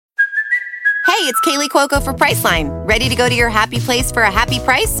it's Kaylee Cuoco for Priceline. Ready to go to your happy place for a happy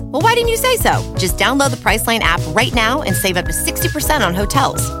price? Well, why didn't you say so? Just download the Priceline app right now and save up to 60% on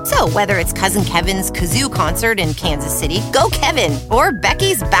hotels. So whether it's Cousin Kevin's Kazoo Concert in Kansas City, go Kevin, or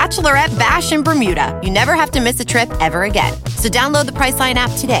Becky's Bachelorette Bash in Bermuda, you never have to miss a trip ever again. So download the Priceline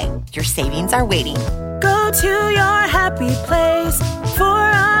app today. Your savings are waiting. Go to your happy place for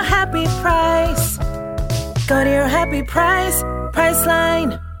a happy price. Go to your happy price,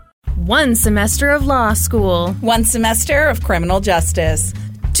 Priceline. 1 semester of law school. 1 semester of criminal justice.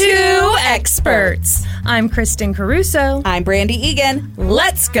 2 experts. I'm Kristen Caruso. I'm Brandy Egan.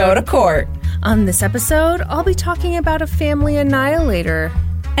 Let's go to court. On this episode, I'll be talking about a family annihilator.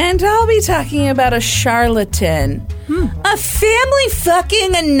 And I'll be talking about a charlatan. A family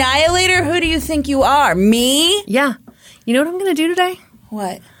fucking annihilator? Who do you think you are? Me? Yeah. You know what I'm going to do today?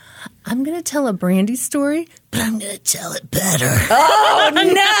 What? I'm going to tell a Brandy story, but I'm going to tell it better. Oh,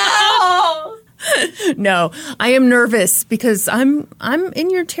 no! No, I am nervous because I'm in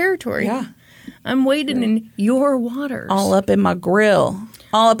your territory. Yeah. I'm wading in your waters. All up in my grill.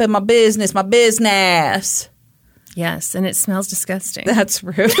 All up in my business. Yes, and it smells disgusting. That's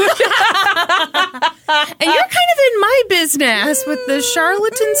rude. And you're kind of in my business with the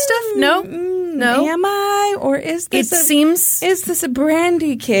charlatan stuff. No. Am I? Or is this is this a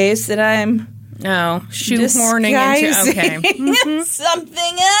Brandy case that I'm shoehorning into? Okay. Mm-hmm.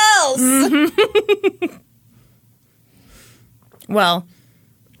 Something else. Mm-hmm. Well,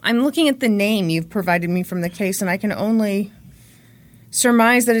 I'm looking at the name you've provided me from the case, and I can only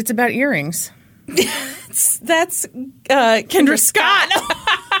surmise that it's about earrings. That's Kendra Scott.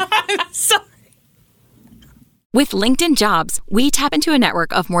 Sorry. With LinkedIn Jobs, we tap into a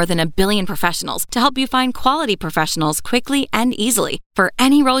network of more than 1 billion professionals to help you find quality professionals quickly and easily for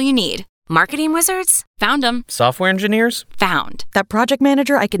any role you need. Marketing wizards? Found them. Software engineers? Found. That project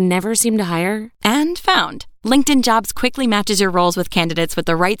manager I could never seem to hire? And found. LinkedIn Jobs quickly matches your roles with candidates with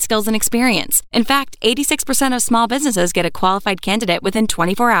the right skills and experience. In fact, 86% of small businesses get a qualified candidate within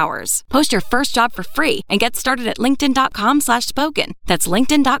 24 hours. Post your first job for free and get started at linkedin.com/spoken. That's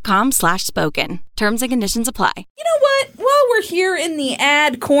linkedin.com/spoken. Terms and conditions apply. You know what? While we're here in the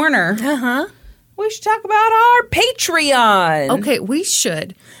ad corner, we should talk about our Patreon. Okay, we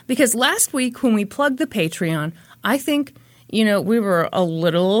should. Because last week when we plugged the Patreon, I think, we were a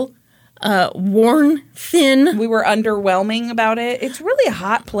little worn thin. We were underwhelming about it. It's really a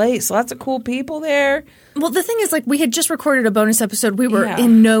hot place. Lots of cool people there. Well, the thing is, we had just recorded a bonus episode. We were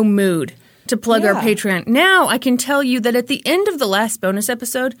in no mood to plug our Patreon. Now I can tell you that at the end of the last bonus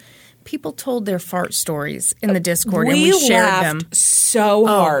episode, people told their fart stories in the Discord, and we shared them. So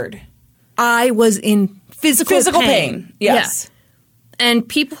hard. I was in physical pain. Yes. Yeah. And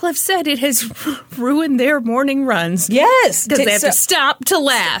people have said it has ruined their morning runs. Yes. Because they have to stop to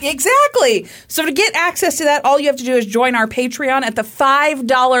laugh. Exactly. So to get access to that, all you have to do is join our Patreon at the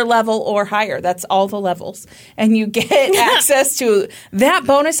 $5 level or higher. That's all the levels. And you get access to that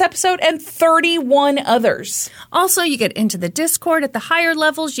bonus episode and 31 others. Also, you get into the Discord at the higher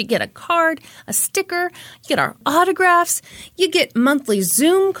levels. You get a card, a sticker. You get our autographs. You get monthly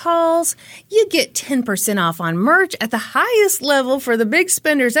Zoom calls. You get 10% off on merch at the highest level for the big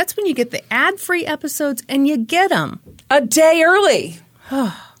spenders. That's when you get the ad-free episodes, and you get them a day early.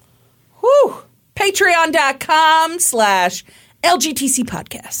 Whew. Patreon.com/LGTC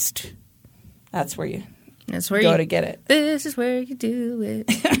podcast. That's where you go to get it. This is where you do it.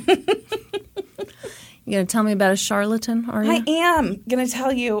 You going to tell me about a charlatan, are you? I am going to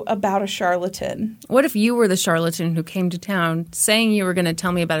tell you about a charlatan. What if you were the charlatan who came to town saying you were going to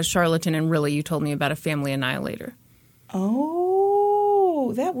tell me about a charlatan, and really you told me about a family annihilator?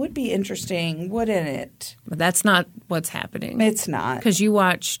 Oh, that would be interesting, wouldn't it? But that's not what's happening. It's not. Because you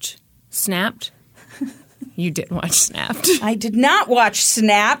watched Snapped. You didn't watch Snapped. I did not watch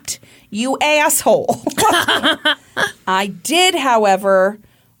Snapped, you asshole. I did, however,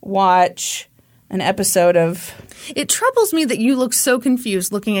 watch an episode of... It troubles me that you look so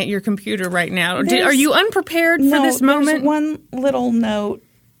confused looking at your computer right now. Are you unprepared for this moment? There's one little note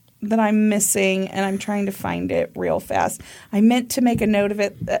that I'm missing, and I'm trying to find it real fast. I meant to make a note of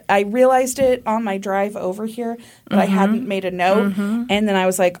it. I realized it on my drive over here, but I hadn't made a note. And then I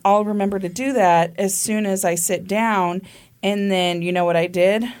was like, I'll remember to do that as soon as I sit down. And then you know what I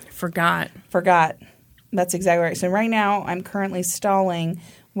did? Forgot. That's exactly right. So right now I'm currently stalling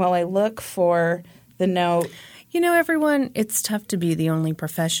while I look for the note. You know, everyone, it's tough to be the only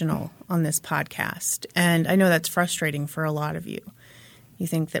professional on this podcast. And I know that's frustrating for a lot of you. You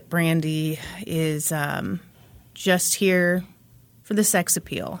think that Brandy is just here for the sex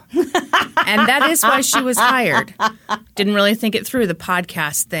appeal. And that is why she was hired. Didn't really think it through, the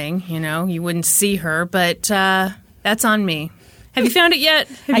podcast thing. You wouldn't see her, but that's on me. Have you found it yet?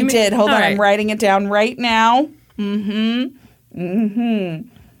 I did. Hold on. Right. I'm writing it down right now.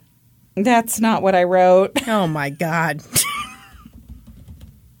 That's not what I wrote. Oh, my God.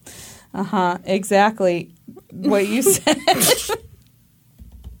 Exactly what you said.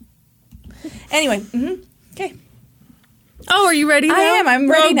 Anyway. Okay. Oh, are you ready now? I am.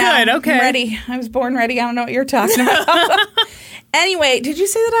 I'm ready now. Good. Okay. I'm ready. I was born ready. I don't know what you're talking about. Anyway, did you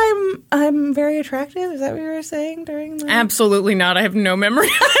say that I'm very attractive? Is that what you were saying during the... Absolutely not. I have no memory.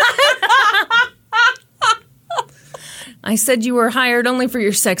 I said you were hired only for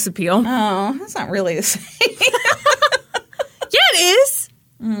your sex appeal. Oh, that's not really the same. Yeah, it is.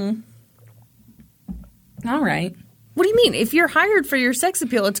 All right. What do you mean? If you're hired for your sex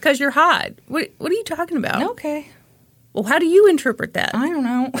appeal, it's because you're hot. What are you talking about? Okay. Well, how do you interpret that? I don't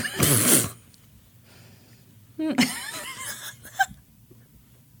know.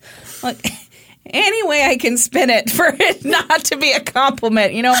 Look, any way I can spin it for it not to be a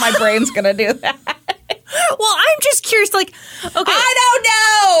compliment, my brain's going to do that. Well, I'm just curious, okay. I don't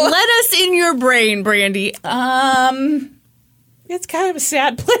know. Let us in your brain, Brandy. It's kind of a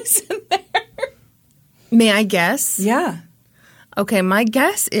sad place in there. May I guess? Yeah. Okay, my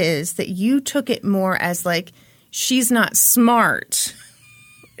guess is that you took it more as she's not smart.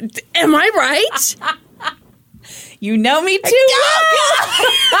 Am I right? You know me too well.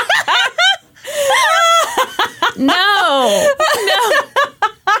 No.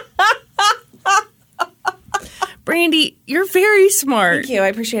 Brandy, you're very smart. Thank you. I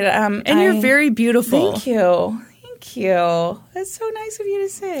appreciate it. And you're very beautiful. Thank you. Thank you. That's so nice of you to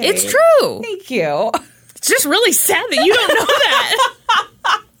say. It's true. Thank you. It's just really sad that you don't know that.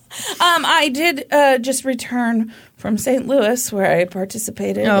 I did just return from St. Louis, where I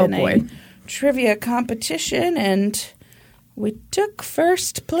participated in a trivia competition, and we took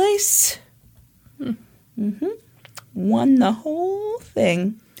first place. Won the whole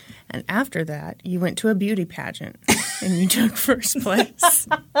thing. And after that, you went to a beauty pageant and you took first place.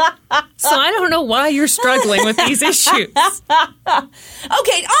 So I don't know why you're struggling with these issues. Okay, on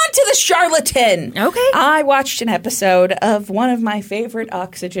to the charlatan. Okay. I watched an episode of one of my favorite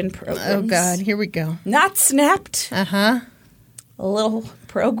Oxygen programs. Oh, God. Here we go. Not Snapped. Uh-huh. A little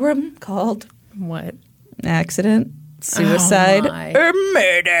program called What? Accident, Suicide, or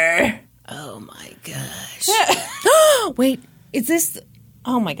Murder. Oh, my gosh. Wait, is this...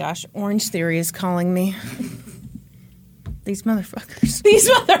 Oh, my gosh. Orange Theory is calling me. These motherfuckers. These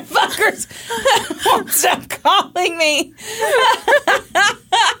motherfuckers won't stop calling me.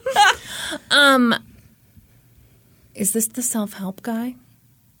 Is this the self-help guy?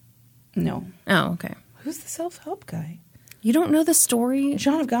 No. Oh, okay. Who's the self-help guy? You don't know the story?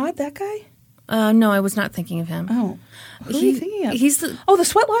 John of God, that guy? No, I was not thinking of him. Oh. Who are you thinking of? He's the... Oh, the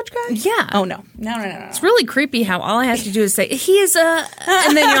Sweat Lodge guy? Yeah. Oh, no. No. It's really creepy how all I have to do is say, he is a...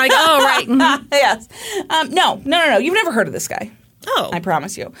 And then you're like, oh, right. Mm-hmm. Yes. No. You've never heard of this guy. Oh. I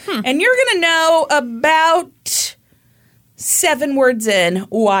promise you. And you're going to know about 7 words in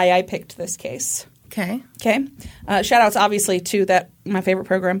why I picked this case. Okay. Okay. Shout outs, obviously, to my favorite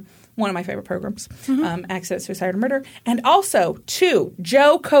program. One of my favorite programs, Accident, Suicide, or Murder. And also to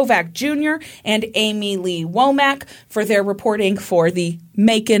Joe Kovac Jr. and Amy Lee Womack for their reporting for the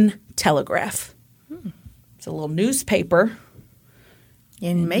Macon Telegraph. It's a little newspaper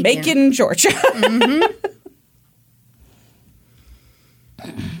In Macon. Macon, Georgia.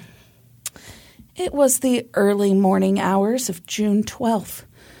 It was the early morning hours of June 12th,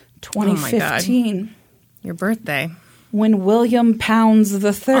 2015. Your birthday. When William Pounds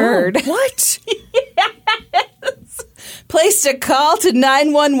III What? placed a call to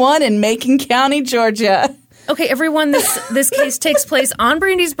 911 in Macon County, Georgia. Okay, everyone, this case takes place on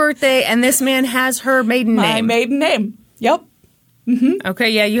Brandy's birthday, and this man has her maiden name. My maiden name. Yep.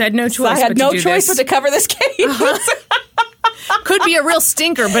 Okay, yeah, you had no choice. I had but to no do choice this. but to cover this case. Could be a real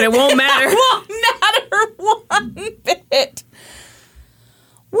stinker, but it won't matter. It won't matter one bit.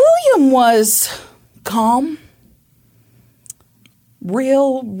 William was calm.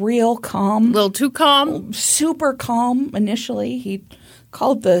 Real calm. A little too calm. Super calm initially. He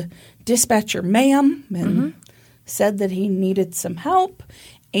called the dispatcher ma'am and said that he needed some help.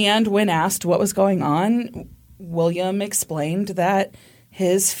 And when asked what was going on, William explained that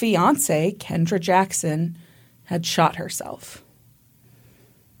his fiancée, Kendra Jackson, had shot herself.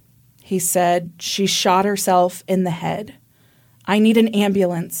 He said, she shot herself in the head. I need an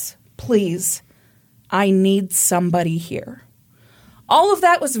ambulance. Please. I need somebody here. All of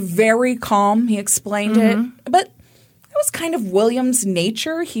that was very calm. He explained it. But I was kind of William's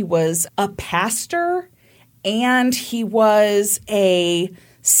nature. He was a pastor and he was a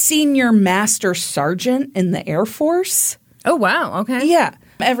senior master sergeant in the Air Force. Oh, wow. Okay. Yeah.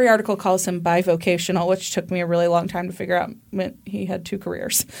 Every article calls him bivocational, which took me a really long time to figure out. He had 2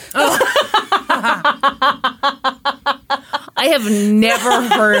 careers. Oh. I have never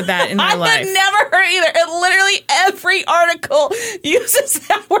heard that in my life. I had never heard either. And literally every article uses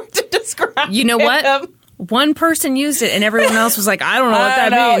that word to describe You know what? him. One person used it and everyone else was like, I don't know what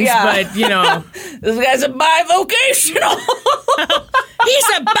that means, but, you know. This guy's a bivocational. He's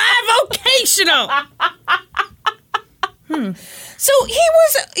a bivocational. So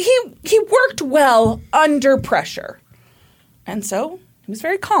he worked well under pressure. And so he was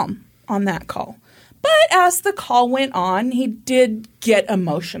very calm on that call. But as the call went on, he did get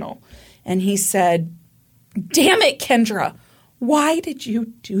emotional. And he said, "Damn it, Kendra, why did you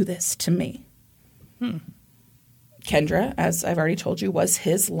do this to me?" Kendra, as I've already told you, was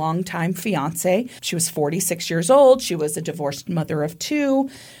his longtime fiance. She was 46 years old. She was a divorced mother of 2.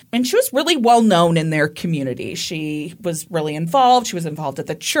 And she was really well known in their community. She was really involved. She was involved at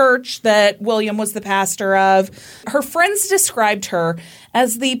the church that William was the pastor of. Her friends described her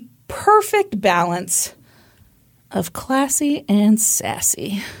as the perfect balance of classy and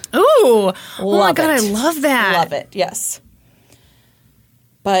sassy. Ooh. Oh, my God. it. I love that. Love it. Yes.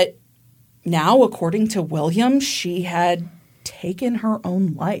 But now, according to William, she had taken her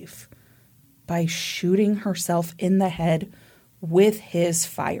own life by shooting herself in the head with his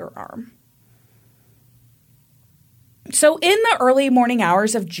firearm. So in the early morning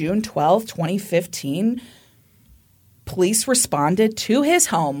hours of June 12, 2015, police responded to his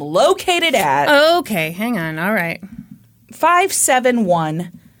home located at Okay, hang on. All right.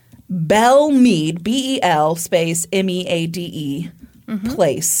 571 Belle Meade, B-E-L space M-E-A-D-E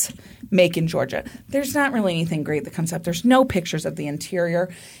place, Macon, Georgia. There's not really anything great that comes up. There's no pictures of the interior.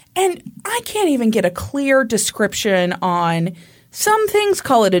 And I can't even get a clear description on some things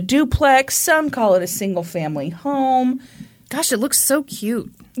call it a duplex. Some call it a single family home. Gosh, it looks so cute.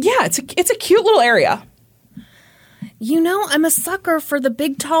 Yeah, it's a cute little area. You know, I'm a sucker for the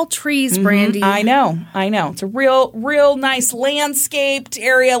big, tall trees, Brandy. I know. It's a real nice landscaped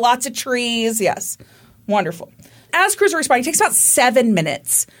area, lots of trees. Yes, wonderful. As crews are responding, it takes about 7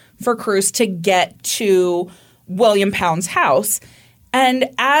 minutes for crews to get to William Pound's house. And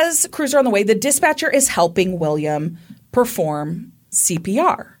as crews are on the way, the dispatcher is helping William perform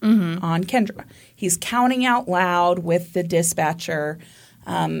CPR on Kendra. He's counting out loud with the dispatcher.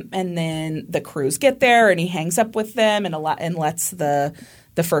 And then the crews get there and he hangs up with them and lets the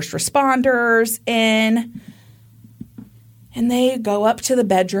first responders in. And they go up to the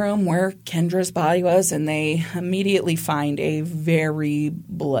bedroom where Kendra's body was and they immediately find a very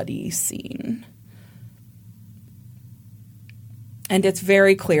bloody scene. And it's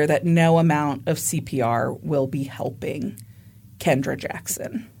very clear that no amount of CPR will be helping Kendra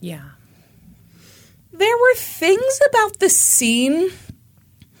Jackson. Yeah. There were things about the scene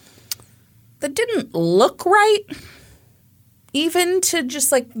that didn't look right, even to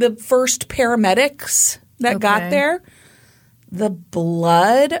just like the first paramedics that got there. The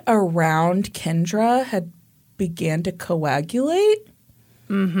blood around Kendra had began to coagulate.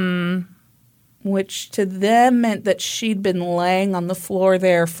 Which to them meant that she'd been laying on the floor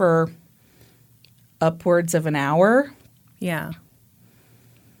there for upwards of an hour. Yeah.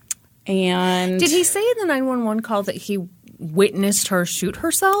 And did he say in the 911 call that he witnessed her shoot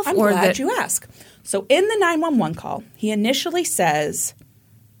herself? I'm glad you ask. So in the 911 call, he initially says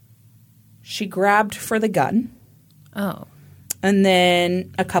she grabbed for the gun. Oh. And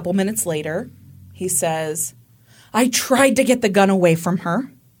then a couple minutes later, he says, I tried to get the gun away from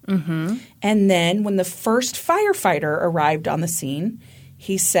her. And then when the first firefighter arrived on the scene,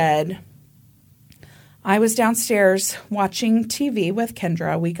 he said, I was downstairs watching TV with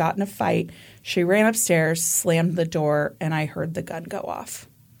Kendra. We got in a fight. She ran upstairs, slammed the door, and I heard the gun go off.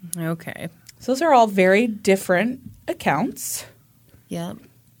 Okay. So those are all very different accounts. Yep.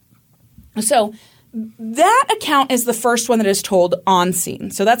 So that account is the first one that is told on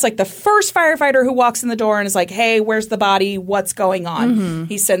scene. So that's like the first firefighter who walks in the door and is like, hey, where's the body? What's going on?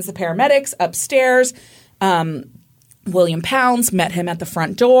 He sends the paramedics upstairs. William Pounds met him at the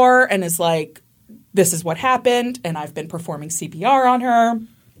front door and is like, this is what happened, and I've been performing CPR on her.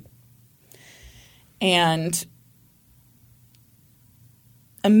 And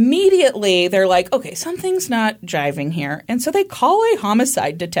immediately they're like, okay, something's not jiving here. And so they call a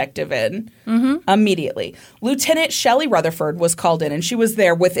homicide detective in immediately. Lieutenant Shelley Rutherford was called in, and she was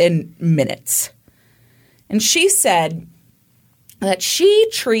there within minutes. And she said that she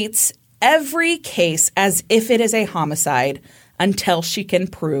treats every case as if it is a homicide until she can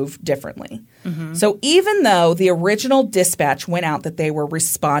prove differently. So even though the original dispatch went out that they were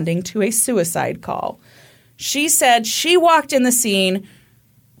responding to a suicide call, she said she walked in the scene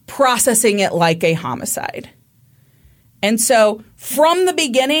processing it like a homicide. And so from the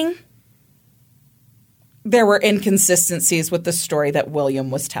beginning, there were inconsistencies with the story that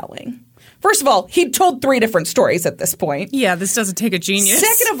William was telling. First of all, he'd told 3 different stories at this point. Yeah, this doesn't take a genius.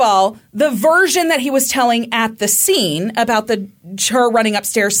 Second of all, the version that he was telling at the scene about her running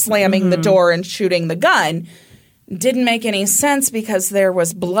upstairs, slamming the door and shooting the gun didn't make any sense because there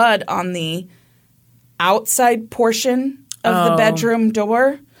was blood on the outside portion of the bedroom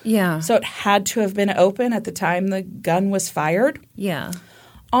door. Yeah. So it had to have been open at the time the gun was fired. Yeah.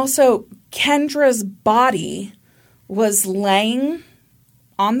 Also, Kendra's body was laying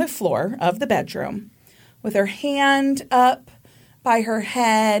on the floor of the bedroom with her hand up by her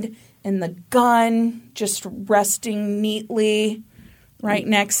head and the gun just resting neatly right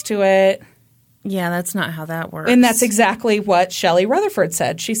next to it. Yeah, that's not how that works. And that's exactly what Shelley Rutherford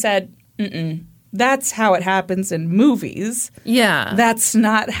said. She said, that's how it happens in movies. Yeah. That's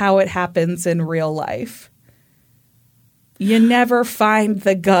not how it happens in real life. You never find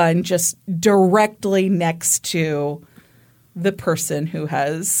the gun just directly next to the person who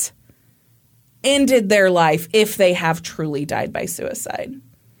has ended their life if they have truly died by suicide.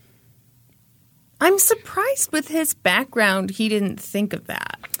 I'm surprised with his background he didn't think of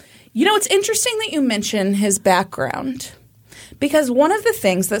that. You know, it's interesting that you mention his background because one of the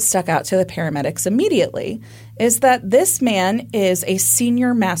things that stuck out to the paramedics immediately is that this man is a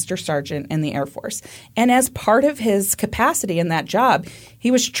senior master sergeant in the Air Force. And as part of his capacity in that job, he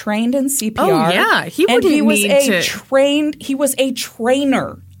was trained in CPR. Oh, yeah. He wouldn't He was a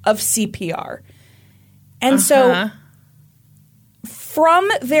trainer of CPR. And so from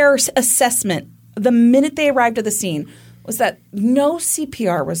their assessment, the minute they arrived at the scene, was that no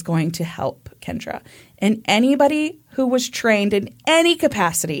CPR was going to help Kendra. And anybody who was trained in any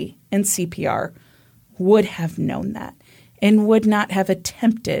capacity in CPR would have known that and would not have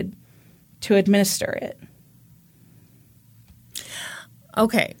attempted to administer it.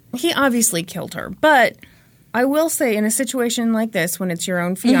 Okay, he obviously killed her, but I will say in a situation like this, when it's your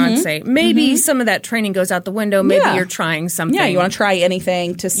own fiance, maybe some of that training goes out the window. Maybe you're trying something. Yeah, you want to try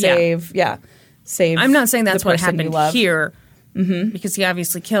anything to save. Save. I'm not saying that's the what person you happened love. here because he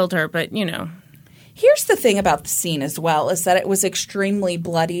obviously killed her, but you know. Here's the thing about the scene as well is that it was extremely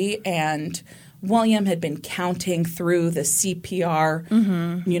bloody and William had been counting through the CPR,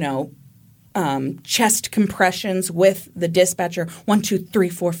 chest compressions with the dispatcher 1, 2, 3,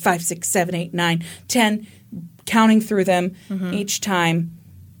 4, 5, 6, 7, 8, 9, 10, counting through them each time,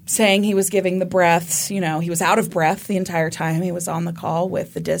 saying he was giving the breaths. You know, he was out of breath the entire time he was on the call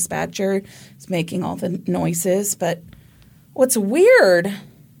with the dispatcher. He's making all the noises. But what's weird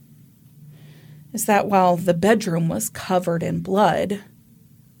is that while the bedroom was covered in blood,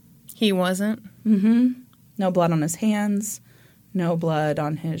 he wasn't. No blood on his hands, no blood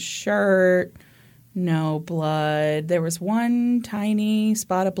on his shirt, no blood. There was one tiny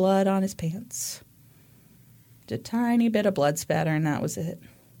spot of blood on his pants. A tiny bit of blood spatter, and that was it.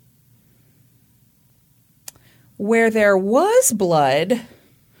 Where there was blood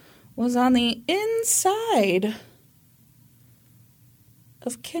was on the inside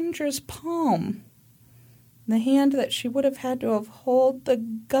of Kendra's palm. The hand that she would have had to have held the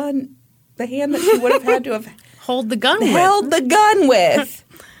gun. The hand that she would have had to have held the gun with.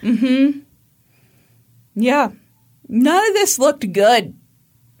 Yeah. None of this looked good.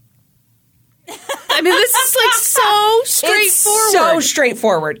 I mean, this is like so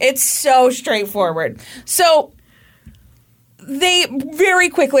straightforward. It's so straightforward. So they very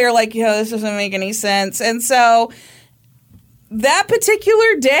quickly are like, this doesn't make any sense. And so that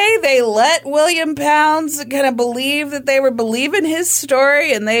particular day, they let William Pounds kind of believe that they were believing his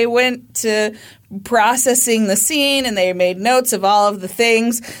story, and they went to processing the scene, and they made notes of all of the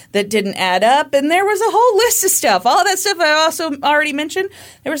things that didn't add up, and there was a whole list of stuff. All that stuff I also already mentioned.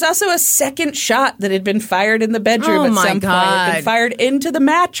 There was also a second shot that had been fired in the bedroom at some point. It had been fired into the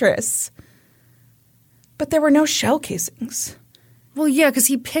mattress. But there were no shell casings. Well, yeah, because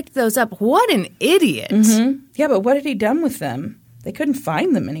he picked those up. What an idiot. Yeah, but what had he done with them? They couldn't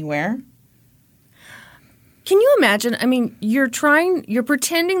find them anywhere. Can you imagine? I mean, you're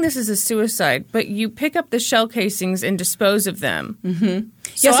pretending this is a suicide, but you pick up the shell casings and dispose of them.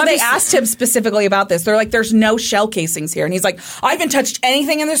 So they asked him specifically about this. They're like, there's no shell casings here. And he's like, I haven't touched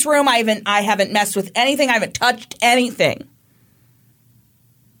anything in this room. I haven't messed with anything. I haven't touched anything.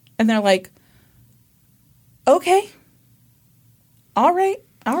 And they're like, okay. All right.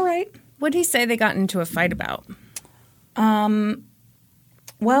 What did he say they got into a fight about?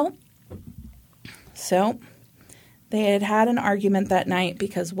 Well, so they had an argument that night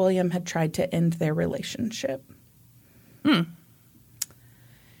because William had tried to end their relationship.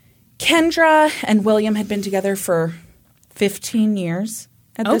 Kendra and William had been together for 15 years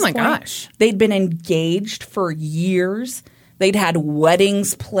at this point. Gosh. They'd been engaged for years. They'd had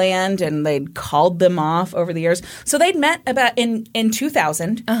weddings planned and they'd called them off over the years. So they'd met about in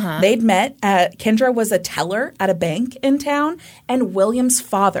 2000. They'd met. Kendra was a teller at a bank in town, and William's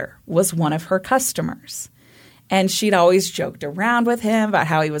father was one of her customers. And she'd always joked around with him about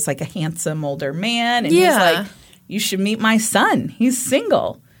how he was like a handsome older man. And he's like, you should meet my son. He's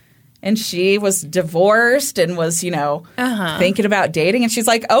single. And she was divorced and was, thinking about dating. And she's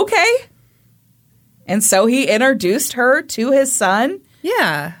like, okay. And so he introduced her to his son.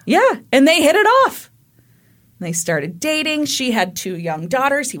 Yeah. Yeah. And they hit it off. They started dating. She had 2 young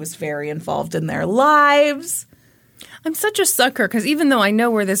daughters. He was very involved in their lives. I'm such a sucker because even though I know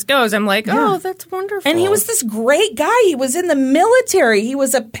where this goes, I'm like, oh, that's wonderful. And he was this great guy. He was in the military. He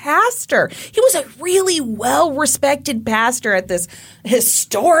was a pastor. He was a really well-respected pastor at this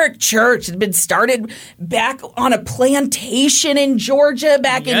historic church. It had been started back on a plantation in Georgia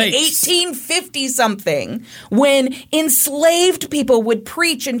back in 1850-something when enslaved people would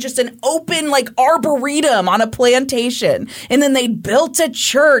preach in just an open, like, arboretum on a plantation. And then they built a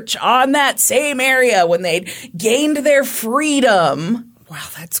church on that same area when they'd gained their freedom. Wow,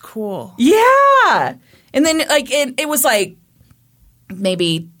 that's cool. Yeah. And then it was like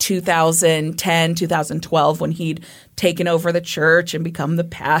maybe 2010, 2012 when he'd taken over the church and become the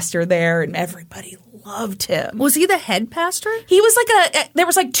pastor there, and everybody loved him. Was he the head pastor? He was there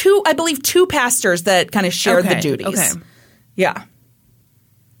was like 2 pastors that kind of shared the duties. Okay. Yeah.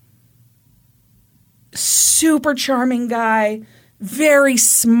 Super charming guy. Very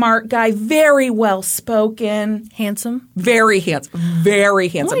smart guy, very well-spoken. Handsome? Very handsome. Very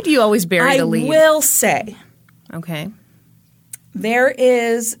handsome. Why do you always bury the lead? I will say. Okay. There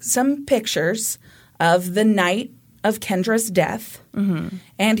is some pictures of the night of Kendra's death,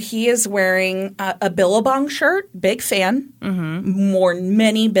 and he is wearing a Billabong shirt. Big fan. Worn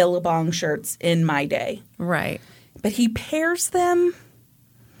many Billabong shirts in my day. Right. But he pairs them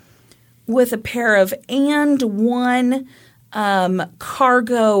with a pair of And One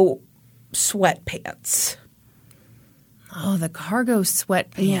cargo sweatpants. Oh, the cargo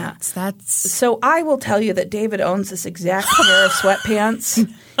sweatpants. Yeah. That's So I will tell you that David owns this exact pair of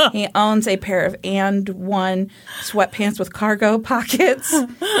sweatpants. He owns a pair of And One sweatpants with cargo pockets,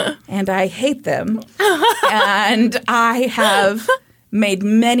 and I hate them. And I have made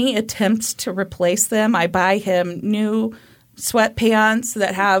many attempts to replace them. I buy him new sweatpants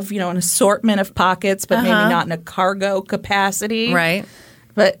that have, an assortment of pockets, but maybe not in a cargo capacity. right.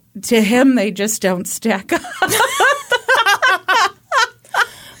 But to him, they just don't stack up.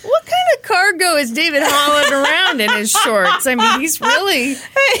 What kind of cargo is David hauling around in his shorts? I mean, he's really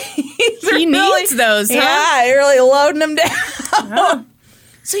he needs those, huh? Yeah, really loading them down. Oh.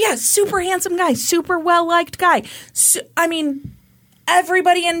 So yeah, super handsome guy, super well-liked guy.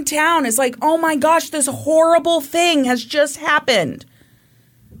 Everybody in town is like, oh my gosh, this horrible thing has just happened.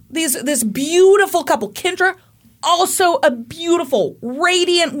 This beautiful couple, Kendra, also a beautiful,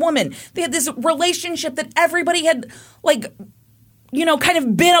 radiant woman. They had this relationship that everybody had, kind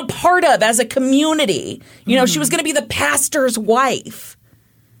of been a part of as a community. She was going to be the pastor's wife.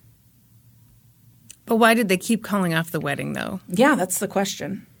 But why did they keep calling off the wedding, though? Yeah, that's the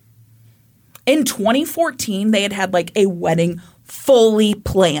question. In 2014, they had a wedding fully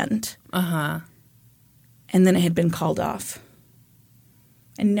planned. And then it had been called off.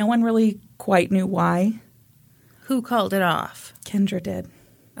 And no one really quite knew why. Who called it off? Kendra did.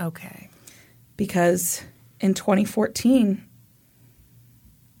 Okay. Because in 2014,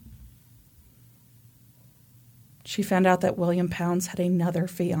 she found out that William Pounds had another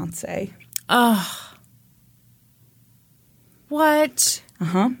fiancé. Oh. What?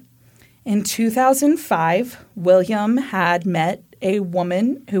 In 2005, William had met a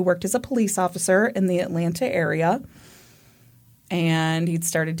woman who worked as a police officer in the Atlanta area, and he'd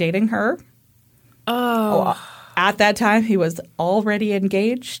started dating her. Oh. At that time, he was already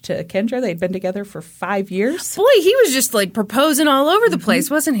engaged to Kendra. They'd been together for 5 years. Boy, he was just proposing all over the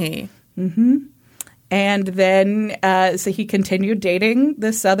place, wasn't he? And then so he continued dating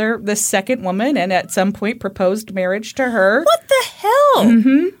this second woman, and at some point proposed marriage to her. What the hell?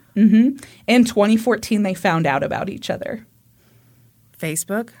 In 2014, they found out about each other.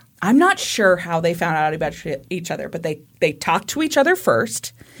 Facebook? I'm not sure how they found out about each other, but they talked to each other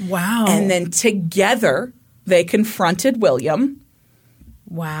first. Wow. And then together, they confronted William.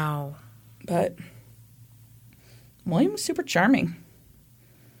 Wow. But William was super charming.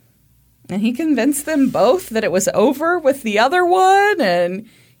 And he convinced them both that it was over with the other one, and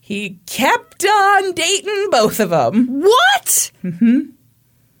he kept on dating both of them. What? Mm-hmm.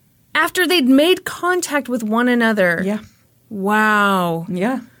 After they'd made contact with one another. Yeah. Wow.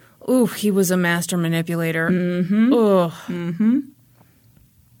 Yeah. Ooh, he was a master manipulator. Mm-hmm. Ugh. Mm-hmm.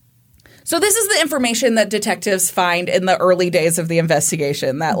 So this is the information that detectives find in the early days of the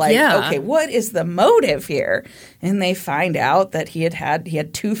investigation. That okay, what is the motive here? And they find out that he had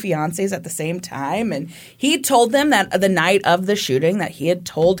 2 fiancés at the same time, and he told them that the night of the shooting that he had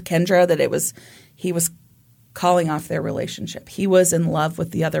told Kendra that he was calling off their relationship. He was in love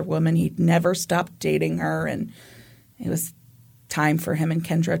with the other woman. He'd never stopped dating her, and it was time for him and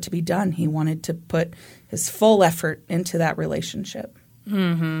Kendra to be done. He wanted to put his full effort into that relationship.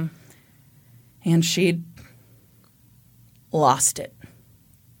 Mm-hmm. And she'd lost it.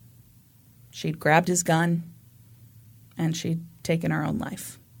 She'd grabbed his gun, and she'd taken her own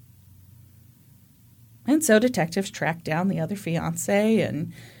life. And so detectives tracked down the other fiancé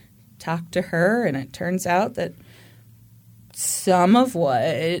and talked to her, and it turns out that some of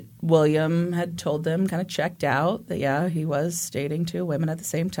what William had told them kind of checked out. That, yeah, he was dating 2 women at the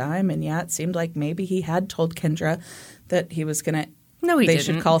same time, and yeah, it seemed like maybe he had told Kendra that he was going to No, he didn't.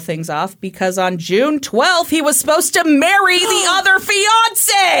 should call things off because on June 12th, he was supposed to marry the other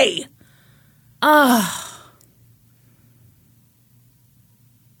fiancé.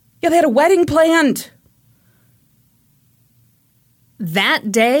 Yeah, they had a wedding planned.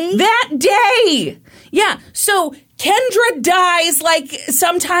 That day? That day! Yeah, so Kendra dies like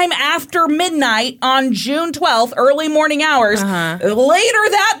sometime after midnight on June 12th, early morning hours. Later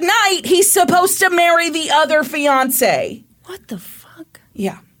that night, he's supposed to marry the other fiancé. What the fuck?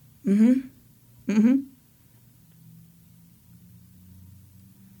 Yeah. Mm-hmm. Mm-hmm.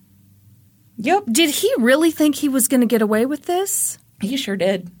 Yep. Did he really think he was going to get away with this? He sure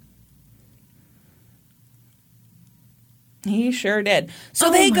did. He sure did.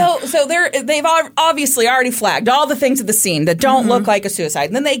 So they've obviously already flagged all the things at the scene that don't look like a suicide.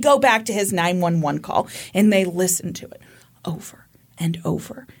 And then they go back to his 911 call and they listen to it over and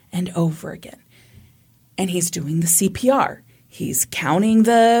over and over again. And he's doing the CPR. He's counting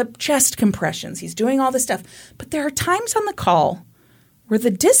the chest compressions. He's doing all this stuff. But there are times on the call where the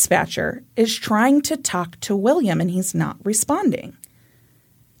dispatcher is trying to talk to William and he's not responding.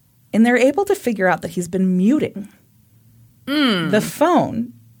 And they're able to figure out that he's been muting the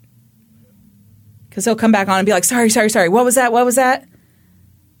phone. Because he'll come back on and be like, sorry. What was that?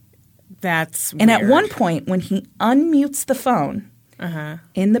 That's weird. And at one point, when he unmutes the phone,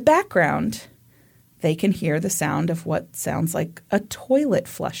 in the background, they can hear the sound of what sounds like a toilet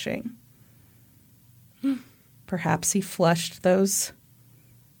flushing. Perhaps he flushed those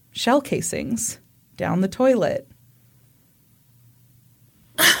shell casings down the toilet.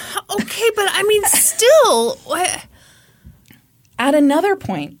 Okay, but I mean, still. What? At another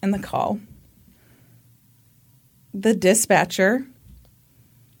point in the call, the dispatcher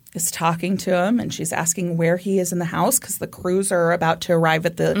is talking to him, and she's asking where he is in the house because the crews are about to arrive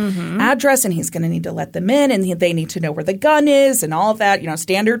at the address, and he's going to need to let them in, and they need to know where the gun is and all of that,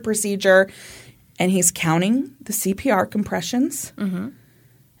 standard procedure. And he's counting the CPR compressions. And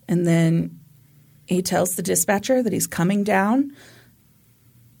then he tells the dispatcher that he's coming down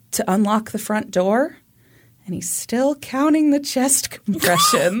to unlock the front door. And he's still counting the chest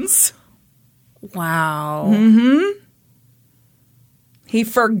compressions. Wow. He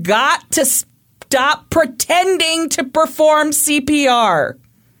forgot to stop pretending to perform CPR.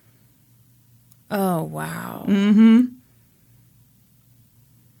 Oh, wow.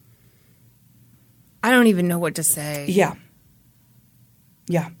 I don't even know what to say. Yeah.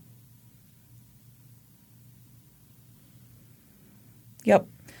 Yep.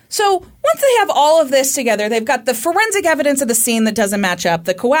 So once they have all of this together, they've got the forensic evidence of the scene that doesn't match up,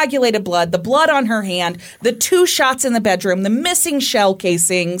 the coagulated blood, the blood on her hand, the 2 shots in the bedroom, the missing shell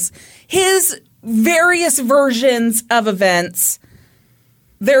casings, his various versions of events.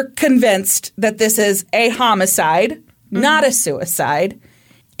 They're convinced that this is a homicide, not a suicide.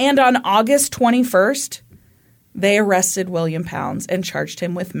 And on August 21st, they arrested William Pounds and charged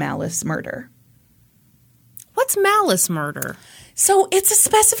him with malice murder. What's malice murder? So it's a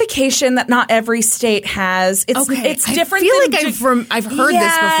specification that not every state has. It's different. I feel like I've heard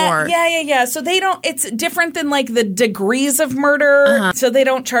this before. Yeah. So they don't. It's different than like the degrees of murder. So they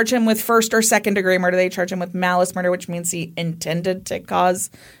don't charge him with first or second degree murder. They charge him with malice murder, which means he intended to cause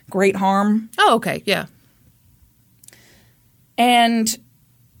great harm. Oh, okay, yeah. And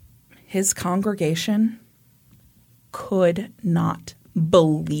his congregation could not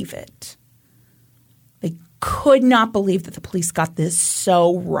believe it. could not believe that the police got this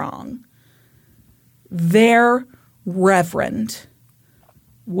so wrong. Their reverend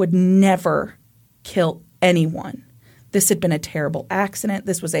would never kill anyone. This had been a terrible accident.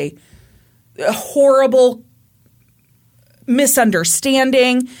 This was a horrible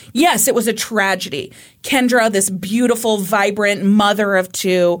misunderstanding. Yes, it was a tragedy. Kendra, this beautiful, vibrant mother of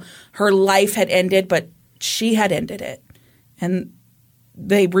two, her life had ended, but she had ended it. And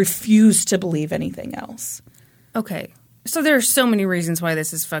they refused to believe anything else. Okay. So there are so many reasons why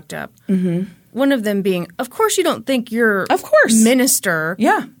this is fucked up. Mm-hmm. One of them being, of course you don't think your minister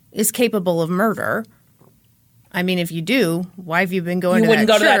is capable of murder. I mean, if you do, why have you been going to that church? You wouldn't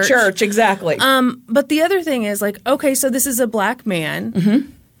go to that church, exactly. But the other thing is, like, okay, so this is a black man.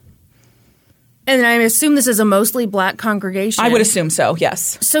 Mm-hmm. And I assume this is a mostly black congregation. I would assume so,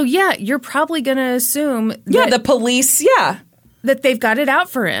 yes. So, yeah, you're probably going to assume that the police, that they've got it out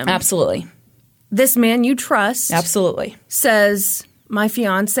for him. Absolutely. This man you trust. Absolutely. Says, my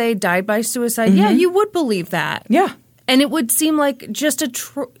fiance died by suicide. Mm-hmm. Yeah, you would believe that. Yeah. And it would seem like just a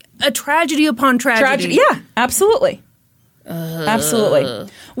tragedy upon tragedy. Yeah, absolutely. Absolutely.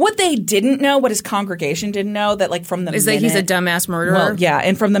 What they didn't know, what his congregation didn't know, that like from the minute... Is that he's a dumbass murderer? Well, yeah,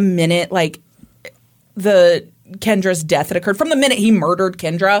 and from the minute like Kendra's death had occurred, from the minute he murdered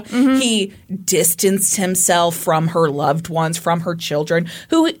Kendra, mm-hmm. he distanced himself from her loved ones, from her children,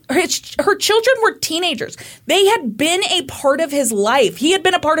 her children were teenagers. They had been a part of his life. He had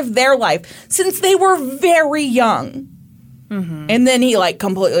been a part of their life since they were very young. Mm-hmm. And then he like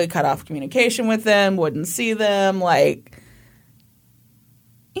completely cut off communication with them, wouldn't see them, like,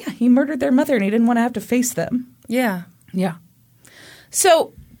 yeah, he murdered their mother and he didn't want to have to face them. Yeah. Yeah.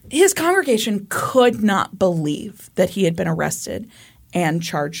 So his congregation could not believe that he had been arrested and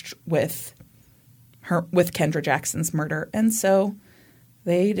charged with Kendra Jackson's murder. And so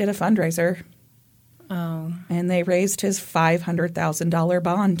they did a fundraiser. Oh. And they raised his $500,000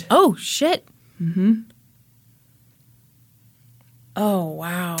 bond. Oh, shit. Mm-hmm. Oh,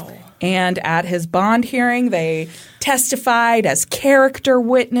 wow. And at his bond hearing, they testified as character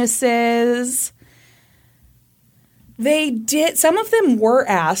witnesses. Some of them were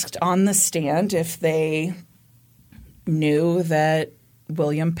asked on the stand if they knew that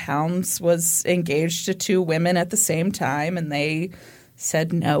William Pounds was engaged to two women at the same time, and they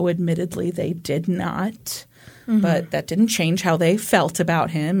said no, admittedly they did not. Mm-hmm. But that didn't change how they felt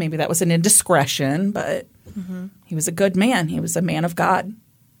about him. Maybe that was an indiscretion, but mm-hmm. he was a good man. He was a man of God.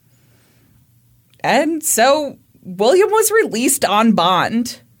 And so William was released on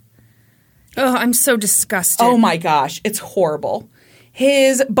bond. Oh, I'm so disgusted. Oh, my gosh. It's horrible.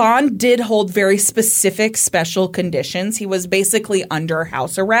 His bond did hold very specific special conditions. He was basically under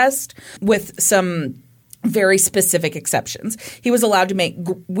house arrest with some very specific exceptions. He was allowed to make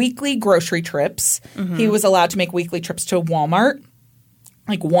weekly grocery trips. Mm-hmm. He was allowed to make weekly trips to Walmart,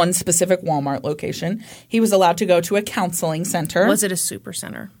 like one specific Walmart location. He was allowed to go to a counseling center. Was it a super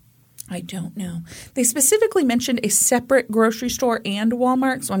center? I don't know. They specifically mentioned a separate grocery store and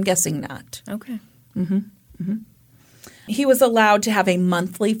Walmart, so I'm guessing not. Okay. Mm-hmm. Mm-hmm. He was allowed to have a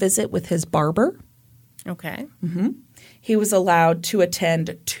monthly visit with his barber. Okay. Mm-hmm. He was allowed to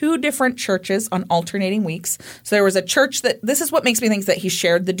attend 2 different churches on alternating weeks. So there was a church that – this is what makes me think that he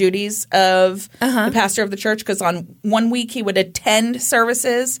shared the duties of the pastor of the church, because on one week he would attend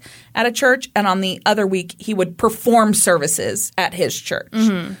services at a church, and on the other week he would perform services at his church.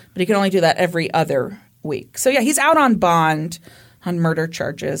 Mm-hmm. But he could only do that every other week. So, yeah, he's out on bond on murder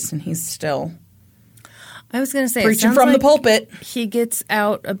charges, and he's still – I was going to say, preaching from the pulpit. He gets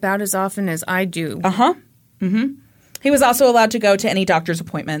out about as often as I do. Uh-huh. Mm-hmm. He was also allowed to go to any doctor's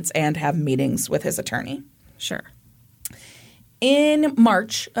appointments and have meetings with his attorney. Sure. In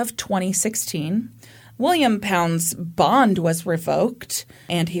March of 2016, William Pounds' bond was revoked,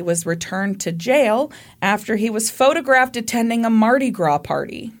 and he was returned to jail after he was photographed attending a Mardi Gras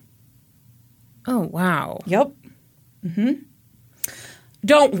party. Oh, wow. Yep. Mm-hmm.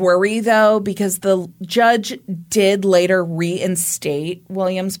 Don't worry, though, because the judge did later reinstate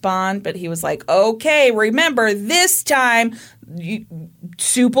William's bond, but he was like, okay, remember, this time,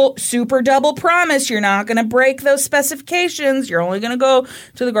 super double promise, you're not going to break those specifications. You're only going to go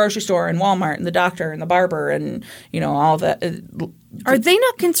to the grocery store and Walmart and the doctor and the barber and, all that. Are they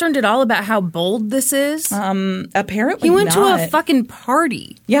not concerned at all about how bold this is? Apparently He went not. to a fucking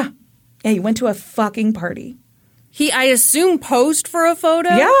party. Yeah. Yeah, he went to a fucking party. He, I assume, posed for a photo?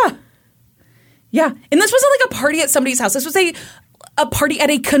 Yeah. Yeah. And this wasn't like a party at somebody's house. This was a party at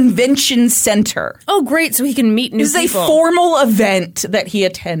a convention center. Oh, great. So he can meet new people. This is a formal event that he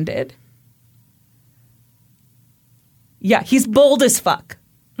attended. Yeah. He's bold as fuck.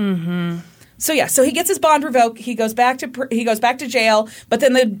 Mm-hmm. So he gets his bond revoked. He goes back to jail, but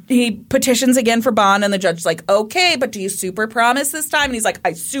then he petitions again for bond, and the judge's like, okay, but do you super promise this time? And he's like,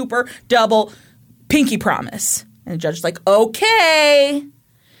 I super double pinky promise. And the judge's like, okay.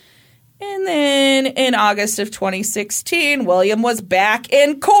 And then in August of 2016, William was back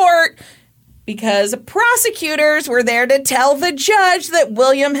in court because prosecutors were there to tell the judge that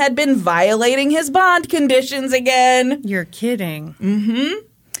William had been violating his bond conditions again. You're kidding. Mm-hmm.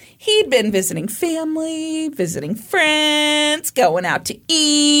 He'd been visiting family, visiting friends, going out to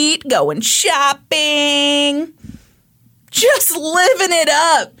eat, going shopping, just living it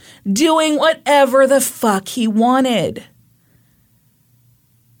up, doing whatever the fuck he wanted.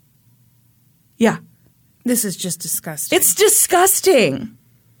 Yeah. This is just disgusting. It's disgusting.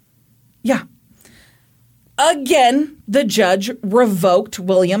 Yeah. Again, the judge revoked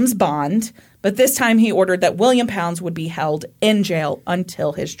William's bond, but this time he ordered that William Pounds would be held in jail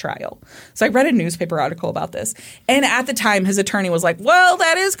until his trial. So I read a newspaper article about this, and at the time his attorney was like, well,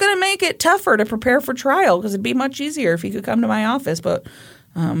 that is going to make it tougher to prepare for trial because it'd be much easier if he could come to my office, but,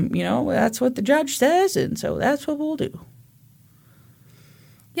 that's what the judge says, and so that's what we'll do.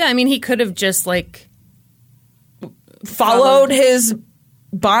 Yeah, I mean, he could have just, Followed his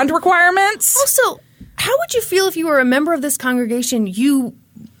bond requirements. Also, how would you feel if you were a member of this congregation, you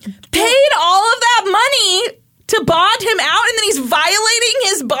paid all of that money to bond him out, and then he's violating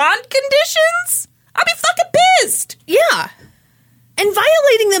his bond conditions? I'd be fucking pissed. Yeah. And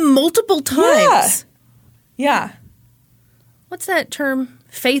violating them multiple times. Yeah. What's that term?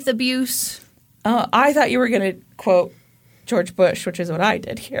 Faith abuse? I thought you were going to quote George Bush, which is what I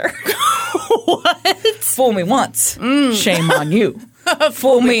did here. What? Fool me once. Shame on you.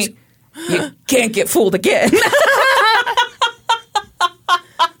 Fool me. You can't get fooled again.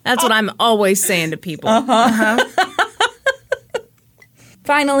 That's what I'm always saying to people.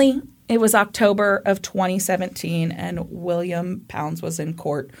 Finally, it was October of 2017, and William Pounds was in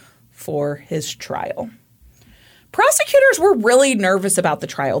court for his trial. Prosecutors were really nervous about the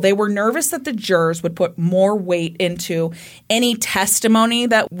trial. They were nervous that the jurors would put more weight into any testimony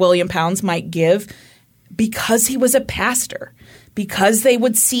that William Pounds might give because he was a pastor, because they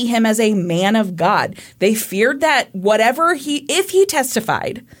would see him as a man of God. They feared that if he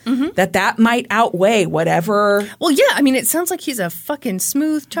testified, that might outweigh whatever. Well, yeah, I mean, it sounds like he's a fucking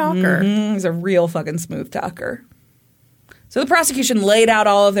smooth talker. He's a real fucking smooth talker. So the prosecution laid out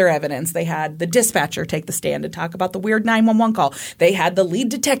all of their evidence. They had the dispatcher take the stand and talk about the weird 911 call. They had the lead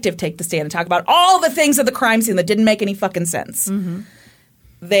detective take the stand and talk about all the things at the crime scene that didn't make any fucking sense.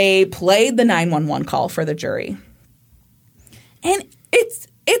 They played the 911 call for the jury. And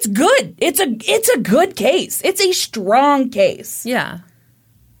it's good. It's a good case. It's a strong case. Yeah.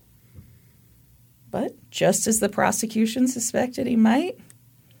 But just as the prosecution suspected he might,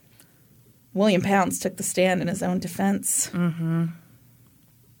 William Pounds took the stand in his own defense. And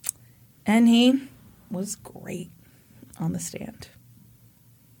he was great on the stand.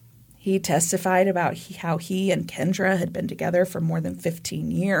 He testified about how he and Kendra had been together for more than 15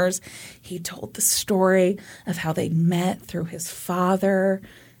 years. He told the story of how they met through his father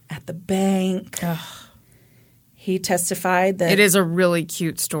at the bank. He testified that— It is a really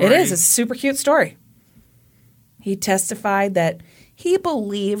cute story. It is a super cute story. He testified that he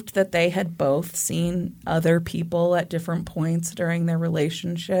believed that they had both seen other people at different points during their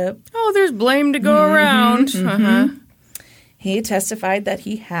relationship. Oh, there's blame to go around. He testified that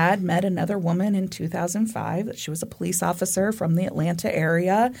he had met another woman in 2005, that she was a police officer from the Atlanta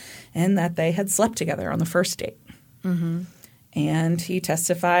area, and that they had slept together on the first date. And he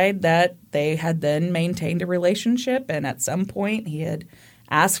testified that they had then maintained a relationship, and at some point he had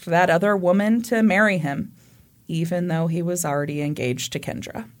asked that other woman to marry him, even though he was already engaged to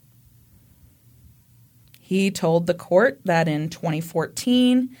Kendra. He told the court that in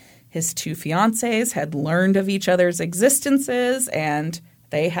 2014, his two fiancées had learned of each other's existences and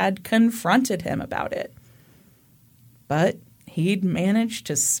they had confronted him about it. But he'd managed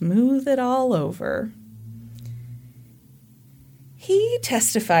to smooth it all over. He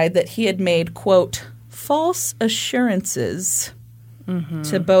testified that he had made, quote, false assurances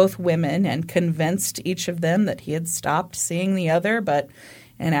to both women and convinced each of them that he had stopped seeing the other, but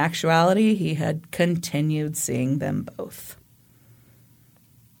in actuality, he had continued seeing them both.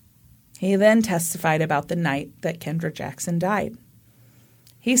 He then testified about the night that Kendra Jackson died.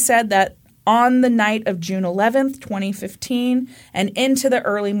 He said that on the night of June 11th, 2015, and into the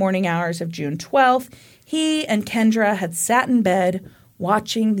early morning hours of June 12th, he and Kendra had sat in bed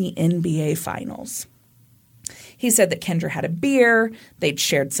watching the NBA Finals. He said that Kendra had a beer, they'd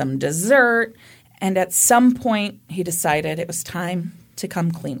shared some dessert, and at some point he decided it was time to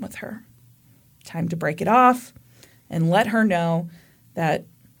come clean with her. Time to break it off and let her know that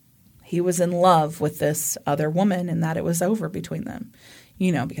he was in love with this other woman and that it was over between them.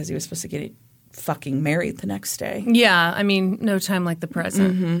 You know, because he was supposed to get fucking married the next day. Yeah, I mean, no time like the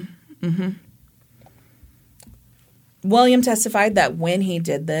present. William testified that when he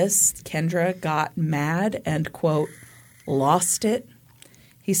did this, Kendra got mad and, quote, lost it.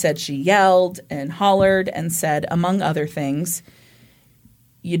 He said she yelled and hollered and said, among other things,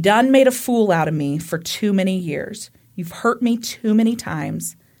 "You done made a fool out of me for too many years. You've hurt me too many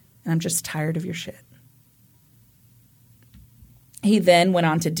times, and I'm just tired of your shit." He then went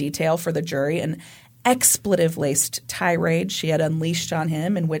on to detail for the jury an expletive-laced tirade she had unleashed on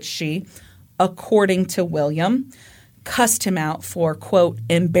him in which she, according to William, cussed him out for, quote,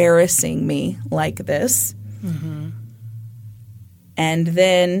 embarrassing me like this. And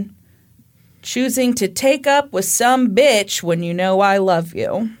then choosing to take up with some bitch when you know I love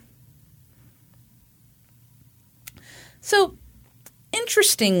you. So,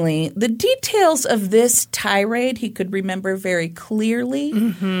 interestingly, the details of this tirade he could remember very clearly,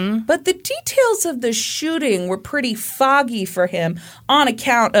 but the details of the shooting were pretty foggy for him on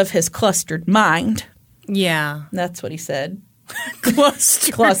account of his clustered mind. Yeah. That's what he said.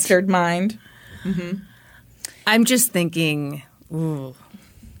 Clustered. Clustered mind. I'm just thinking, ooh.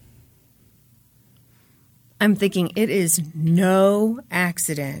 I'm thinking it is no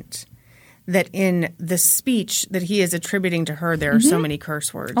accident that in the speech that he is attributing to her, there are so many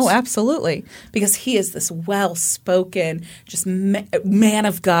curse words. Oh, absolutely. Because he is this well-spoken, just man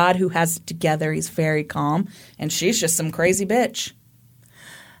of God who has it together. He's very calm. And she's just some crazy bitch.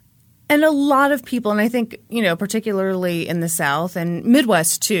 And a lot of people, and I think, you know, particularly in the South and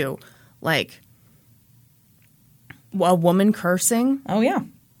Midwest too, like a woman cursing. Oh, yeah.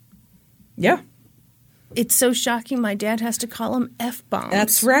 Yeah. It's so shocking my dad has to call them F-bombs.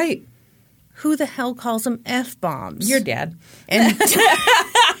 That's right. Who the hell calls them F-bombs? Your dad. And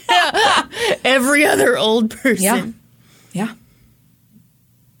every other old person. Yeah.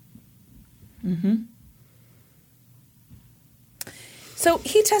 So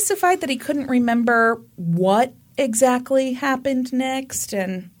he testified that he couldn't remember what exactly happened next,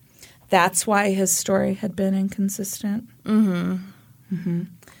 and that's why his story had been inconsistent. And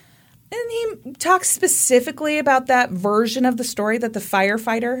he talked specifically about that version of the story that the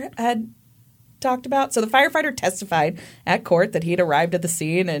firefighter had talked about. So the firefighter testified at court that he had arrived at the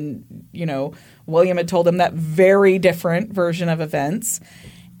scene and, you know, William had told him that very different version of events.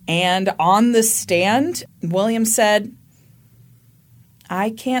 And on the stand, William said,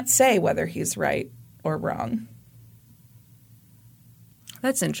 "I can't say whether he's right or wrong."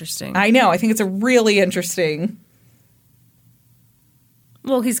 That's interesting. I know. I think it's a really interesting.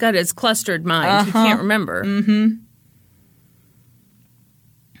 Well, he's got his clustered mind. He can't remember.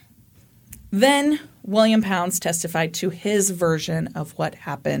 Then William Pounds testified to his version of what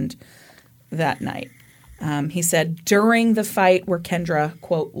happened that night. He said during the fight where Kendra,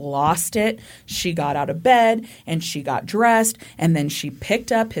 quote, lost it, she got out of bed and she got dressed and then she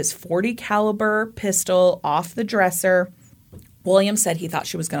picked up his .40 caliber pistol off the dresser. William said he thought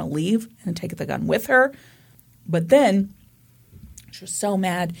she was going to leave and take the gun with her. But then she was so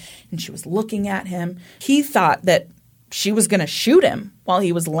mad and she was looking at him. He thought that she was going to shoot him while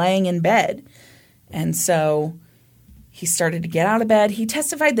he was laying in bed. And so he started to get out of bed. He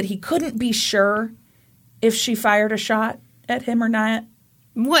testified that he couldn't be sure if she fired a shot at him or not.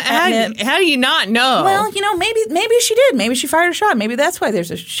 What? How do you not know? Well, you know, maybe she did. Maybe she fired a shot. Maybe that's why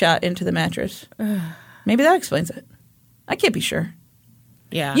there's a shot into the mattress. Maybe that explains it. I can't be sure.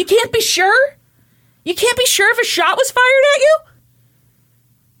 Yeah. You can't be sure? You can't be sure if a shot was fired at you?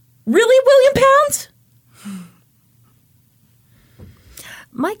 Really, William Pounds?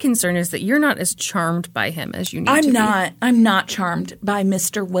 My concern is that you're not as charmed by him as you need to be. I'm not charmed by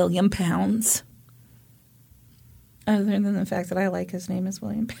Mr. William Pounds. Other than the fact that I like his name is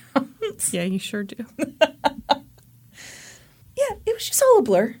William Pounds. Yeah, you sure do. Yeah, it was just all a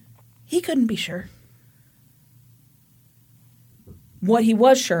blur. He couldn't be sure. What he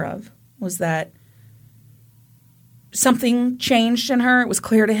was sure of was that something changed in her. It was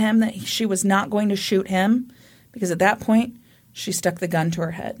clear to him that she was not going to shoot him because at that point, she stuck the gun to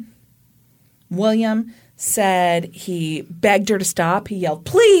her head. William said he begged her to stop. He yelled,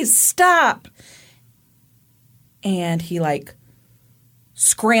 "Please stop!" And he,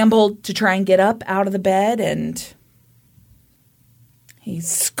 scrambled to try and get up out of the bed, and he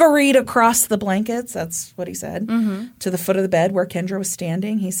scurried across the blankets, that's what he said, to the foot of the bed where Kendra was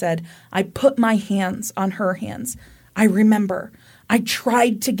standing. He said, "I put my hands on her hands. I remember. I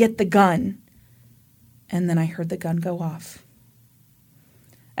tried to get the gun. And then I heard the gun go off."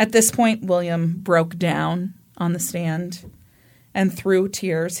 At this point, William broke down on the stand, and through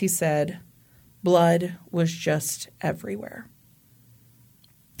tears he said, "Blood was just everywhere."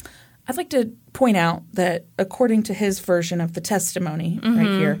 I'd like to point out that according to his version of the testimony right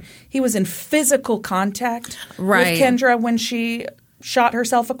here, he was in physical contact with Kendra when she shot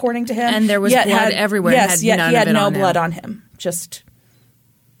herself, according to him. And there was blood everywhere. Yes, yet he had no on blood on him. Just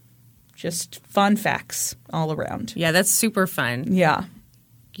fun facts all around. Yeah, that's super fun. Yeah.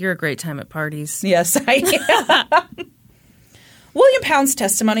 You're a great time at parties. Yes, I am. William Pound's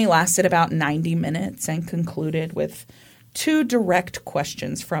testimony lasted about 90 minutes and concluded with 2 direct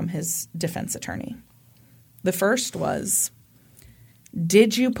questions from his defense attorney. The first was,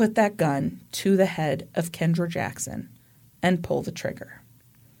 did you put that gun to the head of Kendra Jackson and pull the trigger?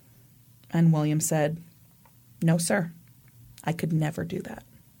 And William said, no, sir. I could never do that.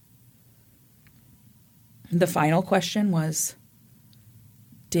 The final question was,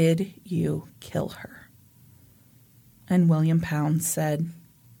 did you kill her? And William Pound said,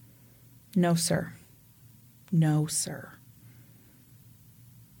 no, sir. No, sir.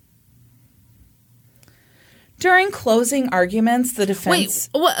 During closing arguments, the defense...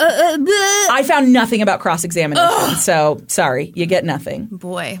 I found nothing about cross-examination, so sorry, you get nothing.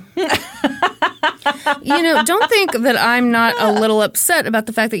 Boy. Don't think that I'm not a little upset about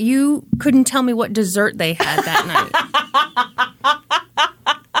the fact that you couldn't tell me what dessert they had that night.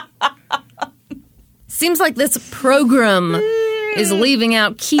 Seems like this program is leaving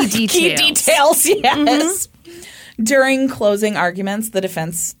out key details. Key details, yes. During closing arguments, the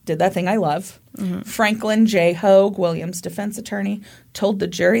defense did that thing I love. Franklin J. Hogue, William's defense attorney, told the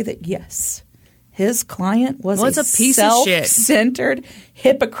jury that, yes, his client was a piece of shit, self-centered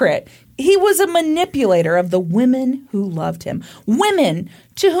hypocrite. He was a manipulator of the women who loved him, women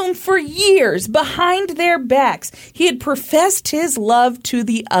to whom for years, behind their backs, he had professed his love to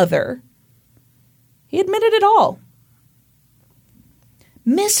the other. He admitted it all.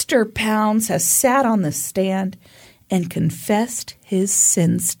 Mr. Pounds has sat on the stand and confessed his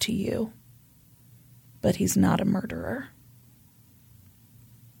sins to you. But he's not a murderer.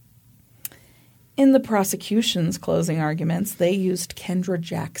 In the prosecution's closing arguments, they used Kendra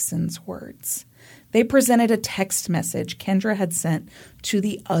Jackson's words. They presented a text message Kendra had sent to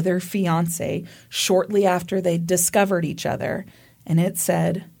the other fiancé shortly after they'd discovered each other, and it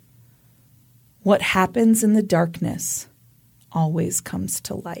said, "What happens in the darkness always comes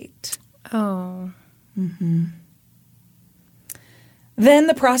to light." Oh. Mm-hmm. Then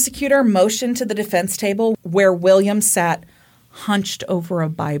the prosecutor motioned to the defense table where William sat hunched over a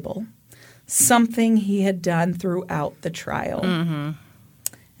Bible, something he had done throughout the trial.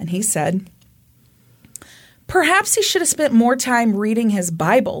 And he said, perhaps he should have spent more time reading his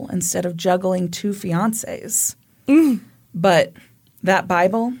Bible instead of juggling 2 fiancés. But that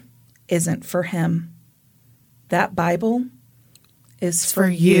Bible isn't for him. That Bible is for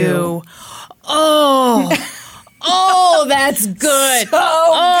you. Oh. Oh, that's good. So good.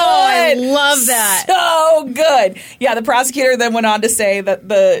 I love that. So good. Yeah, the prosecutor then went on to say that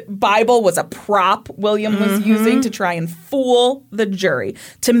the Bible was a prop William was using to try and fool the jury,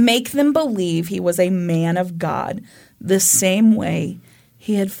 to make them believe he was a man of God, the same way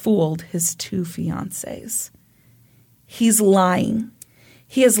he had fooled his 2 fiancés. He's lying.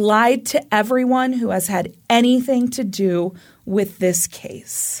 He has lied to everyone who has had anything to do with this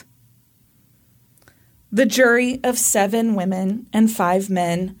case. The jury of 7 women and 5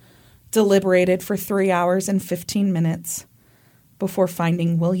 men deliberated for 3 hours and 15 minutes before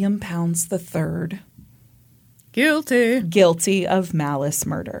finding William Pounds III guilty of malice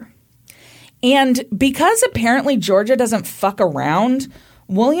murder. And because apparently Georgia doesn't fuck around,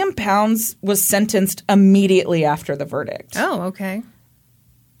 William Pounds was sentenced immediately after the verdict. Oh, okay.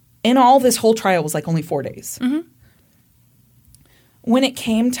 In all, this whole trial was like only 4 days. When it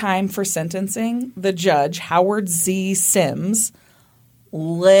came time for sentencing, the judge, Howard Z. Sims,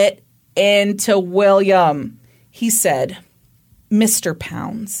 lit into William. He said, "Mr.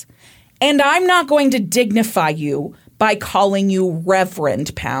 Pounds, and I'm not going to dignify you by calling you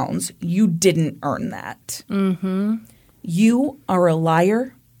Reverend Pounds. You didn't earn that. You are a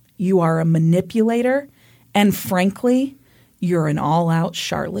liar, you are a manipulator, and frankly, you're an all-out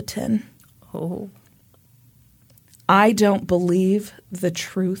charlatan. Oh. I don't believe the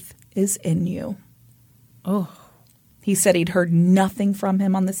truth is in you." Oh. He said he'd heard nothing from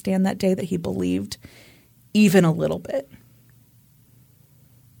him on the stand that day that he believed even a little bit.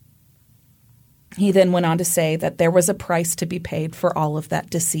 He then went on to say that there was a price to be paid for all of that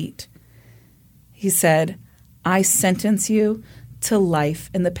deceit. He said, "I sentence you to life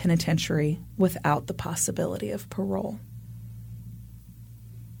in the penitentiary without the possibility of parole."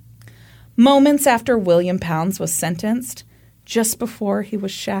 Moments after William Pounds was sentenced, just before he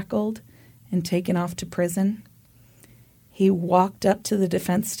was shackled and taken off to prison, he walked up to the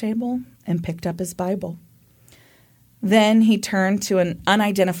defense table and picked up his Bible. Then he turned to an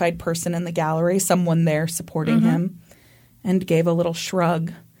unidentified person in the gallery, someone there supporting him, and gave a little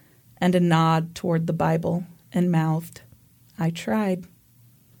shrug and a nod toward the Bible and mouthed, "I tried."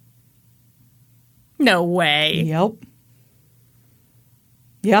 No way. Yep.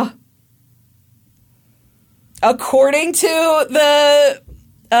 Yeah. According to the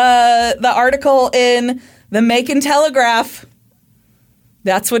article in the Macon Telegraph,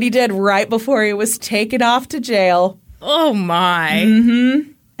 that's what he did right before he was taken off to jail. Oh, my.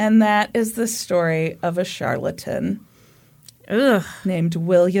 And that is the story of a charlatan Ugh. named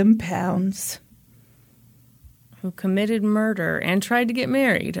William Pounds. Who committed murder and tried to get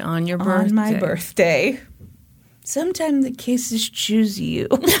married on your birthday. On my birthday. Sometimes the cases choose you.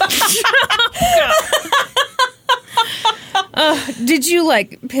 Did you,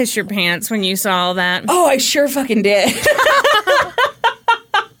 like, piss your pants when you saw that? Oh, I sure fucking did.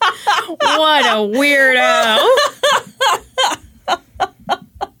 What a weirdo.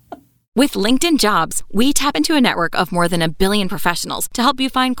 With LinkedIn Jobs, we tap into a network of more than 1 billion professionals to help you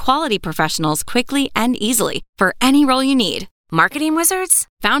find quality professionals quickly and easily for any role you need. Marketing wizards?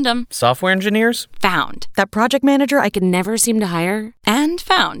 Found them. Software engineers? Found. That project manager I could never seem to hire? And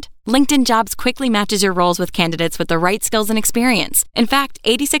found. LinkedIn Jobs quickly matches your roles with candidates with the right skills and experience. In fact,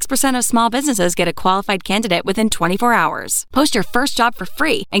 86% of small businesses get a qualified candidate within 24 hours. Post your first job for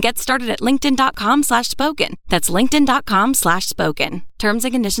free and get started at linkedin.com/spoken. That's linkedin.com/spoken. Terms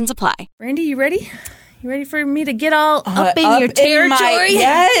and conditions apply. Randy, you ready? You ready for me to get all up in your territory?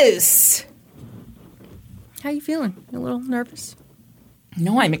 Yes. How you feeling? You a little nervous?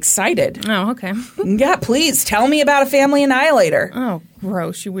 No, I'm excited. Oh, okay. Yeah, please tell me about a family annihilator. Oh,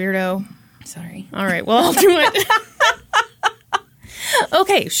 gross, you weirdo. Sorry. All right, well, I'll do it.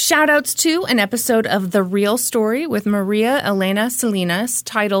 Okay, shout-outs to an episode of The Real Story with Maria Elena Salinas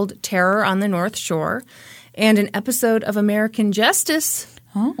titled Terror on the North Shore, and an episode of American Justice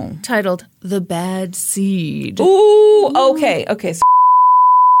titled The Bad Seed. Ooh, okay. So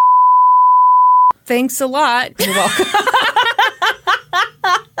Thanks a lot. you're welcome.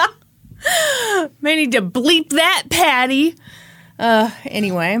 May need to bleep that, Patty.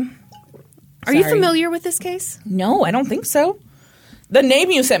 Anyway. Are you familiar with this case? No, I don't think so. The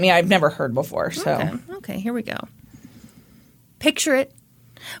name you sent me, I've never heard before. So Okay, here we go. Picture it.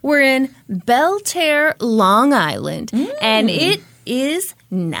 We're in Belterre, Long Island, and it is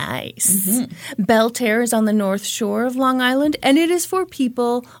nice. Belterre is on the north shore of Long Island, and it is for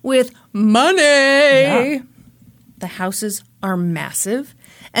people with money. Yeah. The houses are massive,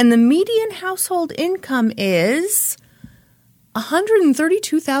 and the median household income is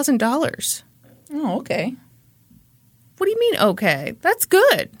 $132,000. Oh, okay. What do you mean, okay? That's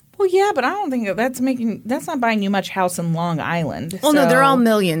good. Well, yeah, but I don't think that's not buying you much house in Long Island. Well, no, they're all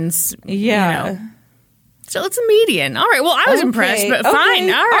millions. Yeah. You know. So it's a median. All right. Well, I was impressed, but fine.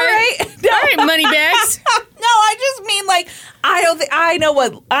 All right. No. All right, money bags. No, I just mean like I know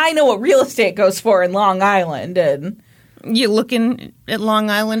what real estate goes for in Long Island, and You looking at Long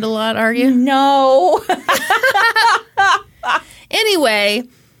Island a lot, are you? no. Anyway,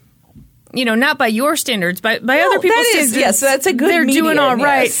 you know, not by your standards, but by other people's standards. Yes, that's a good They're median, doing all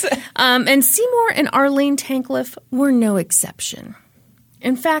right. yes. And Seymour and Arlene Tankleff were no exception.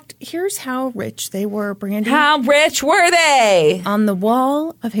 In fact, here's how rich they were, Brandy. How rich were they? On the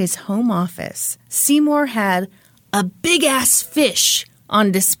wall of his home office, Seymour had a big-ass fish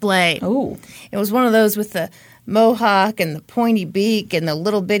on display. Oh. It was one of those with the mohawk and the pointy beak and the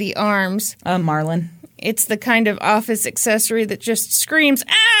little bitty arms. Marlin. It's the kind of office accessory that just screams,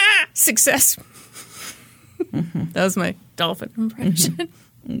 ah, success. That was my dolphin impression.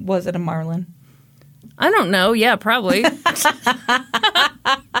 Was it a marlin? I don't know. Yeah, probably.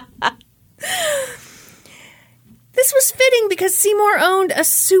 This was fitting because Seymour owned a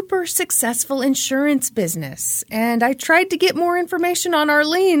super successful insurance business. And I tried to get more information on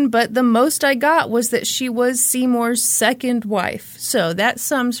Arlene, but the most I got was that she was Seymour's second wife. So that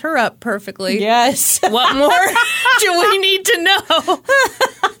sums her up perfectly. Yes. What more do we need to know?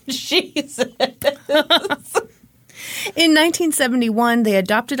 Jesus. In 1971, they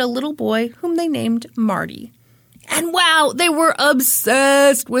adopted a little boy whom they named Marty. And wow, they were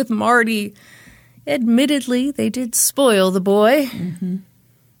obsessed with Marty. Admittedly, they did spoil the boy. Mm-hmm.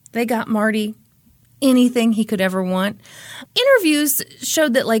 They got Marty anything he could ever want. Interviews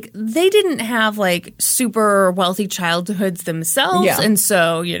showed that, like, they didn't have, like, super wealthy childhoods themselves. Yeah. And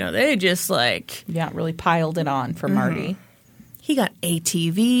so, you know, they just, like... Yeah, really piled it on for Marty. He got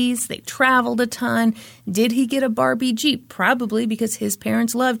ATVs. They traveled a ton. Did he get a Barbie Jeep? Probably, because his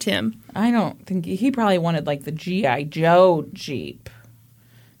parents loved him. I don't think he probably wanted like the G.I. Joe Jeep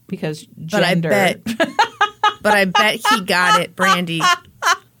because gender. But I bet he got it, Brandy.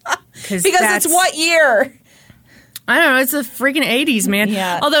 Because it's what year? I don't know. It's the freaking 80s, man.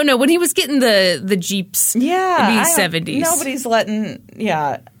 Yeah. Although, no, when he was getting the Jeeps, it'd be 70s. Nobody's letting,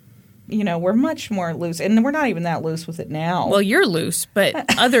 we're much more loose. And we're not even that loose with it now. Well, you're loose, but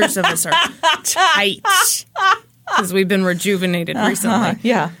others of us are tight. Because we've been rejuvenated recently.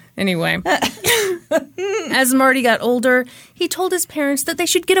 Yeah. Anyway, as Marty got older, he told his parents that they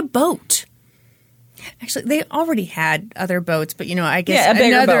should get a boat. Actually, they already had other boats, but, I guess a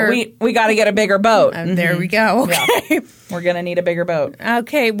bigger boat. We got to get a bigger boat. There we go. Okay. Yeah. We're going to need a bigger boat.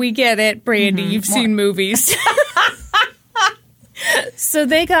 Okay, we get it, Brandy. You've seen movies. So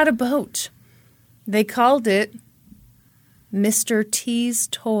they got a boat. They called it Mr. T's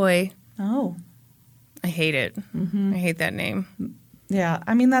Toy. Oh. I hate it. I hate that name. Yeah.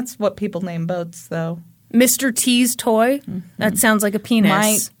 I mean, that's what people name boats, though. Mr. T's Toy? That sounds like a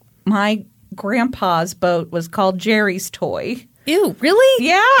penis. My grandpa's boat was called Jerry's Toy. Ew, really?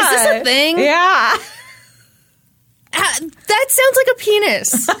 Yeah. Is this a thing? Yeah. That sounds like a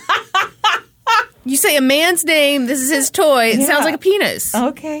penis. You say a man's name, this is his toy, it sounds like a penis.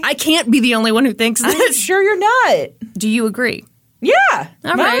 Okay. I can't be the only one who thinks this. I'm sure you're not. Do you agree? Yeah.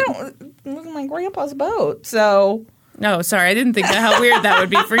 All right. I don't look at my grandpa's boat, so. No, sorry, I didn't think how weird that would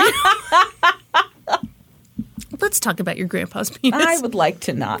be for you. Let's talk about your grandpa's penis. I would like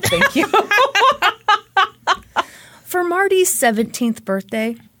to not, thank you. For Marty's 17th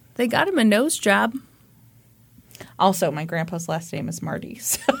birthday, they got him a nose job. Also, my grandpa's last name is Marty,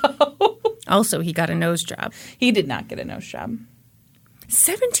 so. Also, he got a nose job. He did not get a nose job.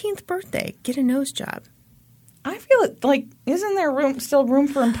 17th birthday, get a nose job. I feel like, isn't there still room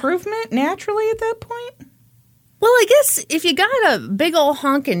for improvement naturally at that point? Well, I guess if you got a big old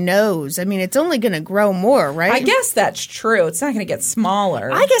honking nose, I mean, it's only going to grow more, right? I guess that's true. It's not going to get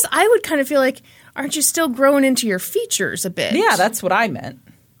smaller. I guess I would kind of feel like, aren't you still growing into your features a bit? Yeah, that's what I meant.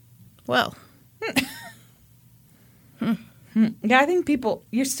 Well. Yeah, I think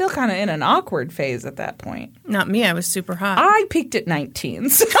you're still kind of in an awkward phase at that point. Not me. I was super hot. I peaked at 19.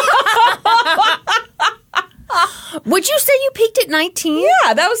 So. Would you say you peaked at 19?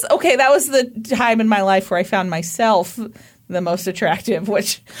 Yeah, that was the time in my life where I found myself the most attractive,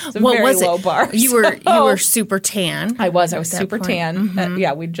 which is a very low bar. You were super tan. I was super tan.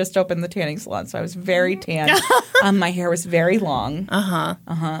 Yeah, we just opened the tanning salon, so I was very tan. My hair was very long.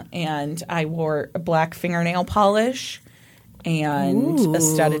 And I wore a black fingernail polish and a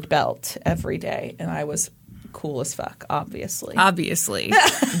studded belt every day, and I was cool as fuck, obviously.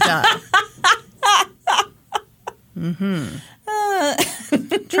 Duh.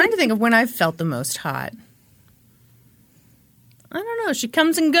 Trying to think of when I felt the most hot. I don't know. She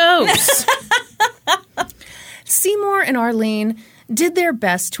comes and goes. Seymour and Arlene did their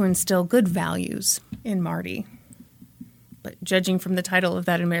best to instill good values in Marty. But judging from the title of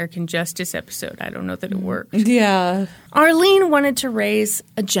that American Justice episode, I don't know that it worked. Yeah. Arlene wanted to raise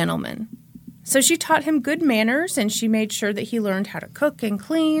a gentleman. So she taught him good manners, and she made sure that he learned how to cook and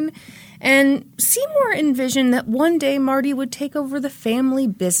clean. And Seymour envisioned that one day Marty would take over the family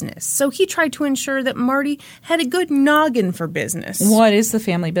business. So he tried to ensure that Marty had a good noggin for business. What is the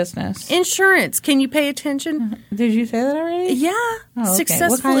family business? Insurance. Can you pay attention? Did you say that already? Yeah. Oh, okay. Successful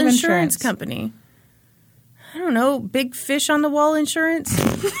What kind of insurance insurance company. I don't know. Big fish on the wall insurance?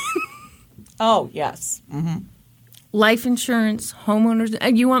 Oh, yes. Life insurance,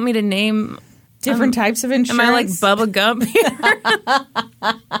 homeowners. You want me to name different types of insurance? Am I like Bubba Gump here?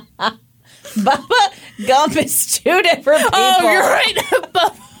 Bubba Gump is two different people. Oh, you're right.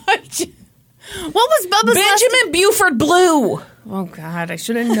 Bubba. What was Bubba's Benjamin Buford Blue. Oh, God. I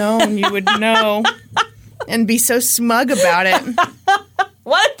should have known you would know and be so smug about it.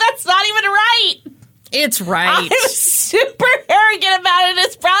 What? That's not even right. It's right. I'm super arrogant about it.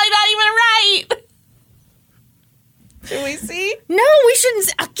 It's probably not even right. Do we see? No, we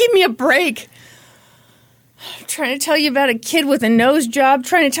shouldn't. Give me a break. I'm trying to tell you about a kid with a nose job,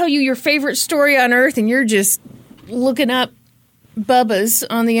 trying to tell you your favorite story on earth, and you're just looking up Bubba's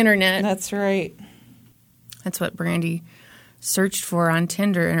on the internet. That's right. That's what Brandy searched for on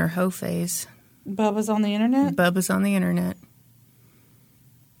Tinder in her hoe phase. Bubba's on the internet? Bubba's on the internet.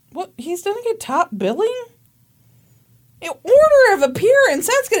 What? He's going to get top billing? In order of appearance.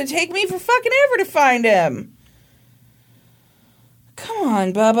 That's going to take me for fucking ever to find him. Come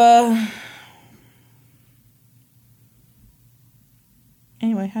on, Bubba.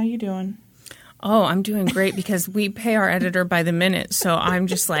 Anyway, how you doing? Oh, I'm doing great because we pay our editor by the minute. So I'm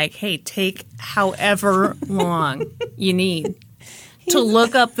just like, hey, take however long you need to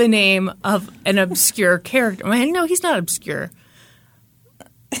look up the name of an obscure character. I mean, no, he's not obscure.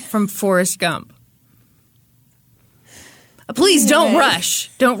 From Forrest Gump. Please don't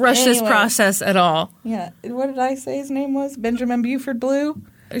rush. Don't rush this process at all. Yeah. What did I say his name was? Benjamin Buford Blue?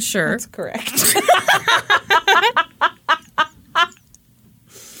 Sure. That's correct.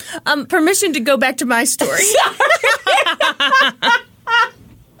 Permission to go back to my story.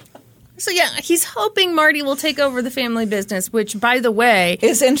 So, yeah, he's hoping Marty will take over the family business, which, by the way...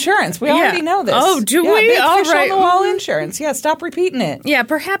 is insurance. We already know this. Oh, do we? Big All fish right. on the wall insurance. Yeah, stop repeating it. Yeah,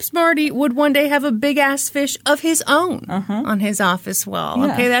 perhaps Marty would one day have a big-ass fish of his own on his office wall.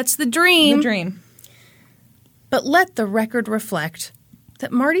 Yeah. Okay, that's the dream. The dream. But let the record reflect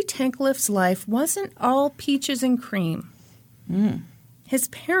that Marty Tankliff's life wasn't all peaches and cream. His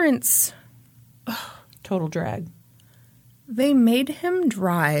parents... Total drag. They made him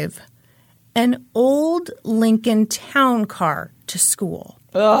drive an old Lincoln Town Car to school.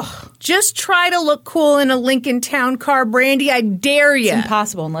 Ugh. Just try to look cool in a Lincoln Town Car, Brandy. I dare you. It's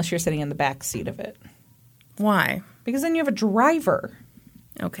impossible unless you're sitting in the back seat of it. Why? Because then you have a driver.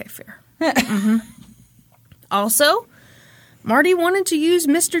 Okay, fair. Also, Marty wanted to use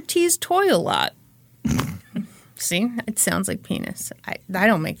Mr. T's toy a lot. See? It sounds like penis. I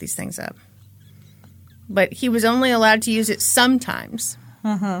don't make these things up. But he was only allowed to use it sometimes.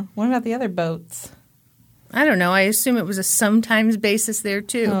 What about the other boats? I don't know. I assume it was a sometimes basis there,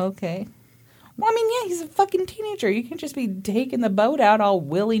 too. Oh, okay. Well, I mean, yeah, he's a fucking teenager. You can't just be taking the boat out all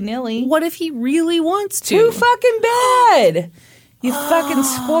willy-nilly. What if he really wants to? Too fucking bad. You fucking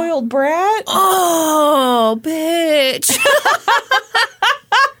spoiled brat. Oh, bitch.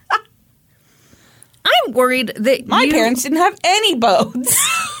 I'm worried that My parents didn't have any boats.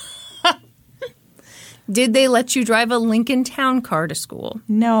 Did they let you drive a Lincoln Town Car to school?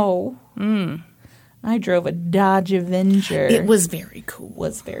 No. I drove a Dodge Avenger. It was very cool.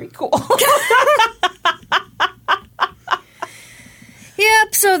 Was very cool.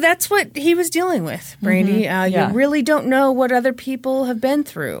 Yep, so that's what he was dealing with, Brandy. You really don't know what other people have been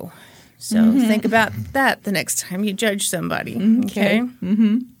through. So think about that the next time you judge somebody. Okay?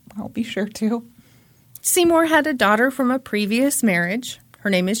 I'll be sure to. Seymour had a daughter from a previous marriage. Her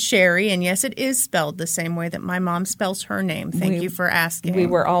name is Sherry, and yes, it is spelled the same way that my mom spells her name. Thank you for asking. We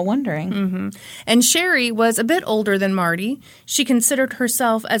were all wondering. And Sherry was a bit older than Marty. She considered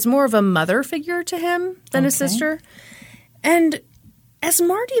herself as more of a mother figure to him than a sister. And as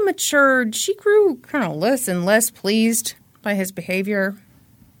Marty matured, she grew kind of less and less pleased by his behavior.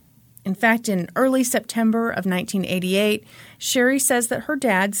 In fact, in early September of 1988, Sherry says that her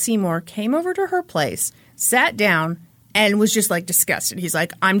dad, Seymour, came over to her place, sat down, and was just like disgusted. He's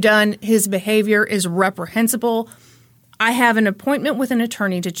like, I'm done. His behavior is reprehensible. I have an appointment with an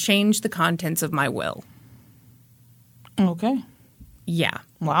attorney to change the contents of my will. Okay. Yeah.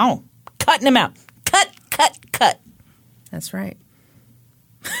 Wow. Cutting him out. Cut. That's right.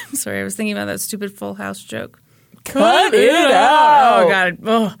 Sorry, I was thinking about that stupid Full House joke. Cut it out. Oh, God.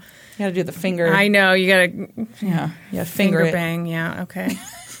 Oh. You gotta do the finger. I know. You got to Yeah, finger it. bang. Yeah, okay.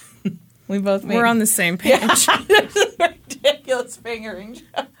 We both made We're on the same page. ridiculous fingering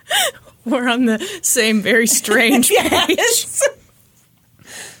joke. We're on the same very strange page.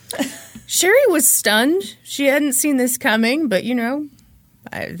 Sherry was stunned. She hadn't seen this coming, but, you know,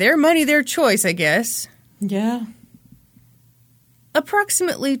 their money, their choice, I guess. Yeah.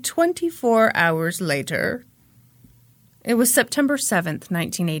 Approximately 24 hours later, it was September 7th,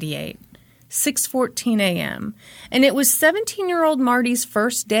 1988, 6:14 a.m., and it was 17-year-old Marty's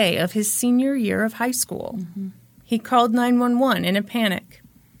first day of his senior year of high school. He called 911 in a panic.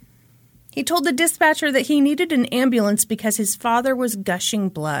 He told the dispatcher that he needed an ambulance because his father was gushing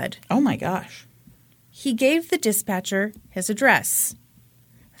blood. Oh, my gosh. He gave the dispatcher his address,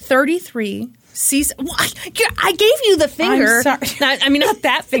 33 I gave you the finger. I'm sorry. I mean, not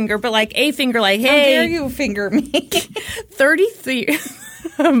that finger, but like a finger, like, hey. How dare you finger me? 33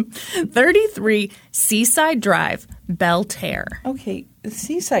 Seaside Drive, Belterre. Okay,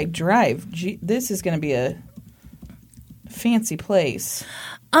 Seaside Drive. Gee, this is going to be a fancy place.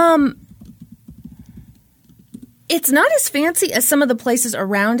 It's not as fancy as some of the places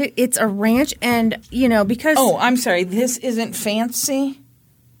around it. It's a ranch, and, you know, because... Oh, I'm sorry. This isn't fancy?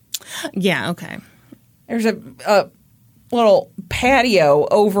 Yeah, okay. There's a little patio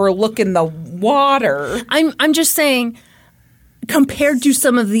overlooking the water. I'm just saying, compared to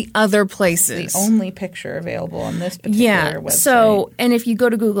some of the other places. The only picture available on this particular website. So, and if you go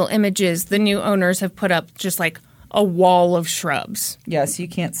to Google Images, the new owners have put up just like a wall of shrubs. Yes, you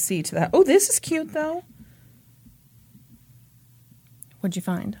can't see to that. Oh, this is cute, though. What'd you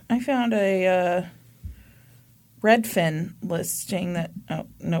find? I found a Redfin listing that, oh,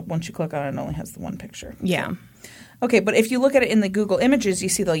 no, once you click on it, it only has the one picture. Yeah. Okay, but if you look at it in the Google Images, you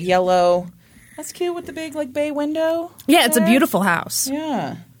see the yellow. That's cute with the big, like, bay window. Yeah, it's a there. beautiful house.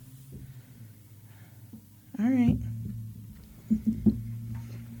 Yeah. All right.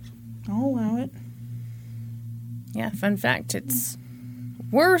 I'll allow it. Yeah, fun fact, it's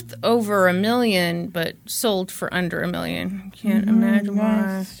worth over $1 million, but sold for under $1 million. Can't imagine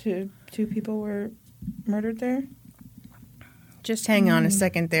why. Two people were murdered there? Just hang on a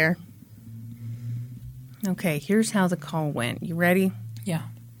second there. Okay, here's how the call went. You ready? Yeah.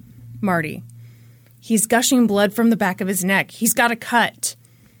 Marty. He's gushing blood from the back of his neck. He's got a cut.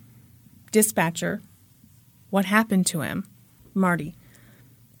 Dispatcher. What happened to him? Marty.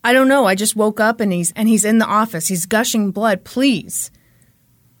 I don't know. I just woke up and he's in the office. He's gushing blood. Please.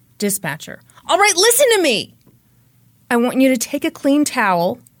 Dispatcher. All right, listen to me. I want you to take a clean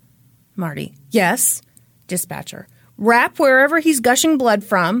towel. Marty. Yes. Dispatcher. Wrap wherever he's gushing blood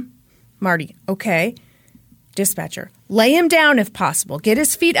from. Marty. Okay. Dispatcher. Lay him down if possible. Get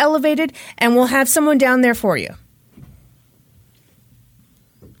his feet elevated and we'll have someone down there for you.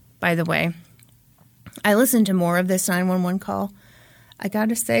 By the way, I listened to more of this 911 call. I got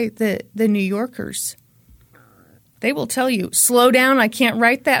to say, the New Yorkers, they will tell you, slow down, I can't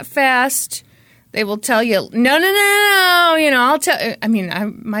write that fast. They will tell you, no. I'll tell. I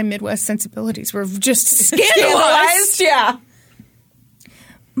mean, my Midwest sensibilities were just scandalized. Yeah.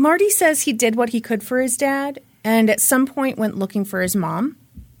 Marty says he did what he could for his dad, and at some point went looking for his mom.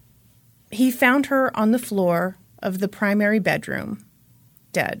 He found her on the floor of the primary bedroom,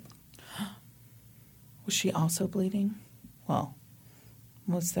 dead. Was she also bleeding? Well,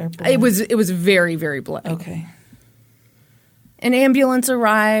 was there blood? It was very, very bloody. Okay. An ambulance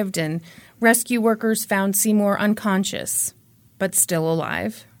arrived, and rescue workers found Seymour unconscious, but still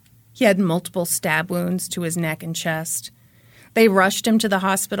alive. He had multiple stab wounds to his neck and chest. They rushed him to the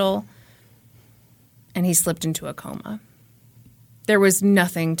hospital, and he slipped into a coma. There was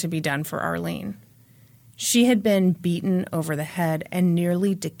nothing to be done for Arlene. She had been beaten over the head and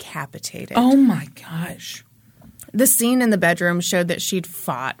nearly decapitated. Oh, my gosh. The scene in the bedroom showed that she'd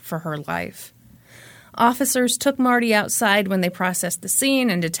fought for her life. Officers took Marty outside when they processed the scene,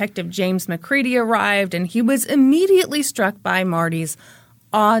 and Detective James McCready arrived, and he was immediately struck by Marty's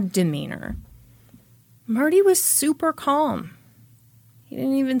odd demeanor. Marty was super calm. He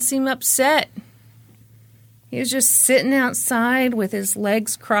didn't even seem upset. He was just sitting outside with his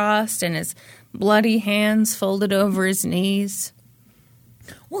legs crossed and his bloody hands folded over his knees.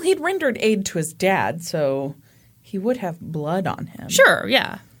 Well, he'd rendered aid to his dad, so he would have blood on him. Sure,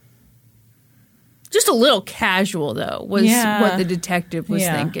 yeah. Just a little casual, though, was what the detective was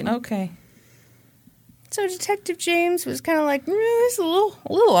thinking. Okay. So Detective James was kind of like, this is a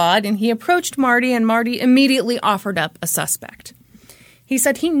little odd, and he approached Marty, and Marty immediately offered up a suspect. He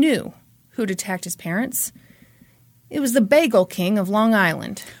said he knew who'd attacked his parents. It was the Bagel King of Long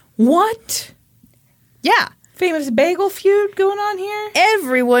Island. What? Yeah. Famous bagel feud going on here?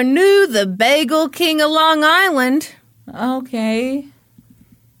 Everyone knew the Bagel King of Long Island. Okay.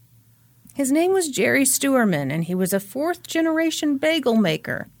 His name was Jerry Stewerman, and he was a fourth-generation bagel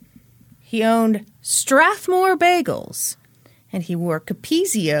maker. He owned Strathmore Bagels, and he wore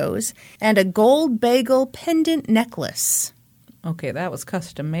Capizios and a gold bagel pendant necklace. Okay, that was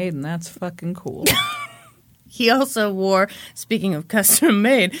custom made, and that's fucking cool. He also wore, speaking of custom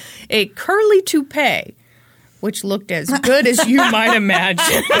made, a curly toupee, which looked as good as you might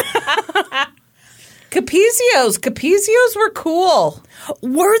imagine. Capizios were cool.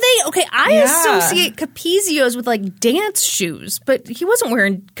 Were they? Okay, I associate Capizios with like dance shoes, but he wasn't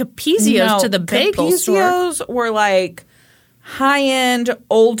wearing Capizios to the bagel store. Capizios were like high-end,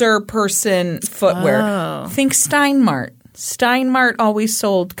 older person footwear. Oh. Think Steinmart. Steinmart always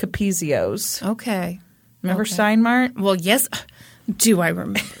sold Capizios. Okay. Remember Steinmart? Well, yes. Do I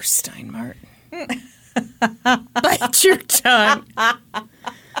remember Steinmart? Bite your tongue.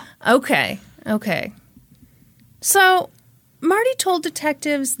 Okay. So, Marty told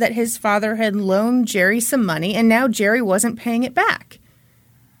detectives that his father had loaned Jerry some money, and now Jerry wasn't paying it back.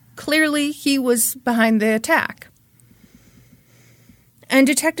 Clearly, he was behind the attack. And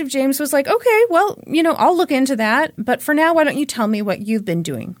Detective James was like, okay, well, I'll look into that, but for now, why don't you tell me what you've been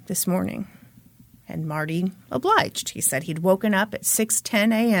doing this morning? And Marty obliged. He said he'd woken up at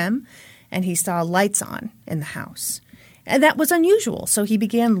 6:10 a.m., and he saw lights on in the house. And that was unusual, so he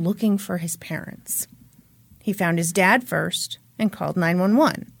began looking for his parents. He found his dad first and called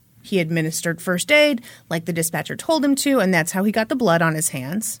 911. He administered first aid like the dispatcher told him to, and that's how he got the blood on his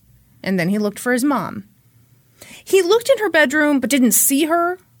hands. And then he looked for his mom. He looked in her bedroom but didn't see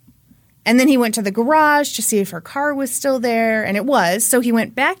her. And then he went to the garage to see if her car was still there, and it was. So he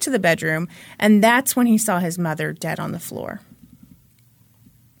went back to the bedroom, and that's when he saw his mother dead on the floor.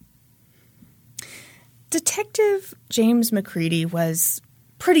 Detective James McCready was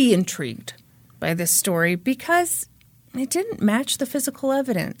pretty intrigued by this story because it didn't match the physical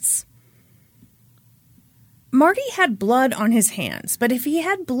evidence. Marty had blood on his hands, but if he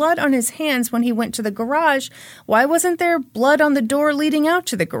had blood on his hands when he went to the garage, why wasn't there blood on the door leading out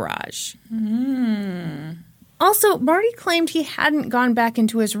to the garage? Also, Marty claimed he hadn't gone back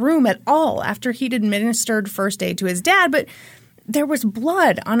into his room at all after he'd administered first aid to his dad, but there was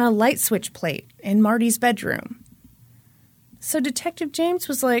blood on a light switch plate in Marty's bedroom. So Detective James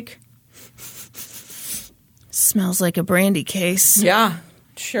was like, smells like a brandy case. Yeah.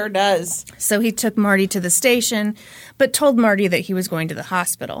 Sure does. So he took Marty to the station, but told Marty that he was going to the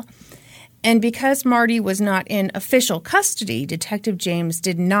hospital. And because Marty was not in official custody, Detective James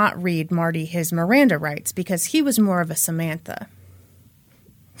did not read Marty his Miranda rights because he was more of a Samantha.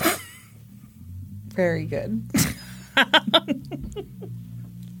 Very good.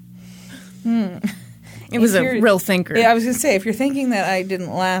 It was a real thinker. Yeah, I was going to say, if you're thinking that I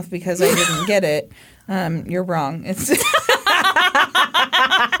didn't laugh because I didn't get it, you're wrong. It's...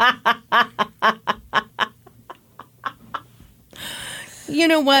 You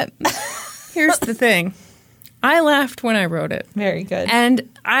know what? Here's the thing. I laughed when I wrote it. Very good. And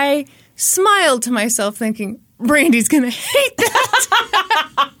I smiled to myself thinking, Brandy's going to hate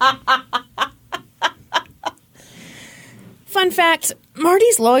that. Fun fact,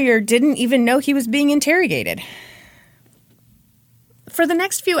 Marty's lawyer didn't even know he was being interrogated. For the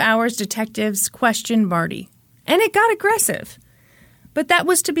next few hours, detectives questioned Marty, and it got aggressive. But that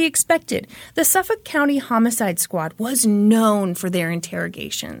was to be expected. The Suffolk County Homicide Squad was known for their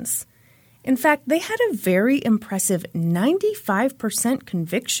interrogations. In fact, they had a very impressive 95%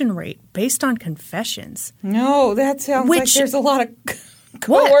 conviction rate based on confessions. No, that sounds like there's a lot of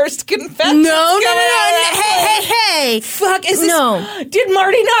coerced confessions. No. Hey. Fuck, is this... No. Did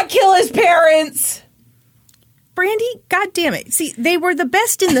Marty not kill his parents? Brandy, goddammit. See, they were the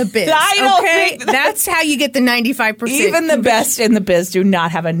best in the biz. I don't okay? think that's how you get the 95%. Even the best in the biz do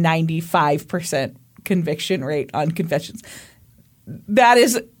not have a 95% conviction rate on confessions. That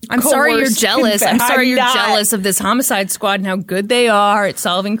is I'm sorry you're jealous. I'm sorry you're jealous of this homicide squad and how good they are at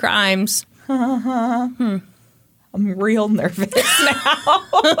solving crimes. I'm real nervous now.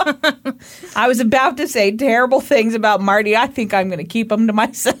 I was about to say terrible things about Marty. I think I'm going to keep them to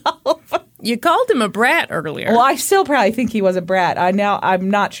myself. You called him a brat earlier. Well, I still probably think he was a brat. I'm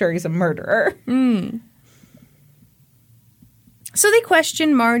not sure he's a murderer. So they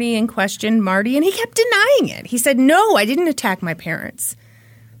questioned Marty, and he kept denying it. He said, no, I didn't attack my parents.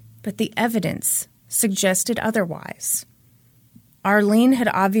 But the evidence suggested otherwise. Arlene had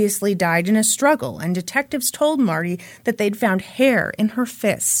obviously died in a struggle, and detectives told Marty that they'd found hair in her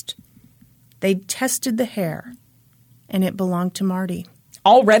fist. They'd tested the hair, and it belonged to Marty.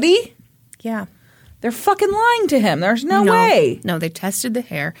 Already? Yeah. They're fucking lying to him. There's no way. No, they tested the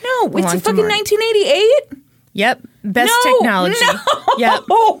hair. No, it's a fucking 1988? Yep. Best technology. No. Yep.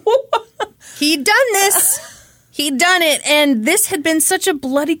 He'd done this. He'd done it, and this had been such a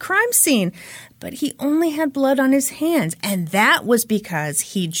bloody crime scene. But he only had blood on his hands, and that was because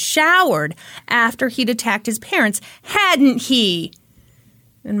he'd showered after he'd attacked his parents, hadn't he?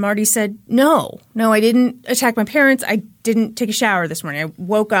 And Marty said, no, I didn't attack my parents. I didn't take a shower this morning. I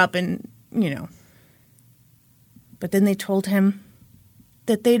woke up and, But then they told him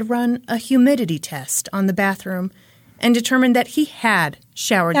that they'd run a humidity test on the bathroom and determined that he had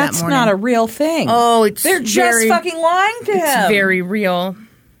showered that morning. That's not a real thing. Oh, They're just fucking lying to him. It's very real.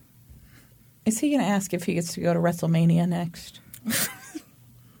 Is he going to ask if he gets to go to WrestleMania next?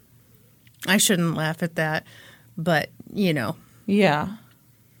 I shouldn't laugh at that, but, Yeah.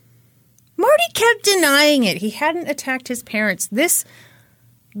 Marty kept denying it. He hadn't attacked his parents. This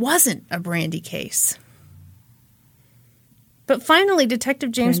wasn't a Brandy case. But finally,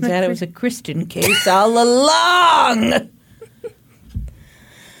 Detective James Turns out it was a Kristen case all along.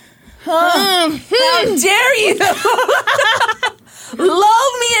 How dare you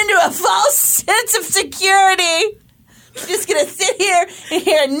lull me into a false sense of security? I'm just going to sit here and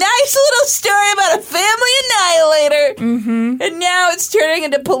hear a nice little story about a family annihilator. Mm-hmm. And now it's turning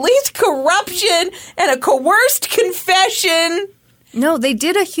into police corruption and a coerced confession. No, they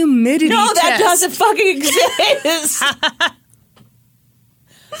did a humidity test. No, that doesn't fucking exist.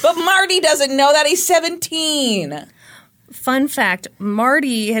 But Marty doesn't know that. He's 17. fun fact,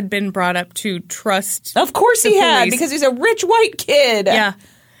 Marty had been brought up to trust Of course he had, police. because he's a rich white kid. Yeah.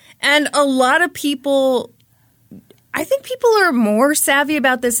 And a lot of people, I think people are more savvy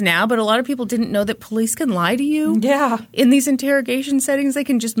about this now, but a lot of people didn't know that police can lie to you. Yeah. In these interrogation settings, they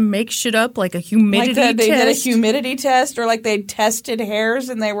can just make shit up like a humidity Like they did a test. humidity test, or like they tested hairs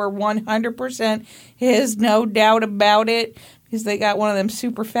and they were 100% his, no doubt about it, because they got one of them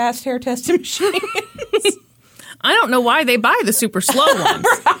super fast hair testing machines. I don't know why they buy the super slow ones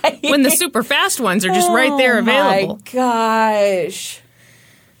Right. when the super fast ones are just right there available. Oh my gosh.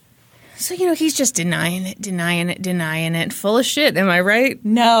 So, he's just denying it. Full of shit, am I right?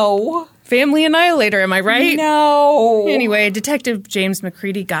 No. Family annihilator, am I right? No. Anyway, Detective James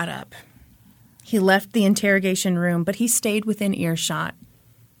McCready got up. He left the interrogation room, but he stayed within earshot.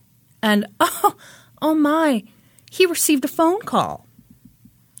 And, oh my, he received a phone call.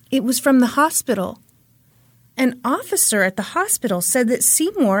 It was from the hospital. An officer at the hospital said that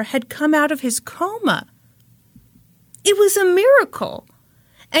Seymour had come out of his coma. It was a miracle.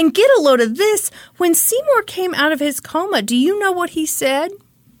 And get a load of this, when Seymour came out of his coma, do you know what he said?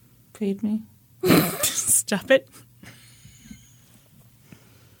 Feed me. Stop it.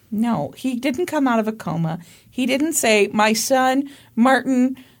 No, he didn't come out of a coma. He didn't say, my son,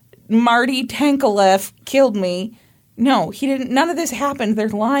 Marty Tankaleff, killed me. No, he didn't. None of this happened. They're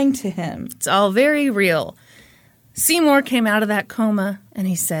lying to him. It's all very real. Seymour came out of that coma and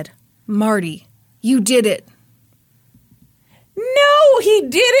he said, Marty, you did it. No, he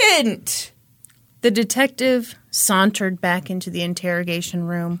didn't. The detective sauntered back into the interrogation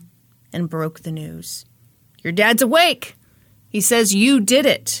room and broke the news. Your dad's awake. He says you did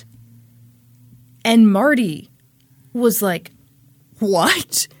it. And Marty was like,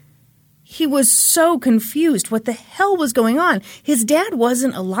 what? He was so confused. What the hell was going on? His dad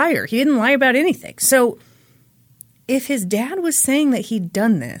wasn't a liar. He didn't lie about anything. So if his dad was saying that he'd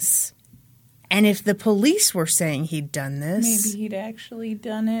done this, and if the police were saying he'd done this... Maybe he'd actually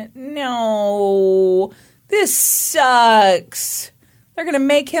done it. No. This sucks. They're going to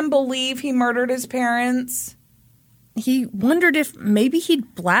make him believe he murdered his parents. He wondered if maybe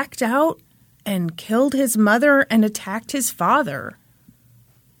he'd blacked out and killed his mother and attacked his father.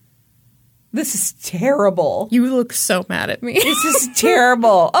 This is terrible. You look so mad at me. This is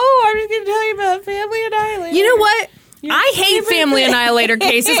terrible. Oh, I'm just going to tell you about Family Annihilator. You know what? I hate Family Annihilator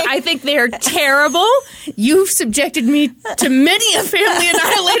cases. I think they're terrible. You've subjected me to many a Family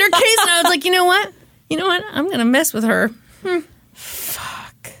Annihilator case, and I was like, you know what? I'm going to mess with her.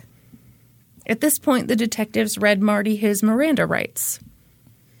 Fuck. At this point, the detectives read Marty his Miranda rights.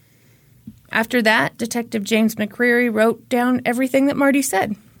 After that, Detective James McCreary wrote down everything that Marty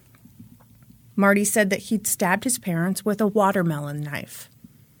said. Marty said that he'd stabbed his parents with a watermelon knife.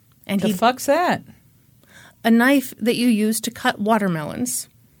 And The fuck's that? a knife that you use to cut watermelons.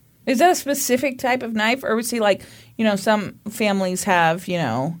 Is that a specific type of knife? Or was he like, some families have,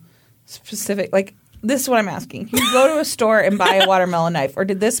 specific, like, this is what I'm asking. You go to a store and buy a watermelon knife, or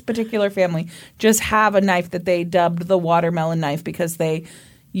did this particular family just have a knife that they dubbed the watermelon knife because they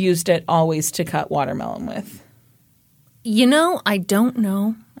used it always to cut watermelon with? I don't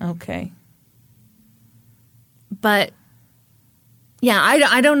know. Okay. But, yeah,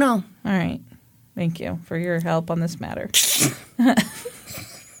 I don't know. All right. Thank you for your help on this matter.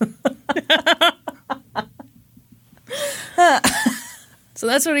 So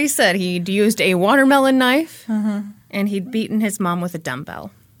that's what he said. He'd used a watermelon knife, and he'd beaten his mom with a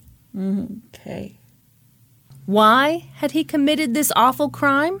dumbbell. Okay. Why had he committed this awful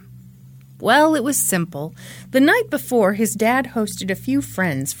crime? Well, it was simple. The night before, his dad hosted a few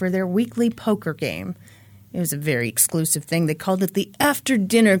friends for their weekly poker game. It was a very exclusive thing. They called it the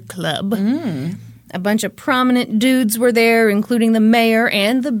after-dinner club. A bunch of prominent dudes were there, including the mayor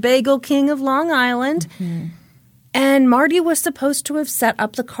and the Bagel King of Long Island. And Marty was supposed to have set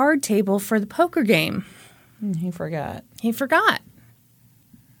up the card table for the poker game. He forgot. He forgot.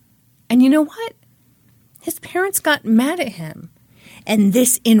 And you know what? His parents got mad at him. And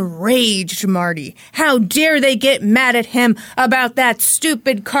this enraged Marty. How dare they get mad at him about that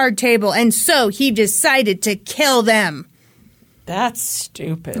stupid card table? And so he decided to kill them. That's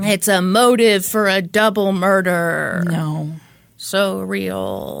stupid. It's a motive for a double murder. No. So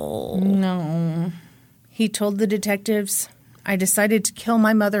real. No. He told the detectives, I decided to kill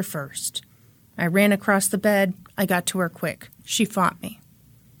my mother first. I ran across the bed. I got to her quick. She fought me.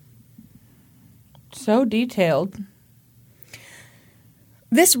 So detailed.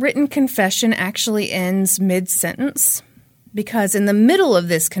 This written confession actually ends mid-sentence because in the middle of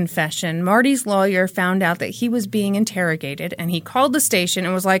this confession, Marty's lawyer found out that he was being interrogated, and he called the station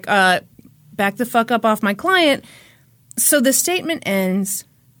and was like, back the fuck up off my client. So the statement ends,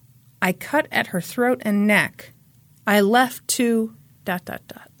 I cut at her throat and neck. I left to ...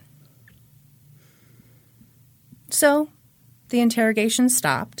 So the interrogation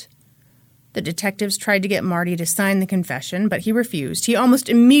stopped. The detectives tried to get Marty to sign the confession, but he refused. He almost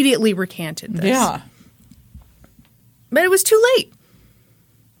immediately recanted this. Yeah. But it was too late.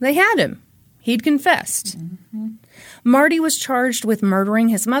 They had him. He'd confessed. Mm-hmm. Marty was charged with murdering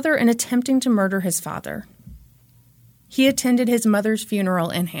his mother and attempting to murder his father. He attended his mother's funeral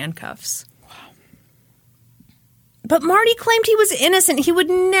in handcuffs. Wow. But Marty claimed he was innocent. He would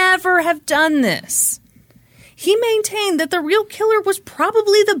never have done this. He maintained that the real killer was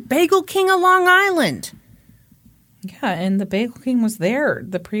probably the Bagel King of Long Island. Yeah, and the Bagel King was there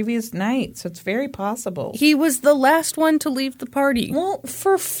the previous night, so it's very possible. He was the last one to leave the party. Well,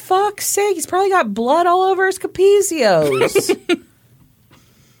 for fuck's sake, he's probably got blood all over his capezios.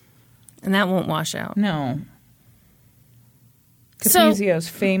 And that won't wash out. No. Capezios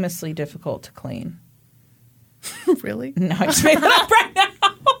famously difficult to clean. Really? No, I just made that up right now.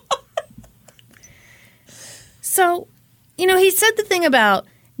 So, he said the thing about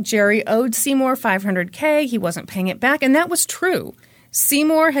Jerry owed Seymour $500K. He wasn't paying it back, and that was true.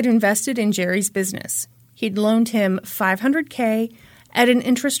 Seymour had invested in Jerry's business. He'd loaned him $500K at an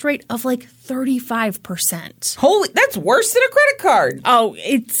interest rate of like 35%. Holy, that's worse than a credit card. Oh,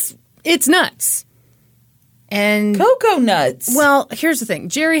 it's nuts. And Cocoa nuts. Well, here's the thing.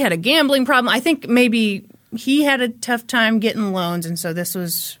 Jerry had a gambling problem. I think maybe he had a tough time getting loans, and so this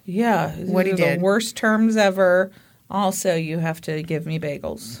was what he did. The worst terms ever. Also, you have to give me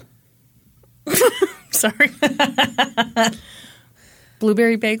bagels. Sorry.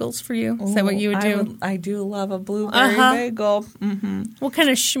 Blueberry bagels for you? Is that what you would do? I do love a blueberry bagel. Mm-hmm. What kind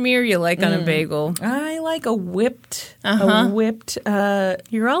of schmear you like on a bagel? I like a whipped.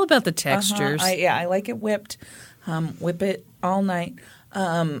 You're all about the textures. I like it whipped. Whip it all night.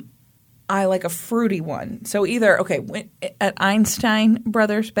 I like a fruity one. So either, at Einstein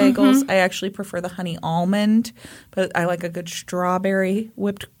Brothers Bagels, I actually prefer the honey almond, but I like a good strawberry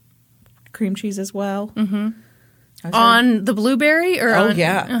whipped cream cheese as well. Mm-hmm. On the blueberry? Or on,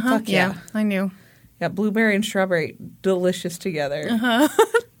 yeah. Fuck yeah. I knew. Yeah, blueberry and strawberry, delicious together.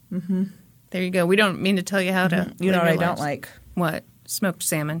 Mm-hmm. There you go. We don't mean to tell you how to You know what I don't like? What? Smoked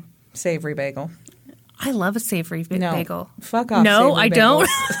salmon. Savory bagel. I love a savory bagel. Fuck off. No, I don't.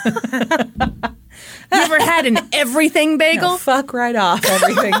 You ever had an everything bagel? No, fuck right off,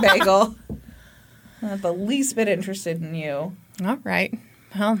 everything bagel. I'm not the least bit interested in you. All right.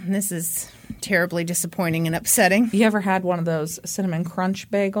 Well, this is terribly disappointing and upsetting. You ever had one of those cinnamon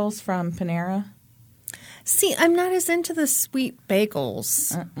crunch bagels from Panera? See, I'm not as into the sweet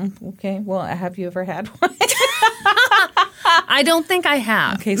bagels. Okay. Well, have you ever had one? I don't think I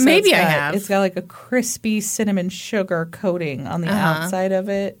have. Okay, so maybe I have. It's got like a crispy cinnamon sugar coating on the outside of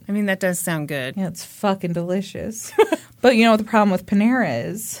it. I mean, that does sound good. Yeah, it's fucking delicious. But you know what the problem with Panera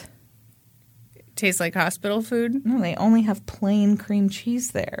is? It tastes like hospital food? No, they only have plain cream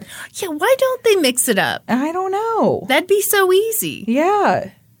cheese there. Yeah, why don't they mix it up? I don't know. That'd be so easy. Yeah.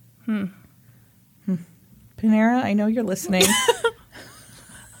 Panera, I know you're listening.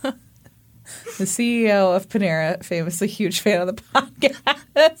 The CEO of Panera, famously huge fan of the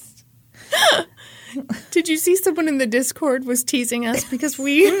podcast. Did you see someone in the Discord was teasing us because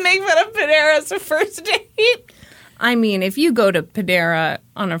we make fun of Panera as a first date? I mean, if you go to Panera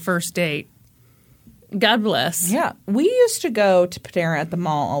on a first date, God bless. Yeah. We used to go to Panera at the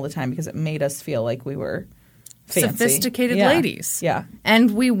mall all the time because it made us feel like we were fancy. Sophisticated ladies. Yeah.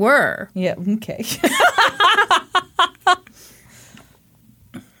 And we were. Yeah, okay.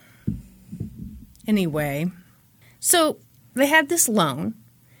 Anyway, so they had this loan,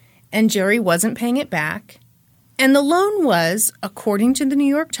 and Jerry wasn't paying it back. And the loan was, according to the New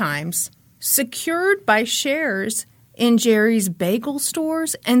York Times, secured by shares in Jerry's bagel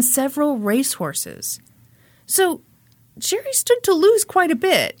stores and several racehorses. So Jerry stood to lose quite a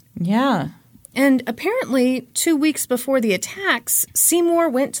bit. Yeah. And apparently, 2 weeks before the attacks, Seymour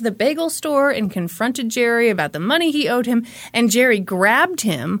went to the bagel store and confronted Jerry about the money he owed him, and Jerry grabbed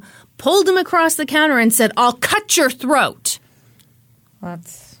him, pulled him across the counter, and said, "I'll cut your throat."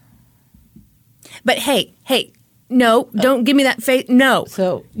 That's... But hey, no, don't give me that face. No.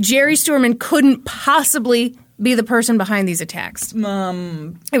 So Jerry Sturman couldn't possibly be the person behind these attacks.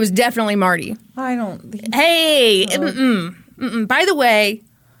 It was definitely Marty. I don't... Hey! By the way,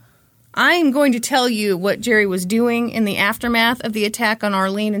 I'm going to tell you what Jerry was doing in the aftermath of the attack on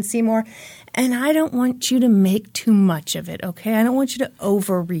Arlene and Seymour, and I don't want you to make too much of it, okay? I don't want you to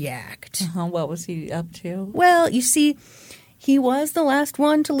overreact. What was he up to? Well, you see, He was the last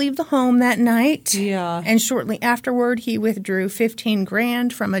one to leave the home that night. Yeah. And shortly afterward, he withdrew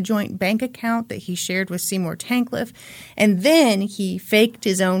 $15,000 from a joint bank account that he shared with Seymour Tankleff. And then he faked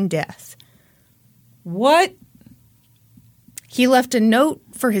his own death. What? He left a note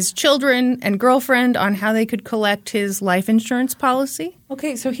for his children and girlfriend on how they could collect his life insurance policy.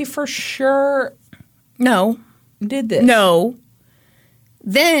 Okay, so he for sure No. did this. No.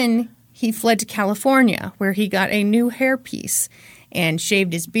 Then he fled to California, where he got a new hairpiece and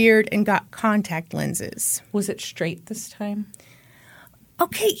shaved his beard and got contact lenses. Was it straight this time?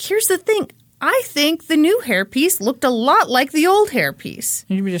 Okay, here's the thing. I think the new hairpiece looked a lot like the old hairpiece.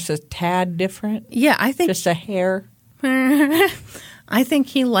 Maybe just a tad different? Yeah, I think Just a hair? I think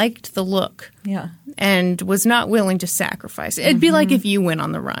he liked the look Yeah. and was not willing to sacrifice it. It'd be like if you went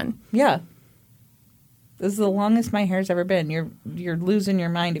on the run. Yeah. This is the longest my hair's ever been. You're losing your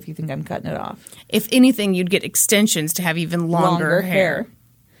mind if you think I'm cutting it off. If anything, you'd get extensions to have even longer hair.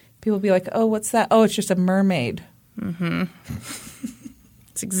 People be like, oh, what's that? Oh, it's just a mermaid.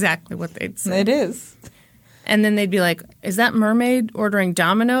 It's exactly what they'd say. It is. And then they'd be like, is that mermaid ordering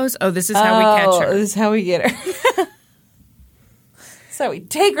Domino's? Oh, this is how we catch her. This is how we get her. So we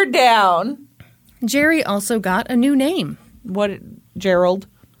take her down. Jerry also got a new name. What, Gerald?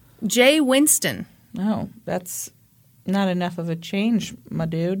 Jay Winston. Oh, that's not enough of a change, my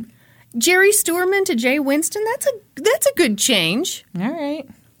dude. Jerry Stuerman to Jay Winston? That's a good change. All right.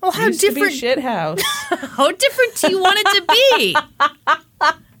 Well, how Used different? to be Shithouse. How different do you want it to be?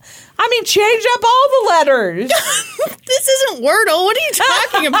 I mean, change up all the letters. This isn't Wordle. What are you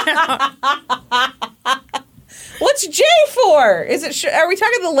talking about? What's J for? Is it? Are we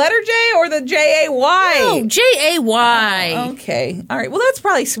talking the letter J or the J-A-Y? No, J-A-Y. Okay. All right. Well, that's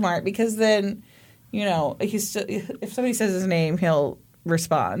probably smart because then, you know, if somebody says his name, he'll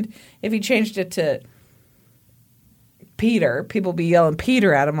respond. If he changed it to Peter, people be yelling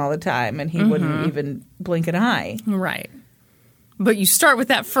Peter at him all the time, and he wouldn't even blink an eye. Right. But you start with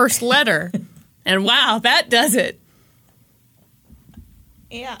that first letter, and wow, that does it.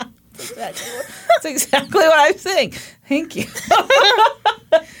 Yeah. That's exactly what I'm saying. Thank you.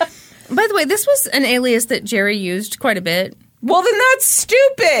 By the way, this was an alias that Jerry used quite a bit. Well, then that's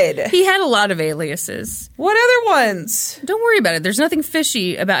stupid. He had a lot of aliases. What other ones? Don't worry about it. There's nothing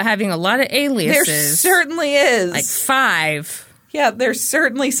fishy about having a lot of aliases. There certainly is. Like 5. Yeah, there's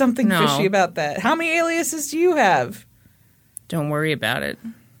certainly something No. fishy about that. How many aliases do you have? Don't worry about it.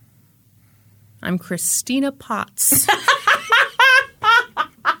 I'm Christina Potts.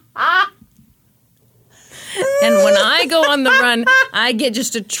 And when I go on the run, I get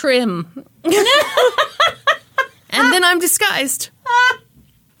just a trim. And then I'm disguised.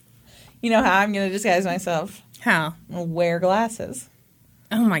 You know how I'm going to disguise myself? How? I'll wear glasses.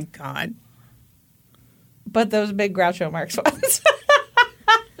 Oh, my God. But those big Groucho Marx ones.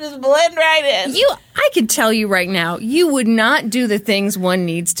 Just blend right in. I could tell you right now, you would not do the things one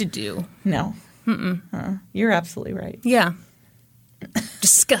needs to do. No. You're absolutely right. Yeah.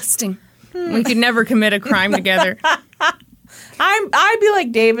 Disgusting. We could never commit a crime together. I'd be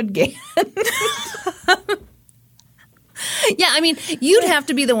like David Gann. Yeah, I mean, you'd have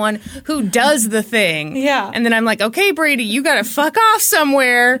to be the one who does the thing. Yeah. And then I'm like, okay, Brady, you got to fuck off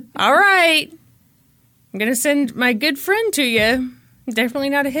somewhere. All right. I'm going to send my good friend to you. Definitely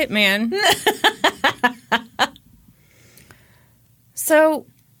not a hitman. So,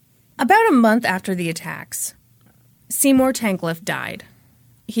 about a month after the attacks, Seymour Tankleff died.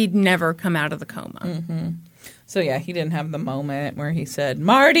 He'd never come out of the coma. So, yeah, he didn't have the moment where he said,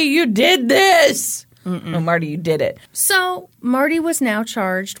 Marty, you did this. No, Marty, you did it. So, Marty was now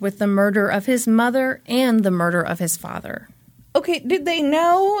charged with the murder of his mother and the murder of his father. Okay, did they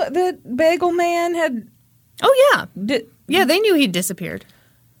know that Bagel Man had... Oh, yeah. Yeah, they knew he'd disappeared.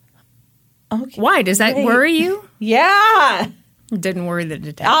 Okay. Why? Does that worry you? Yeah. Didn't worry the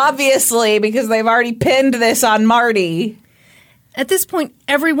detective. Obviously, because they've already pinned this on Marty. At this point,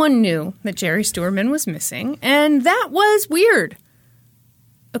 everyone knew that Jerry Stuerman was missing, and that was weird.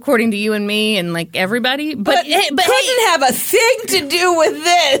 According to you and me and, like, everybody. But couldn't have a thing to do with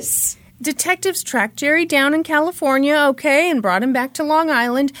this. Detectives tracked Jerry down in California, okay, and brought him back to Long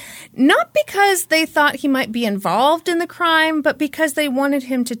Island. Not because they thought he might be involved in the crime, but because they wanted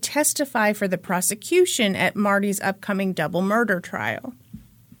him to testify for the prosecution at Marty's upcoming double murder trial.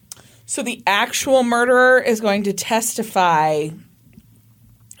 So the actual murderer is going to testify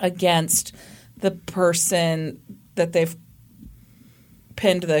against the person that they've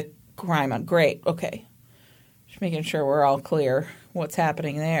pinned the crime on. Great. Okay. Just making sure we're all clear what's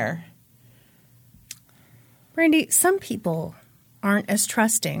happening there. Brandy, some people aren't as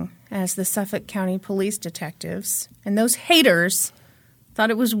trusting as the Suffolk County police detectives, and those haters thought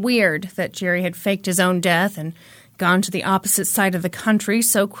it was weird that Jerry had faked his own death and gone to the opposite side of the country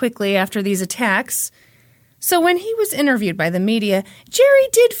so quickly after these attacks. So when he was interviewed by the media, Jerry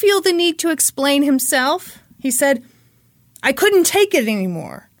did feel the need to explain himself. He said, "I couldn't take it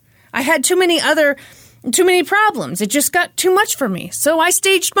anymore. I had too many problems. It just got too much for me, so I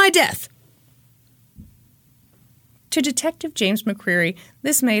staged my death." To Detective James McCreary,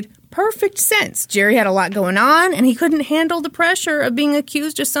 this made perfect sense. Jerry had a lot going on, and he couldn't handle the pressure of being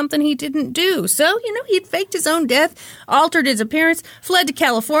accused of something he didn't do. So, he'd faked his own death, altered his appearance, fled to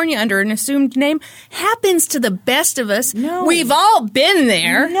California under an assumed name. Happens to the best of us. No. We've all been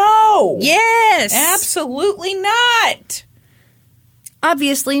there. No. Yes. Absolutely not.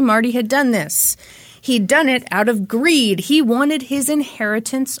 Obviously, Marty had done this. He'd done it out of greed. He wanted his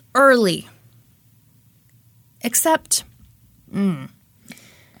inheritance early. Except, the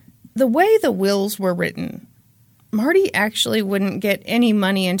way the wills were written, Marty actually wouldn't get any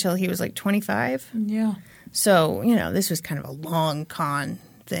money until he was like 25. Yeah. So, this was kind of a long con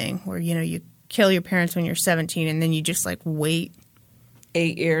thing where, you kill your parents when you're 17 and then you just wait.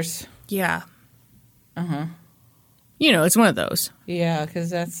 8 years. Yeah. Uh-huh. It's one of those. Yeah,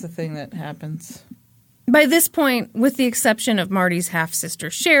 because that's the thing that happens. By this point, with the exception of Marty's half-sister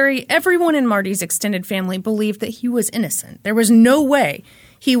Sherry, everyone in Marty's extended family believed that he was innocent. There was no way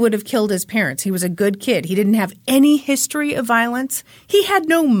he would have killed his parents. He was a good kid. He didn't have any history of violence. He had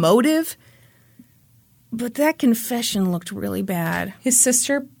no motive. But that confession looked really bad. His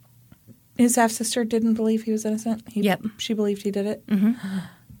half-sister didn't believe he was innocent? Yep. She believed he did it? Mm-hmm. Oh,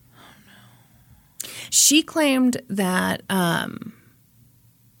 no. She claimed that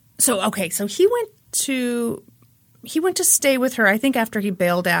so he went to stay with her, I think, after he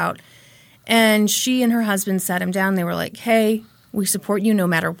bailed out. And she and her husband sat him down. They were like, "Hey, we support you no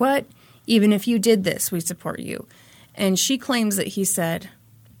matter what. Even if you did this, we support you." And she claims that he said,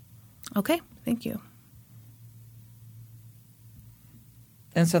 "Okay, thank you."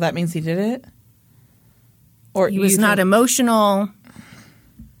 And so that means he did it? Or he was not emotional.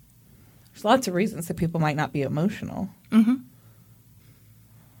 There's lots of reasons that people might not be emotional. Mm-hmm.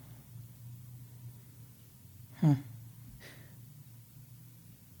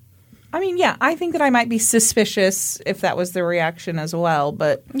 I mean, yeah, I think that I might be suspicious if that was the reaction as well,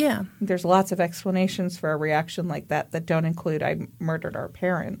 but yeah, there's lots of explanations for a reaction like that don't include "I murdered our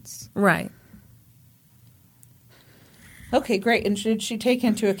parents." Right. Okay, great. And did she take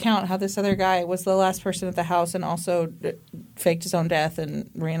into account how this other guy was the last person at the house and also faked his own death and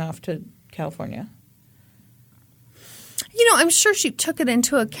ran off to California? I'm sure she took it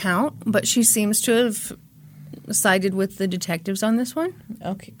into account, but she seems to have sided with the detectives on this one.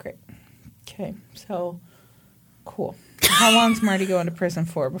 Okay, great. Okay, so cool. How long's Marty going to prison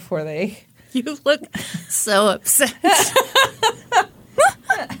for before they... You look so upset.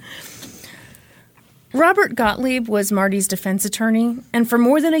 Robert Gottlieb was Marty's defense attorney, and for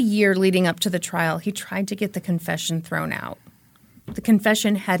more than a year leading up to the trial, he tried to get the confession thrown out. The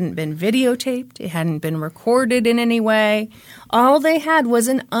confession hadn't been videotaped. It hadn't been recorded in any way. All they had was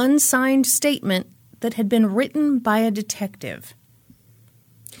an unsigned statement that had been written by a detective.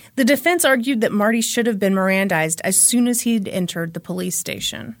 The defense argued that Marty should have been Mirandized as soon as he'd entered the police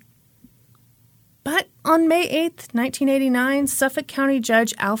station. But on May 8th, 1989, Suffolk County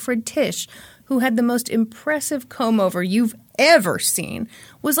Judge Alfred Tisch, who had the most impressive comb-over you've ever seen,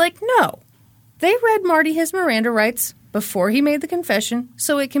 was like, no, they read Marty his Miranda rights before he made the confession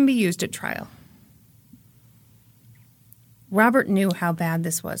so it can be used at trial. Robert knew how bad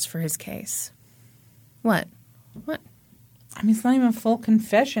this was for his case. What? I mean, it's not even a full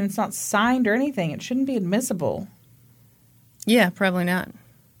confession. It's not signed or anything. It shouldn't be admissible. Yeah, probably not.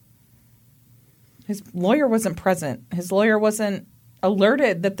 His lawyer wasn't present. His lawyer wasn't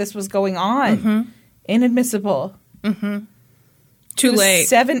alerted that this was going on. Mm-hmm. Inadmissible. Mm-hmm. Too late.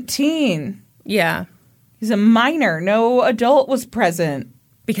 17. Yeah. He's a minor. No adult was present.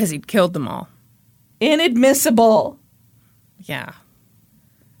 Because he'd killed them all. Inadmissible. Yeah.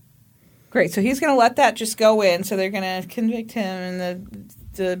 Great. So he's going to let that just go in. So they're going to convict him, and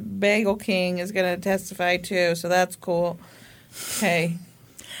the Bagel King is going to testify too. So that's cool. Okay.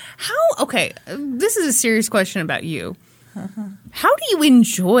 Okay, this is a serious question about you. Uh-huh. How do you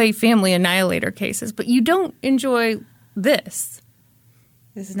enjoy Family Annihilator cases, but you don't enjoy this?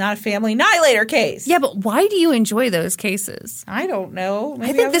 This is not a Family Annihilator case. Yeah, but why do you enjoy those cases? I don't know. Maybe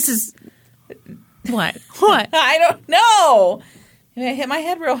I think this is... What? What? I don't know. I hit my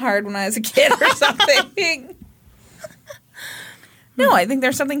head real hard when I was a kid or something. No, I think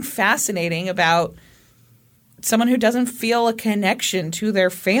there's something fascinating about someone who doesn't feel a connection to their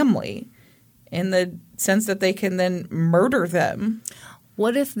family in the sense that they can then murder them.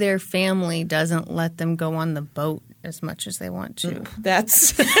 What if their family doesn't let them go on the boat as much as they want to?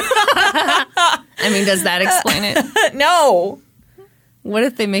 That's I mean, does that explain it? no. What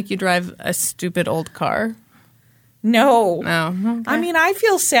if they make you drive a stupid old car? No. Oh, okay. I mean, I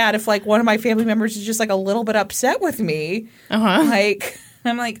feel sad if like one of my family members is just like a little bit upset with me. Uh-huh. Like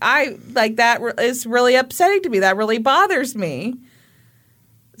I'm like that is really upsetting to me. That really bothers me.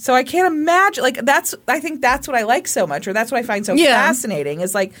 So I can't imagine I think that's what I like so much, or that's what I find so fascinating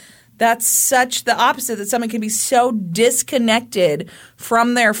is like that's such the opposite, that someone can be so disconnected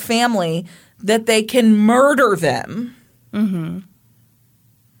from their family that they can murder them. Mm-hmm.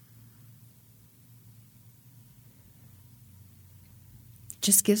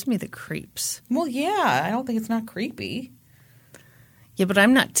 Just gives me the creeps. Well, yeah, I don't think it's not creepy. Yeah, but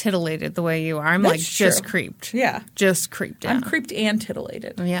I'm not titillated the way you are. I'm That's like just true. creeped. Yeah. Just creeped out. I'm creeped and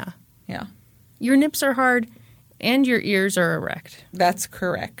titillated. Yeah. Yeah. Your nips are hard and your ears are erect. That's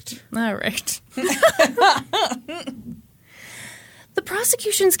correct. All right. The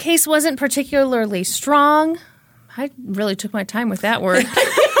prosecution's case wasn't particularly strong. I really took my time with that word.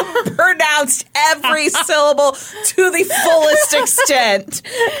 Pronounced every syllable to the fullest extent.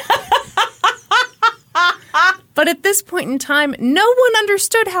 But at this point in time, no one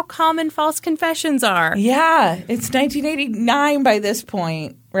understood how common false confessions are. Yeah, it's 1989 by this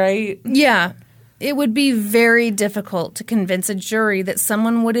point, right? Yeah. It would be very difficult to convince a jury that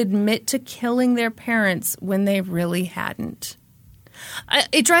someone would admit to killing their parents when they really hadn't.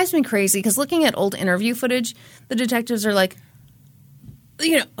 It drives me crazy because looking at old interview footage, the detectives are like,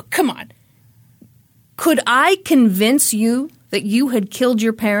 come on. Could I convince you that you had killed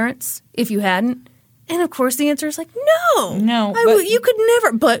your parents if you hadn't? And of course the answer is like, no. No. You could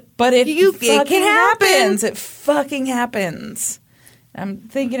never. But it can happen. happens. It fucking happens. I'm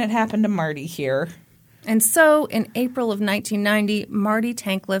thinking it happened to Marty here. And so in April of 1990, Marty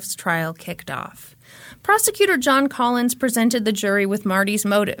Tankleff's trial kicked off. Prosecutor John Collins presented the jury with Marty's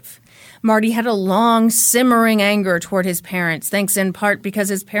motive. Marty had a long, simmering anger toward his parents, thanks in part because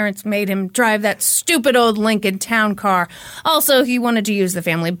his parents made him drive that stupid old Lincoln Town Car. Also, he wanted to use the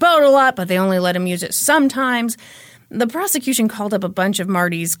family boat a lot, but they only let him use it sometimes. The prosecution called up a bunch of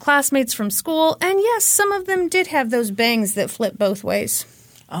Marty's classmates from school, and yes, some of them did have those bangs that flip both ways.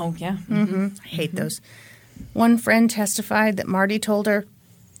 Oh, yeah. Mm-hmm. I hate those. One friend testified that Marty told her,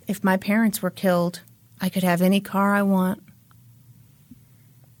 if my parents were killed, I could have any car I want.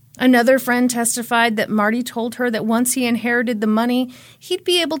 Another friend testified that Marty told her that once he inherited the money, he'd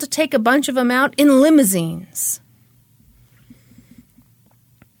be able to take a bunch of them out in limousines.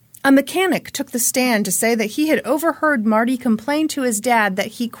 A mechanic took the stand to say that he had overheard Marty complain to his dad that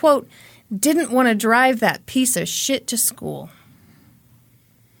he, quote, didn't want to drive that piece of shit to school.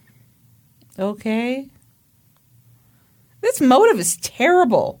 Okay. This motive is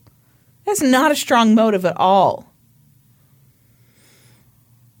terrible. That's not a strong motive at all.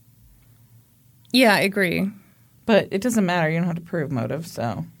 Yeah, I agree. But it doesn't matter. You don't have to prove motive,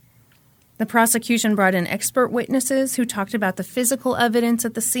 so. The prosecution brought in expert witnesses who talked about the physical evidence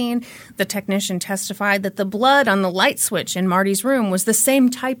at the scene. The technician testified that the blood on the light switch in Marty's room was the same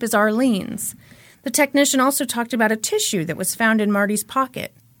type as Arlene's. The technician also talked about a tissue that was found in Marty's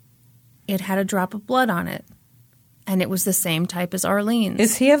pocket. It had a drop of blood on it, and it was the same type as Arlene's.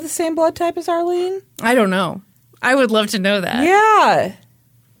 Does he have the same blood type as Arlene? I don't know. I would love to know that. Yeah.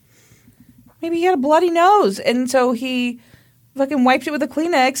 Maybe he had a bloody nose, and so he fucking wiped it with a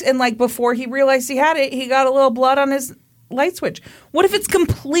Kleenex, and like before he realized he had it, he got a little blood on his light switch. What if it's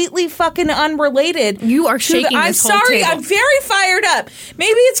completely fucking unrelated? You are shaking this whole table. I'm very fired up.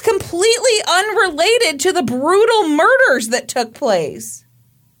 Maybe it's completely unrelated to the brutal murders that took place.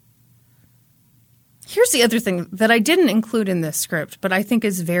 Here's the other thing that I didn't include in this script, but I think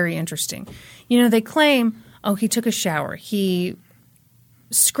is very interesting. They claim, oh, he took a shower. He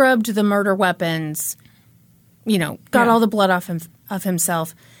scrubbed the murder weapons, got all the blood off of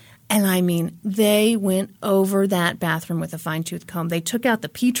himself. And I mean, they went over that bathroom with a fine-tooth comb. They took out the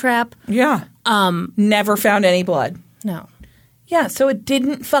P-trap. Yeah. Never found any blood. No. Yeah, so it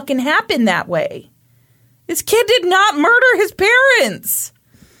didn't fucking happen that way. This kid did not murder his parents.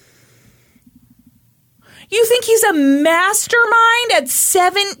 You think he's a mastermind at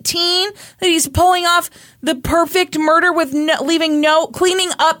 17? That he's pulling off the perfect murder with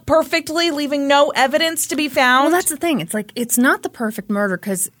cleaning up perfectly, leaving no evidence to be found? Well, that's the thing. It's like, it's not the perfect murder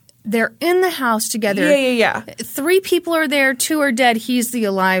because they're in the house together. Yeah. 3 people are there, 2 are dead. He's the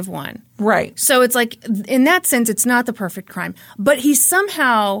alive one. Right. So it's like, in that sense, it's not the perfect crime. But he's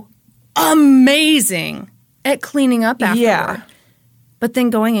somehow amazing at cleaning up afterward. Yeah. But then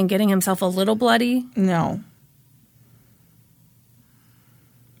going and getting himself a little bloody. No.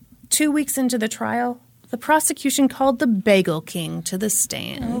 2 weeks into the trial, the prosecution called the Bagel King to the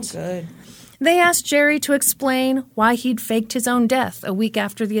stand. Oh, good. They asked Jerry to explain why he'd faked his own death a week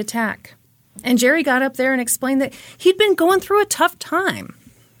after the attack. And Jerry got up there and explained that he'd been going through a tough time.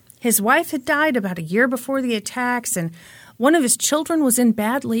 His wife had died about a year before the attacks, and one of his children was in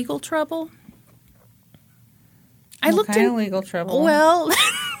bad legal trouble. What kind of legal trouble? Well,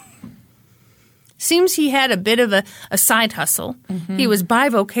 seems he had a bit of a side hustle. Mm-hmm. He was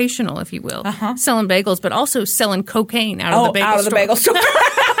bivocational, if you will, selling bagels, but also selling cocaine out of the bagel store.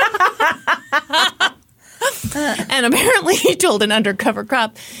 And apparently he told an undercover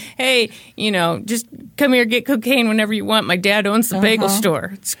cop, hey, just come here, get cocaine whenever you want. My dad owns the bagel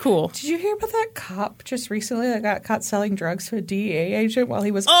store. It's cool. Did you hear about that cop just recently that got caught selling drugs to a DEA agent while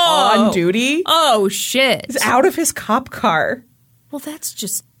he was on duty? Oh, shit. He's out of his cop car. Well, that's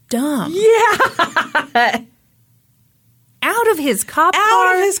just dumb. Yeah. Out of his cop car?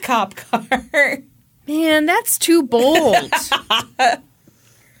 Out of his cop car. Man, that's too bold.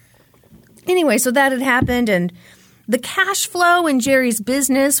 Anyway, so that had happened, and the cash flow in Jerry's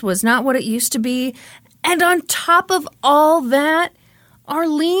business was not what it used to be. And on top of all that,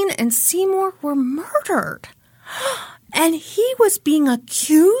 Arlene and Seymour were murdered. And he was being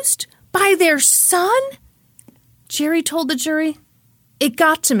accused by their son? Jerry told the jury, "It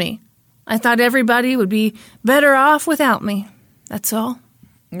got to me. I thought everybody would be better off without me. That's all."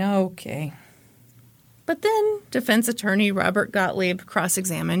 Okay. But then defense attorney Robert Gottlieb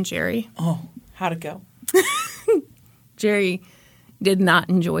cross-examined Jerry. Oh, how'd it go? Jerry did not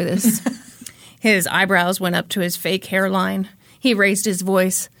enjoy this. His eyebrows went up to his fake hairline. He raised his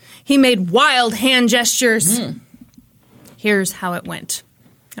voice. He made wild hand gestures. Here's how it went.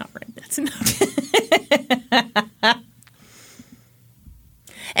 All right, that's enough.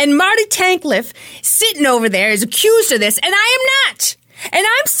 And Marty Tankleff, sitting over there, is accused of this, and I am not. And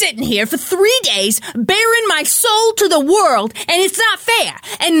I'm sitting here for 3 days, bearing my soul to the world, and it's not fair.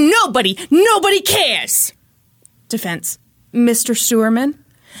 And nobody cares. Defense. Mr. Stewerman,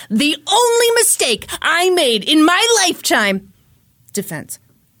 the only mistake I made in my lifetime. Defense.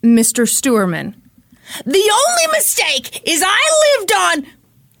 Mr. Stewerman, the only mistake is I lived on.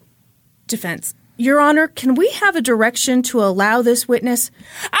 Defense. Your Honor, can we have a direction to allow this witness?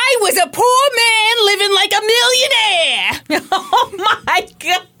 I was a poor man living like a millionaire. Oh, my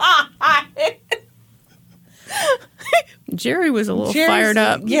God. Jerry was a little fired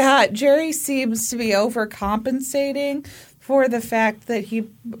up. Yeah, Jerry seems to be overcompensating for the fact that he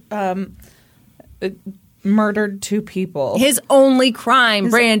murdered 2 people. His only crime,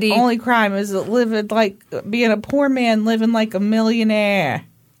 Brandy. His only crime is being a poor man living like a millionaire.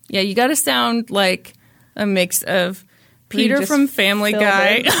 Yeah, you got to sound like a mix of Peter from Family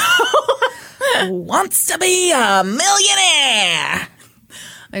Guy. Wants to be a millionaire.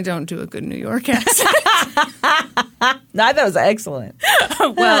 I don't do a good New York accent. I thought it was excellent.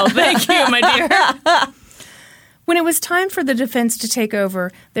 Well, thank you, my dear. When it was time for the defense to take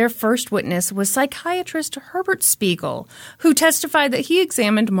over, their first witness was psychiatrist Herbert Spiegel, who testified that he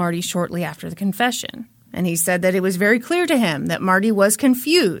examined Marty shortly after the confession. And he said that it was very clear to him that Marty was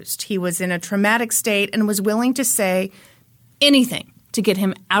confused. He was in a traumatic state and was willing to say anything to get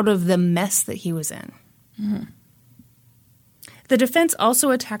him out of the mess that he was in. Mm-hmm. The defense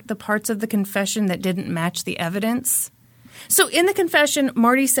also attacked the parts of the confession that didn't match the evidence. So in the confession,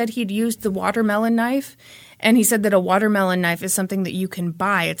 Marty said he'd used the watermelon knife, and he said that a watermelon knife is something that you can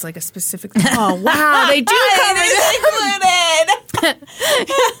buy. It's like a specific... Oh, wow, they do cover it!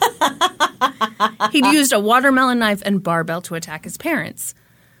 He'd used a watermelon knife and barbell to attack his parents.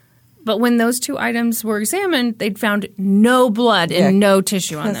 But when those 2 items were examined, they'd found no blood and no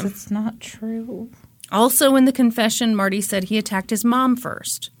tissue on them. It's not true. Also in the confession, Marty said he attacked his mom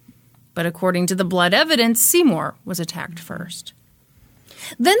first. But according to the blood evidence, Seymour was attacked first.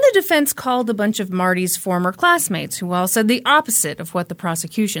 Then the defense called a bunch of Marty's former classmates who all said the opposite of what the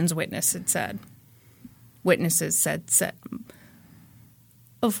prosecution's witness had said. Witnesses said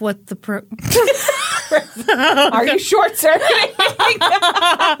of what the Are you short-circuiting?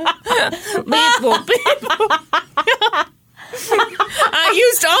 I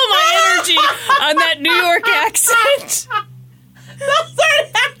used all my energy on that New York accent. Those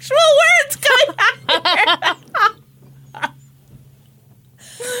aren't actual words, guys.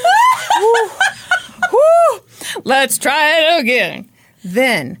 Let's try it again.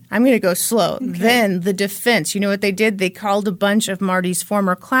 Then, I'm going to go slow. Okay. Then the defense, you know what they did? They called a bunch of Marty's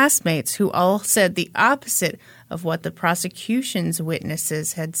former classmates who all said the opposite of what the prosecution's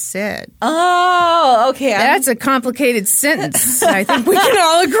witnesses had said. Oh, okay. That's a complicated sentence. I think we can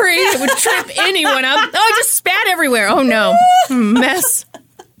all agree it would trip anyone up. Oh, I just spat everywhere. Oh, no. Mess.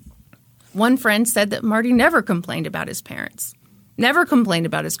 One friend said that Marty never complained about his parents, never complained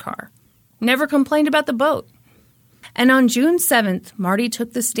about his car, never complained about the boat. And on June 7th, Marty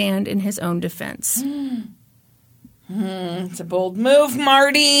took the stand in his own defense. It's a bold move,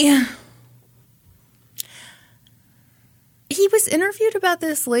 Marty. He was interviewed about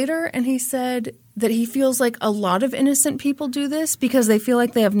this later, and he said that he feels like a lot of innocent people do this because they feel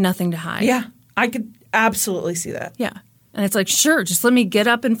like they have nothing to hide. Yeah, I could absolutely see that. Yeah. And it's like, sure, just let me get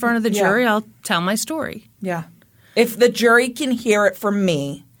up in front of the jury. I'll tell my story. Yeah. If the jury can hear it from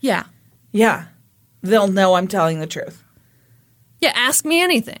me. Yeah. Yeah. They'll know I'm telling the truth. Yeah, ask me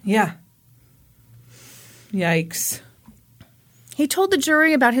anything. Yeah. Yikes. He told the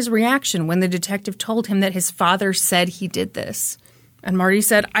jury about his reaction when the detective told him that his father said he did this. And Marty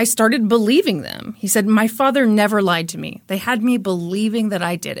said, I started believing them. He said, my father never lied to me. They had me believing that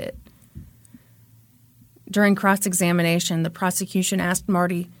I did it. During cross-examination, the prosecution asked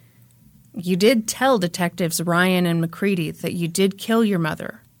Marty, you did tell detectives Ryan and McCready that you did kill your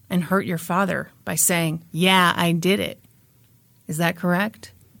mother and hurt your father by saying, yeah, I did it. Is that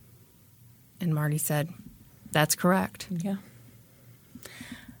correct? And Marty said, that's correct. Yeah.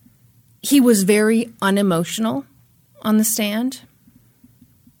 He was very unemotional on the stand.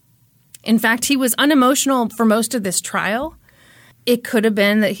 In fact, he was unemotional for most of this trial. It could have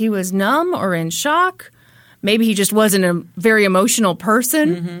been that he was numb or in shock. Maybe he just wasn't a very emotional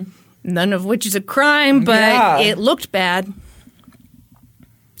person, none of which is a crime, but it looked bad.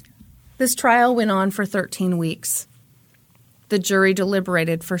 This trial went on for 13 weeks. The jury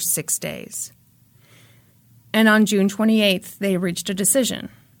deliberated for 6 days. And on June 28th, they reached a decision.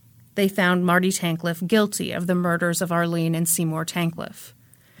 They found Marty Tankleff guilty of the murders of Arlene and Seymour Tankleff.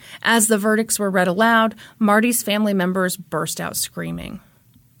 As the verdicts were read aloud, Marty's family members burst out screaming.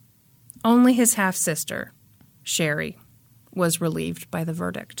 Only his half-sister, Sherry, was relieved by the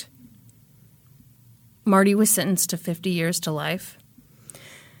verdict. Marty was sentenced to 50 years to life.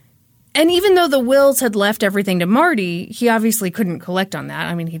 And even though the wills had left everything to Marty, he obviously couldn't collect on that.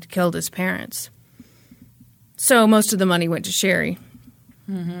 I mean, he'd killed his parents. So most of the money went to Sherry.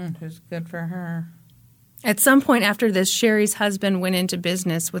 It was good for her. At some point after this, Sherry's husband went into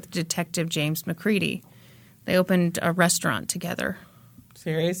business with Detective James McCready. They opened a restaurant together.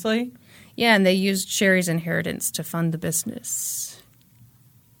 Seriously? Yeah, and they used Sherry's inheritance to fund the business.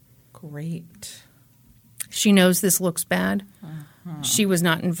 Great. She knows this looks bad. She was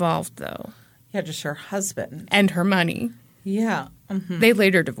not involved, though. Yeah, just her husband. And her money. Yeah. They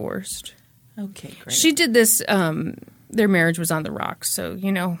later divorced. Okay, great. She did this, their marriage was on the rocks. So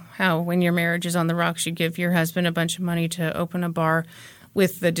you know how when your marriage is on the rocks, you give your husband a bunch of money to open a bar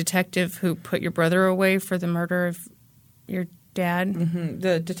with the detective who put your brother away for the murder of your dad?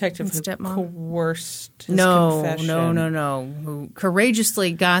 The detective who stepmom? Coerced his confession. No. Who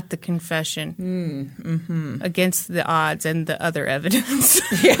courageously got the confession against the odds and the other evidence.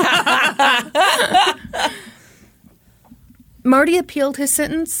 Marty appealed his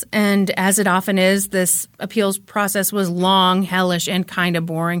sentence, and as it often is, this appeals process was long, hellish, and kind of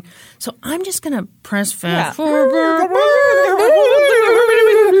boring. So I'm just going to press fast forward.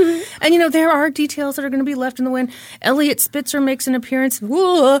 And, you know, there are details that are going to be left in the wind. Elliot Spitzer makes an appearance.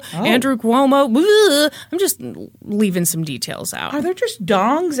 Andrew Cuomo. I'm just leaving some details out. Are there just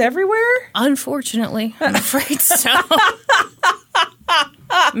dongs everywhere? Unfortunately, I'm afraid so.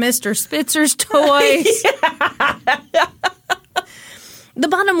 Mr. Spitzer's toys. The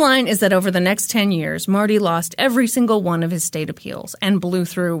bottom line is that over the next 10 years, Marty lost every single one of his state appeals and blew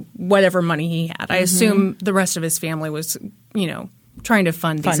through whatever money he had. I assume the rest of his family was, you know, trying to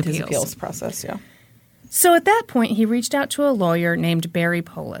fund these appeals. His appeals process, yeah. So at that point, he reached out to a lawyer named Barry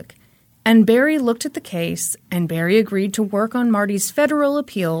Pollock. And Barry looked at the case, and Barry agreed to work on Marty's federal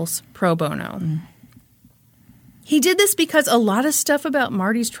appeals pro bono. He did this because a lot of stuff about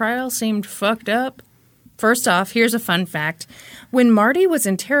Marty's trial seemed fucked up. First off, here's a fun fact. When Marty was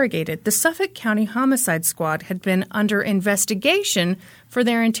interrogated, the Suffolk County Homicide Squad had been under investigation for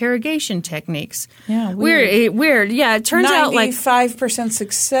their interrogation techniques. Yeah, weird. Yeah, it turns out like 95%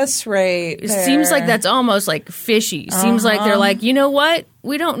 success rate. It seems like that's almost like fishy. Seems like they're like, you know what?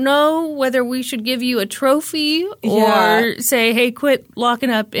 We don't know whether we should give you a trophy or say, hey, quit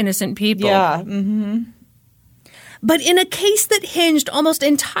locking up innocent people. Yeah. But in a case that hinged almost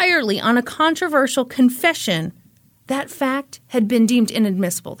entirely on a controversial confession, That fact had been deemed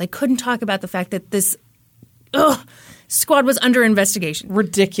inadmissible. They couldn't talk about the fact that this squad was under investigation.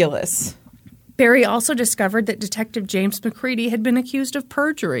 Ridiculous. Barry also discovered that Detective James McCready had been accused of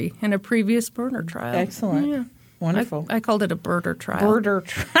perjury in a previous murder trial. Excellent. Yeah. Wonderful. I called it a birder trial. Murder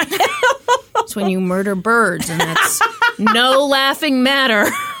trial. It's when you murder birds, and that's no laughing matter.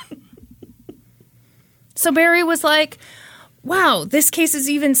 So Barry was like, wow, this case is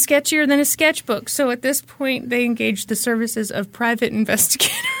even sketchier than a sketchbook. So at this point, they engaged the services of private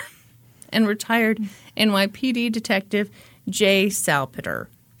investigator and retired NYPD detective Jay Salpeter.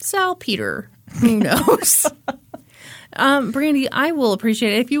 Salpeter. Who knows? Brandy, I will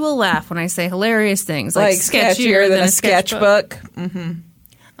appreciate it if you will laugh when I say hilarious things like sketchier than a sketchbook. Mm-hmm.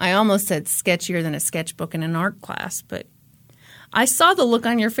 I almost said sketchier than a sketchbook in an art class, but I saw the look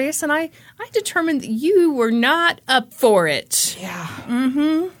on your face and I determined that you were not up for it. Yeah.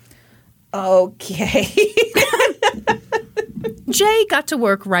 Mm-hmm. Okay. Jay got to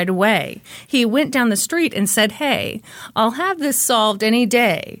work right away. He went down the street and said, hey, I'll have this solved any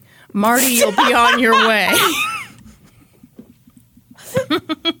day. Marty, you'll be on your way.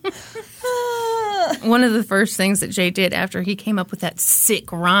 One of the first things that Jay did after he came up with that sick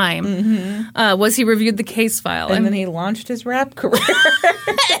rhyme was he reviewed the case file. And then he launched his rap career.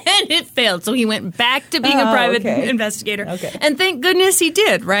 And it failed. So he went back to being a private investigator. Okay. And thank goodness he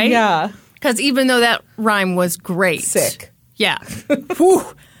did, right? Yeah. Because even though that rhyme was great. Sick. Yeah. Whew.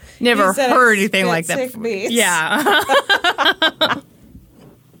 Never heard anything like that sick before. beats. Yeah.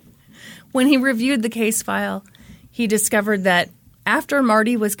 When he reviewed the case file, he discovered that after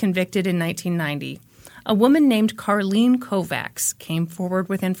Marty was convicted in 1990, a woman named Carlene Kovacs came forward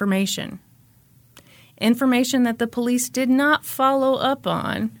with information. Information that the police did not follow up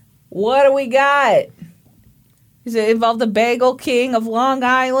on. What do we got? Does it involve the Bagel King of Long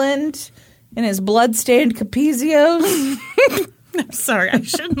Island and his bloodstained Capizios? I'm sorry, I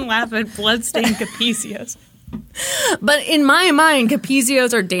shouldn't laugh at bloodstained Capizios. But in my mind,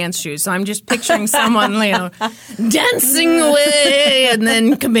 Capizios are dance shoes. So I'm just picturing someone, dancing away and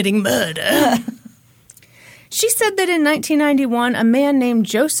then committing murder. She said that in 1991, a man named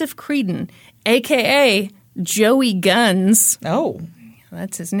Joseph Creedon, a.k.a. Joey Guns. Oh.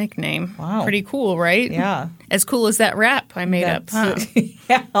 That's his nickname. Wow. Pretty cool, right? Yeah. As cool as that rap I made up, huh?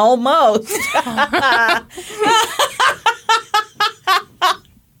 Yeah, almost.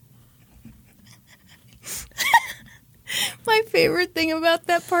 My favorite thing about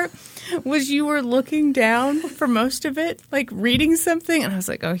that part was you were looking down for most of it, like reading something, and I was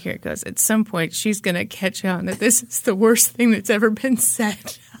like, oh, here it goes. At some point, she's going to catch on that this is the worst thing that's ever been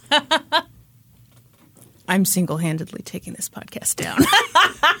said. I'm single-handedly taking this podcast down.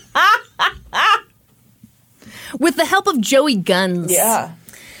 With the help of Joey Guns. Yeah.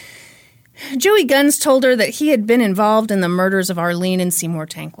 Joey Guns told her that he had been involved in the murders of Arlene and Seymour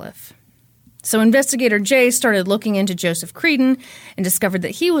Tankleff. So Investigator Jay started looking into Joseph Creedon and discovered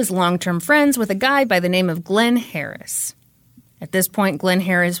that he was long-term friends with a guy by the name of Glenn Harris. At this point, Glenn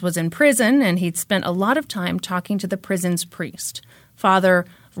Harris was in prison, and he'd spent a lot of time talking to the prison's priest, Father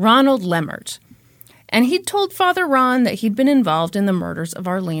Ronald Lemmert. And he'd told Father Ron that he'd been involved in the murders of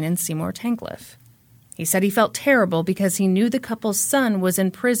Arlene and Seymour Tankleff. He said he felt terrible because he knew the couple's son was in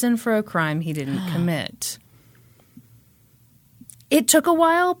prison for a crime he didn't commit. It took a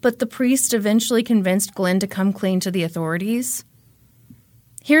while, but the priest eventually convinced Glenn to come clean to the authorities.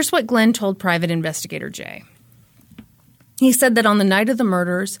 Here's what Glenn told Private Investigator Jay. He said that on the night of the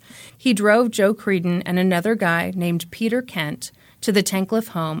murders, he drove Joe Creedon and another guy named Peter Kent to the Tankleff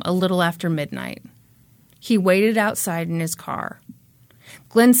home a little after midnight. He waited outside in his car.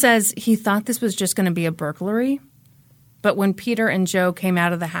 Glenn says he thought this was just going to be a burglary, but when Peter and Joe came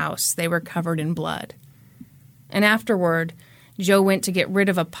out of the house, they were covered in blood. And afterward, Joe went to get rid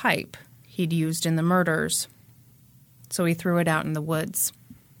of a pipe he'd used in the murders, so he threw it out in the woods.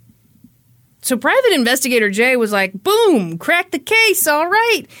 So Private Investigator Jay was like, boom, cracked the case, all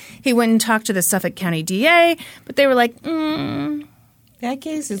right. He went and talked to the Suffolk County DA, but they were like, that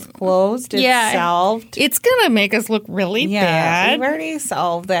case is closed. It's solved. It's going to make us look really bad. We've already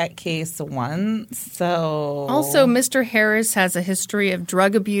solved that case once, so... Also, Mr. Harris has a history of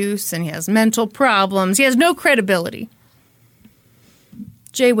drug abuse, and he has mental problems. He has no credibility.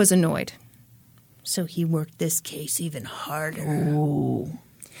 Jay was annoyed, so he worked this case even harder. Ooh.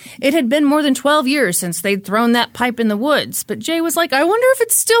 It had been more than 12 years since they'd thrown that pipe in the woods, but Jay was like, I wonder if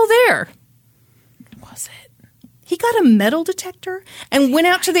it's still there. Was it? He got a metal detector and went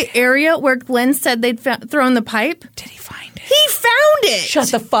out to the area where Glenn said they'd thrown the pipe. Did he find it? He found it.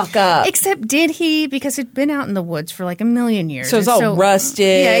 Shut the fuck up. Except did he? Because it'd been out in the woods for like a million years. So it's all rusted.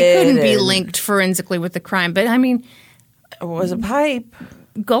 Yeah, it couldn't be linked forensically with the crime. But I mean, It was a pipe.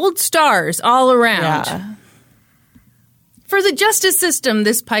 gold stars all around. Yeah. For the justice system,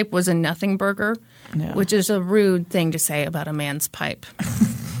 this pipe was a nothing burger, Yeah. which is a rude thing to say about a man's pipe.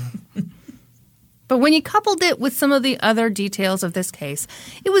 But when you coupled it with some of the other details of this case,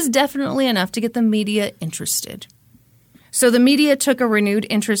 it was definitely enough to get the media interested. So the media took a renewed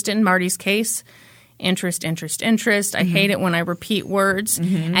interest in Marty's case. Interest. I hate it when I repeat words.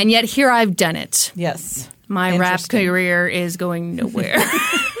 And yet here I've done it. Yes. My rap career is going nowhere.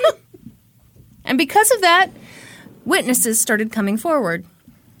 And because of that, witnesses started coming forward.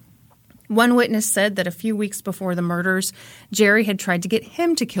 One witness said that a few weeks before the murders, Jerry had tried to get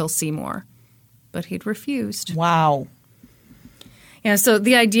him to kill Seymour, but he'd refused. Wow. Yeah, so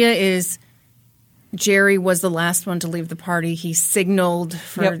the idea is Jerry was the last one to leave the party. He signaled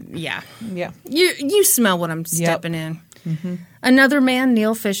for, Yeah. You smell what I'm stepping in. Another man,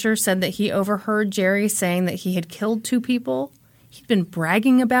 Neil Fisher, said that he overheard Jerry saying that he had killed 2 people. He'd been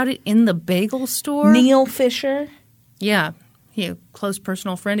bragging about it in the bagel store. Neil Fisher? Yeah. He a close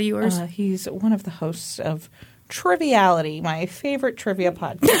personal friend of yours? He's one of the hosts of Triviality, my favorite trivia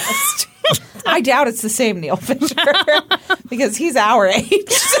podcast. I doubt it's the same Neil Fisher because he's our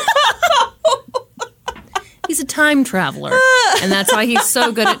age. He's a time traveler, and that's why he's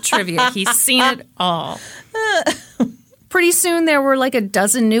so good at trivia. He's seen it all. Pretty soon, there were like a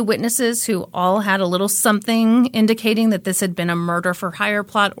dozen new witnesses who all had a little something indicating that this had been a murder-for-hire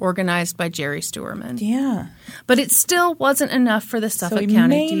plot organized by Jerry Stuerman. Yeah. But it still wasn't enough for the Suffolk So he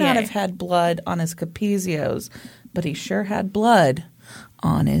County may DA. not have had blood on his Capizios, but he sure had blood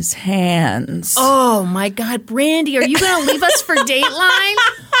on his hands. Oh, my God. Brandy, are you going to leave us for Dateline?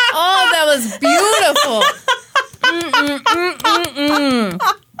 Oh, that was beautiful.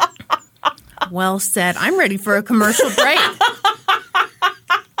 Well said. I'm ready for a commercial break.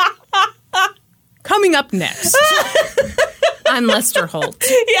 Coming up next, I'm Lester Holt.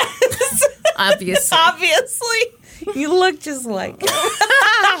 Yes. Obviously. You look just like him.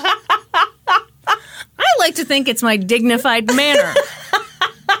 I like to think it's my dignified manner.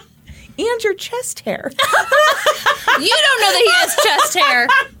 And your chest hair. You don't know that he has chest hair.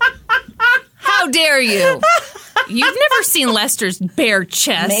 How dare you? You've never seen Lester's bare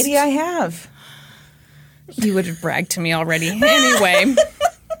chest. Maybe I have. You would have bragged to me already. Anyway.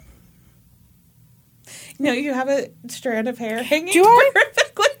 No, you have a strand of hair hanging Do I?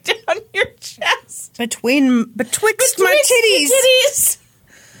 perfectly down your chest. Betwixt my titties.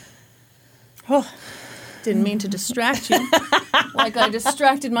 Oh, didn't mean to distract you. Like I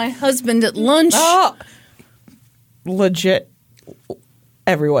distracted my husband at lunch. Oh. Legit.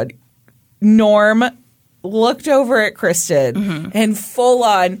 Everyone. Norm looked over at Kristen and full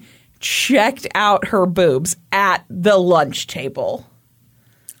on checked out her boobs at the lunch table.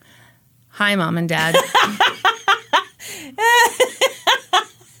 Hi, Mom and Dad.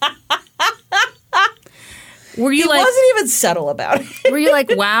 Were you He like? wasn't even subtle about it. Were you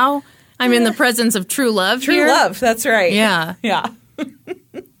like, wow? I'm in the presence of true love True here? love, that's right. Yeah. Yeah.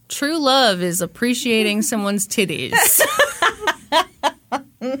 True love is appreciating someone's titties.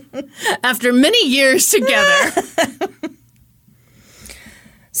 After many years together.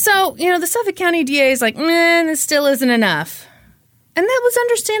 So, the Suffolk County DA is like, this still isn't enough. And that was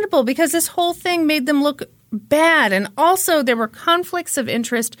understandable because this whole thing made them look bad. And also there were conflicts of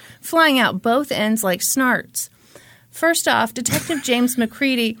interest flying out both ends like snarts. First off, Detective James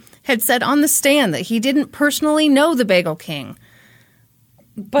McCready had said on the stand that he didn't personally know the Bagel King.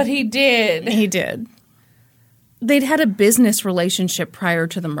 But he did. He did. They'd had a business relationship prior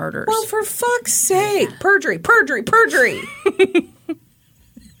to the murders. Well, for fuck's sake. Perjury.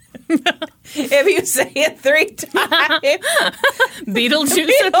 If you say it 3 times,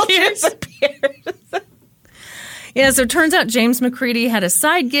 Beetlejuice appears. Yeah, so it turns out James McCready had a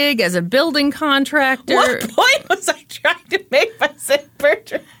side gig as a building contractor. What point was I trying to make by saying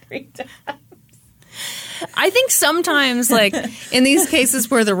perjury 3 times? I think sometimes, like, in these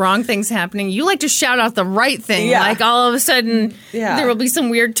cases where the wrong thing's happening, you like to shout out the right thing. Yeah. Like, all of a sudden, there will be some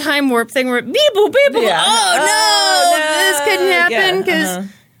weird time warp thing where, beep-boop, beep-boop, Yeah. oh, no, this couldn't happen Yeah, because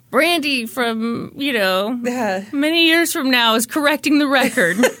Brandy from, Yeah. many years from now is correcting the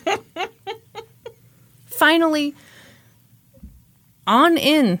record. Finally, on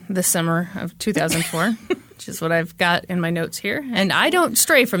in the summer of 2004, which is what I've got in my notes here, and I don't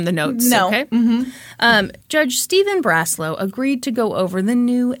stray from the notes, No. okay? Judge Stephen Braslow agreed to go over the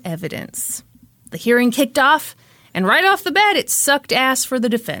new evidence. The hearing kicked off, and right off the bat, it sucked ass for the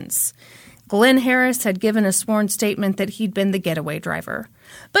defense. Glenn Harris had given a sworn statement that he'd been the getaway driver.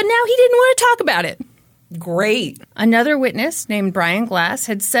 But now he didn't want to talk about it. Great. Another witness named Brian Glass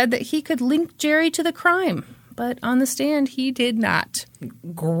had said that he could link Jerry to the crime, but on the stand he did not.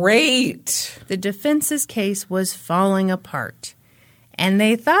 Great. The defense's case was falling apart, and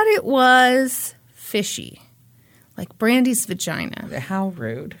they thought it was fishy, like Brandy's vagina. How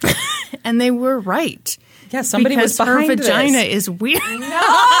rude. And they were right. Yeah, somebody because was behind her vagina this. is weird.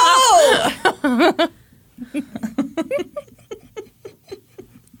 No!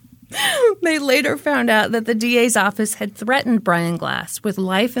 They later found out that the DA's office had threatened Brian Glass with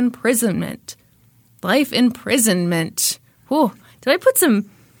life imprisonment. Life imprisonment. Whoa. Did I put some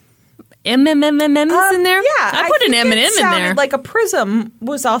MMMMs in there? Yeah. I put an M&M in there. Like a prism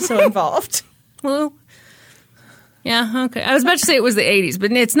was also involved. Well, yeah, okay. I was about to say it was the 80s,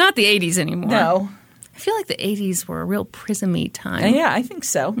 but it's not the 80s anymore. No. I feel like the 80s were a real prism-y time. Yeah, I think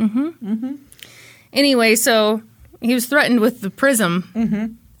so. Anyway, so he was threatened with the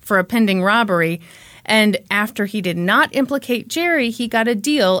prism for a pending robbery. And after he did not implicate Jerry, he got a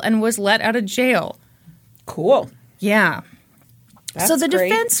deal and was let out of jail. Cool. Yeah. That's so the great.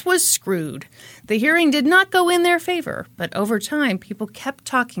 defense was screwed. The hearing did not go in their favor, but over time, people kept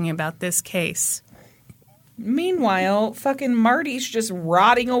talking about this case. Meanwhile, fucking Marty's just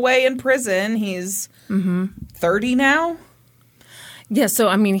rotting away in prison. He's 30 now. Yeah, so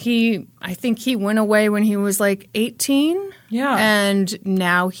I mean, I think he went away when he was like 18. Yeah. And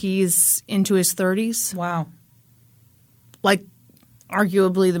now he's into his 30s. Wow. Like,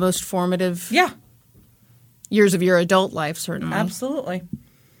 arguably the most formative Yeah, years of your adult life, certainly. absolutely.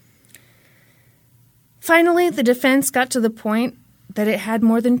 Finally, the defense got to the point that it had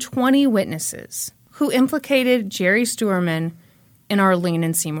more than 20 witnesses who implicated Jerry Stuerman in Arlene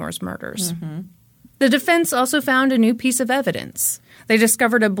and Seymour's murders. The defense also found a new piece of evidence. They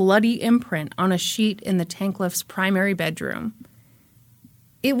discovered a bloody imprint on a sheet in the Tankliff's primary bedroom.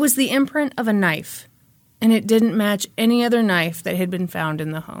 It was the imprint of a knife, and it didn't match any other knife that had been found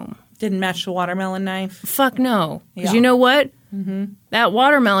in the home. Didn't match the watermelon knife. Fuck no. Because Yeah. you know what? That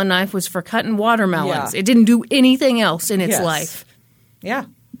watermelon knife was for cutting watermelons. Yeah. It didn't do anything else in its Yes. life. Yeah.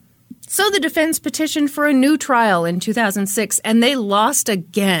 So the defense petitioned for a new trial in 2006, and they lost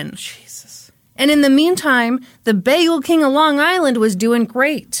again. Jesus. And in the meantime, the Bagel King of Long Island was doing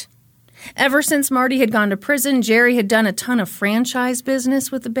great. Ever since Marty had gone to prison, Jerry had done a ton of franchise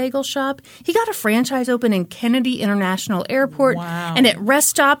business with the bagel shop. He got a franchise open in Kennedy International Airport Wow. and at rest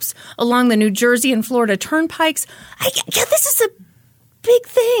stops along the New Jersey and Florida turnpikes. Yeah, this is a big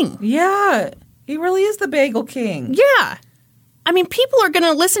thing. Yeah. He really is the Bagel King. Yeah. I mean, people are going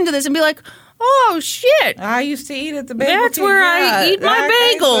to listen to this and be like, oh, shit. I used to eat at the Bagel That's King. where I eat my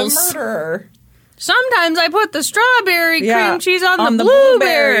that guy's bagels. a murderer. Sometimes I put the strawberry Yeah, cream cheese on the blueberry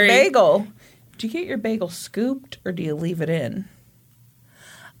blueberry. bagel. Do you get your bagel scooped or do you leave it in?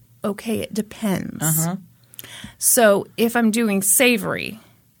 Okay, it depends. So if I'm doing savory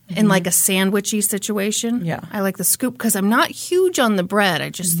in like a sandwichy situation, Yeah. I like the scoop because I'm not huge on the bread.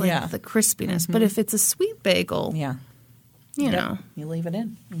 I just like Yeah. the crispiness. But if it's a sweet bagel, Yeah. you know. You leave it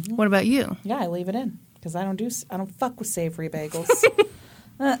in. What about you? Yeah, I leave it in because I don't fuck with savory bagels.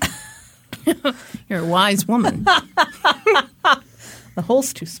 You're a wise woman. The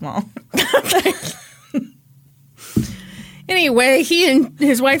hole's too small. Anyway, he and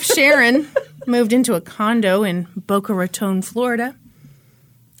his wife Sharon moved into a condo in Boca Raton, Florida.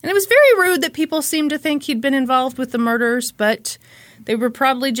 And it was very rude that people seemed to think he'd been involved with the murders, but they were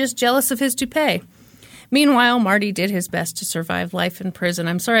probably just jealous of his toupee. Meanwhile, Marty did his best to survive life in prison.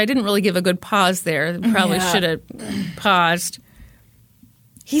 I'm sorry, I didn't really give a good pause there. Probably should have paused.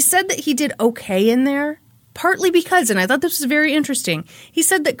 He said that he did okay in there, partly because, and I thought this was very interesting, he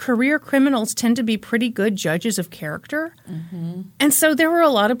said that career criminals tend to be pretty good judges of character. And so there were a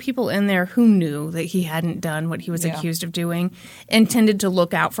lot of people in there who knew that he hadn't done what he was accused of doing and tended to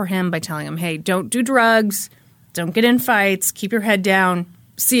look out for him by telling him, hey, don't do drugs, don't get in fights, keep your head down,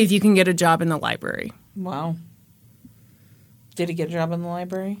 see if you can get a job in the library. Wow. Did he get a job in the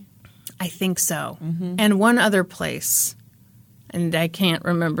library? I think so. And one other place. And I can't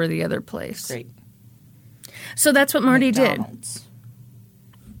remember the other place. Great. So that's what Marty did. McDonald's.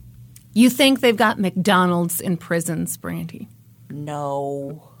 You think they've got McDonald's in prisons, Brandy?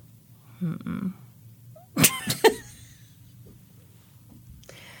 No.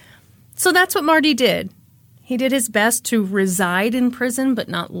 So that's what Marty did. He did his best to reside in prison but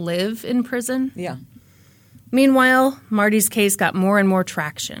not live in prison. Yeah. Meanwhile, Marty's case got more and more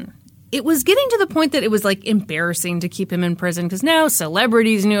traction. It was getting to the point that it was like embarrassing to keep him in prison because now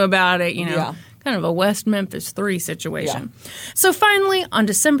celebrities knew about it, Yeah. kind of a West Memphis 3 situation. So finally, on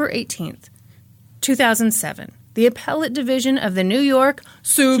December 18th, 2007. The Appellate Division of the New York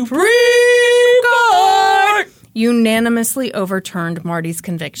Supreme Court unanimously overturned Marty's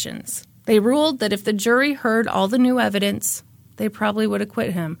convictions. They ruled that if the jury heard all the new evidence, they probably would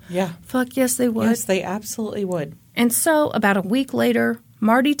acquit him. Yeah. Fuck yes, they would. Yes, they absolutely would. And so, about a week later,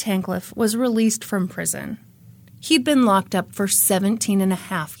 Marty Tankleff was released from prison. He'd been locked up for 17 and a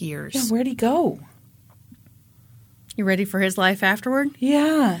half years. Yeah, where'd he go? You ready for his life afterward?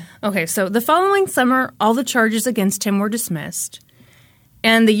 Yeah. Okay, so the following summer, all the charges against him were dismissed.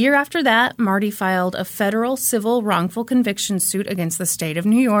 And the year after that, Marty filed a federal civil wrongful conviction suit against the state of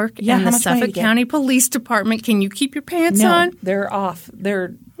New York and the Suffolk County Police Department. Can you keep your pants on? They're off.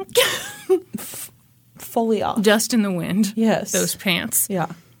 They're fully off. Just in the wind. Yes. Those pants.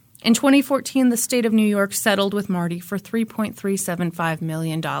 Yeah. In 2014, the state of New York settled with Marty for $3.375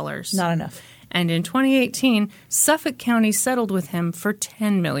 million. Not enough. And in 2018, Suffolk County settled with him for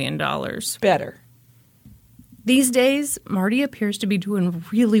 $10 million. Better. These days, Marty appears to be doing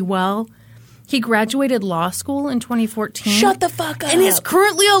really well. He graduated law school in 2014. Shut the fuck up. And is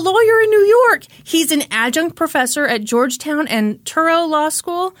currently a lawyer in New York. He's an adjunct professor at Georgetown and Touro Law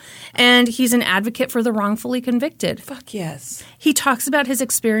School, and he's an advocate for the wrongfully convicted. Fuck yes. He talks about his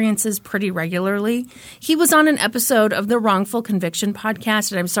experiences pretty regularly. He was on an episode of the Wrongful Conviction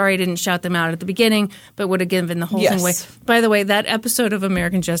podcast, and I'm sorry I didn't shout them out at the beginning, but would have given the whole thing away. By the way, that episode of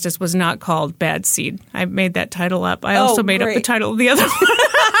American Justice was not called Bad Seed. I made that title up. I also made up the title of the other one.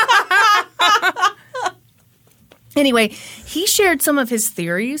 Anyway, he shared some of his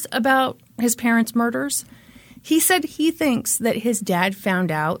theories about his parents' murders. He said he thinks that his dad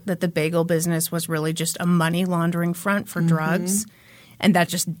found out that the bagel business was really just a money laundering front for drugs, and that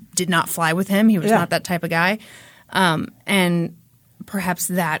just did not fly with him. He was not that type of guy. And perhaps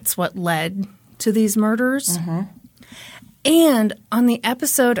that's what led to these murders. And on the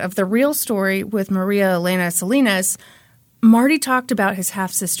episode of The Real Story with Maria Elena Salinas, Marty talked about his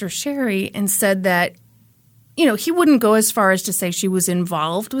half-sister Sherry and said that, you know, he wouldn't go as far as to say she was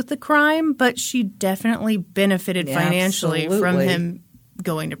involved with the crime, but she definitely benefited financially from him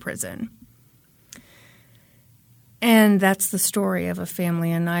going to prison. And that's the story of a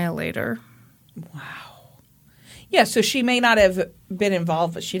family annihilator. Wow. Yeah, so she may not have been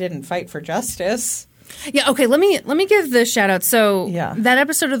involved, but she didn't fight for justice. Yeah, okay, let me give this shout out. So that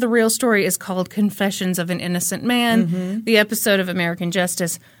episode of The Real Story is called Confessions of an Innocent Man. The episode of American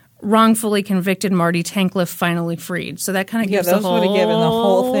Justice, Wrongfully Convicted Marty Tankleff Finally Freed. So that kind of gives those would have given the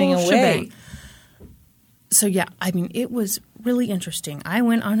whole thing away. Shebang. So yeah, I mean, it was really interesting. I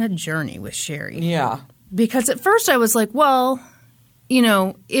went on a journey with Sherry. Yeah. Because at first I was like, well, you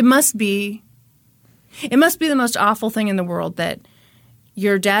know, it must be the most awful thing in the world that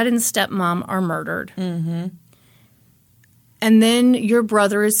your dad and stepmom are murdered. And then your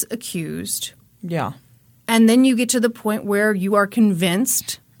brother is accused. Yeah. And then you get to the point where you are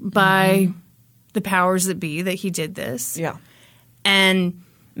convinced by the powers that be that he did this. Yeah. And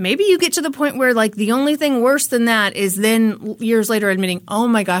maybe you get to the point where, like, the only thing worse than that is then years later admitting, oh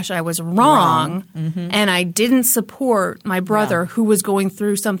my gosh, I was wrong. And I didn't support my brother who was going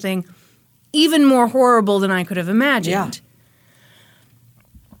through something even more horrible than I could have imagined.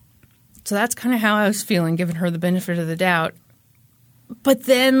 So that's kind of how I was feeling, giving her the benefit of the doubt. But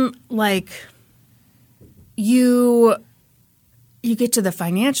then, like, you get to the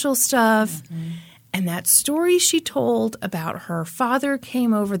financial stuff, and that story she told about her father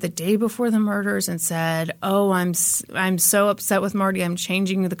came over the day before the murders and said, oh, I'm so upset with Marty, I'm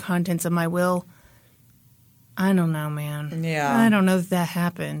changing the contents of my will. I don't know, man. Yeah. I don't know that that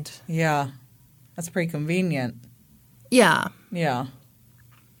happened. Yeah. That's pretty convenient. Yeah. Yeah.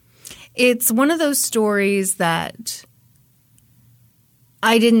 It's one of those stories that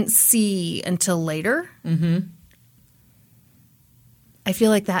I didn't see until later. I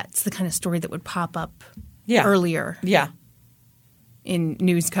feel like that's the kind of story that would pop up earlier in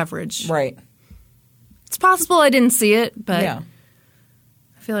news coverage. Right. It's possible I didn't see it, but I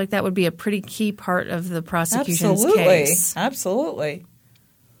feel like that would be a pretty key part of the prosecution's case. Absolutely.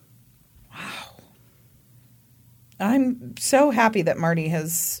 Wow. I'm so happy that Marty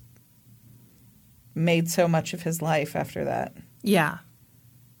has made so much of his life after that. Yeah.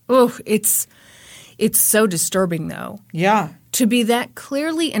 Oh, it's so disturbing, though. Yeah. To be that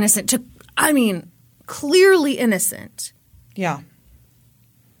clearly innocent. Clearly innocent. Yeah.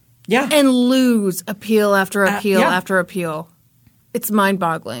 Yeah. And lose appeal after appeal after appeal. It's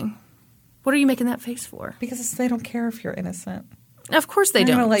mind-boggling. What are you making that face for? Because they don't care if you're innocent. Of course they don't.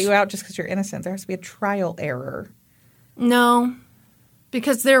 They're going to let you out just because you're innocent. There has to be a trial error. No.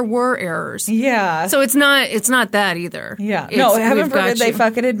 because there were errors. Yeah. So it's not that either. Yeah. It's, No, heaven we've got forbid they you.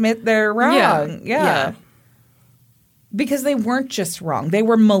 fucking admit they're wrong. Yeah. Because they weren't just wrong. They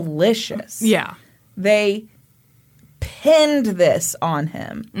were malicious. Yeah. They pinned this on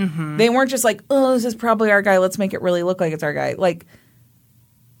him. Mm-hmm. They weren't just like, oh, this is probably our guy. Let's make it really look like it's our guy. Like,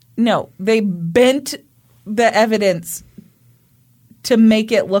 no, they bent the evidence to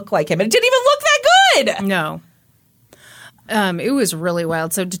make it look like him. And it didn't even look that good. No. It was really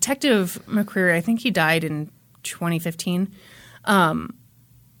wild. So Detective McCreary, I think he died in 2015.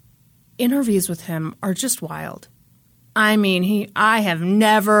 Interviews with him are just wild. I mean, I have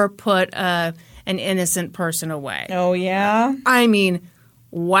never put an innocent person away. Oh, yeah? I mean,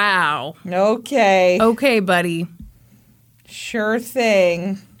 wow. Okay. Okay, buddy. Sure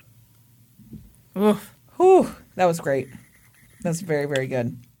thing. Oof. Whew. That was great. That's very, very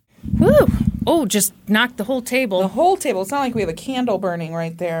good. Woo. Oh, just knocked the whole The table. whole table. It's not like we have a candle burning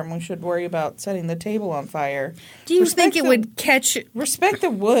right there and we should worry about setting the table on fire. Do you Respect think it the- would catch... Respect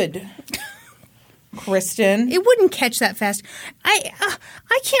the wood, Kristen. It wouldn't catch that fast.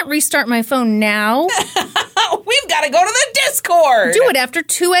 I can't restart my phone now. We've got to go to the Discord. Do it after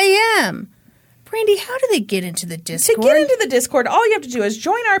 2 a.m. Brandy, how do they get into the To Discord? get into the Discord, all you have to do is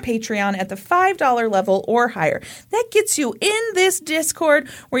join our Patreon at the $5 level or higher. That gets you in this Discord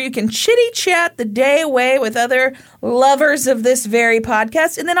where you can chitty chat the day away with other lovers of this very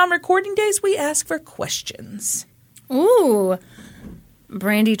podcast. And then on recording days, we ask for questions. Ooh.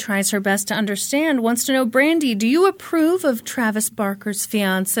 Brandy tries her best to understand, wants to know, Brandy, do you approve of Travis Barker's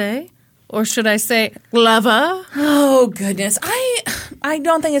fiance? Or should I say, lover? Oh, goodness. I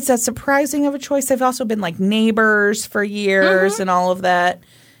don't think it's that surprising of a choice. They've also been like neighbors for years and all of that.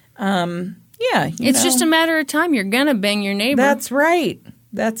 Yeah. It's just a matter of time. You're going to bang your neighbor. That's right.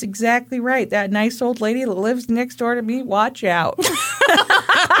 That's exactly right. That nice old lady that lives next door to me, watch out.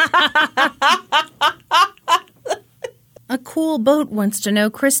 A Cool Boat wants to know,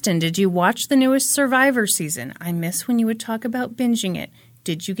 Kristen, did you watch the newest Survivor season? I miss when you would talk about binging it.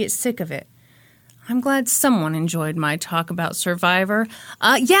 Did you get sick of it? I'm glad someone enjoyed my talk about Survivor.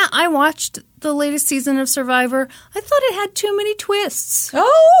 Yeah, I watched the latest season of Survivor. I thought it had too many twists.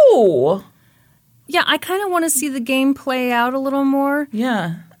 Oh. Yeah, I kind of want to see the game play out a little more.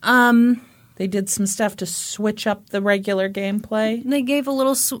 Yeah. They did some stuff to switch up the regular gameplay. They gave a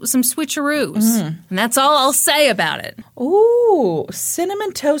little some switcheroos, and that's all I'll say about it. Ooh,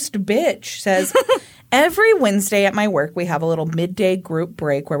 Cinnamon Toast Bitch says, every Wednesday at my work, we have a little midday group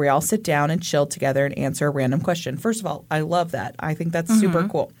break where we all sit down and chill together and answer a random question. First of all, I love that. I think that's super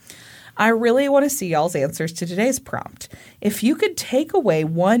cool. I really want to see y'all's answers to today's prompt. If you could take away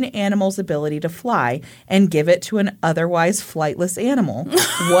one animal's ability to fly and give it to an otherwise flightless animal,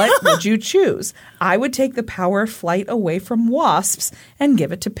 what would you choose? I would take the power of flight away from wasps and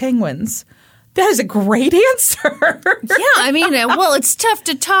give it to penguins. That is a great answer. Yeah, I mean, well, it's tough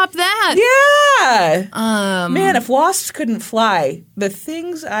to top that. Yeah. Man, if wasps couldn't fly, the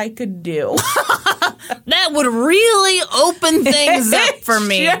things I could do. That would really open things up for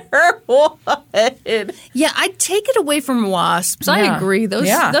me. Sure would. Yeah, I'd take it away from wasps. I Yeah. agree. Those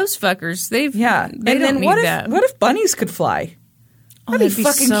Yeah. fuckers, they Yeah. don't And then need what that. if bunnies could fly? Oh, That'd be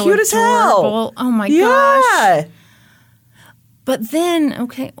fucking so cute as hell. adorable. Oh my Yeah. gosh. But then,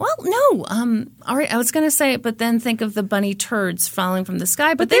 okay, well, no. All right, I was going to say it, but then think of the bunny turds falling from the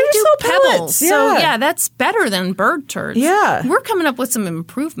sky. But they they're do still pebbles. pellets, So, yeah. yeah, that's better than bird turds. Yeah. We're coming up with some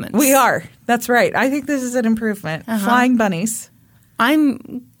improvements. We are. That's right. I think this is an improvement. Flying bunnies.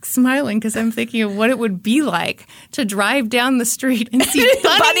 I'm smiling because I'm thinking of what it would be like to drive down the street and see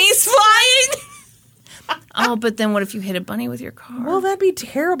Bunnies flying? Oh, but then what if you hit a bunny with your car? Well, that'd be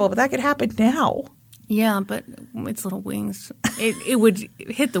terrible, but that could happen now. Yeah, but its little wings, it would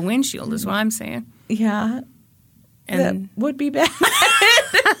hit the windshield is what I'm saying. Yeah. That And would be bad.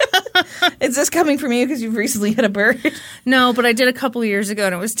 Is this coming from you because you've recently hit a bird? no, but I did a couple of years ago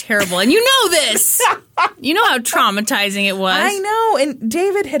and it was terrible. And you know this. You know how traumatizing it was. I know. And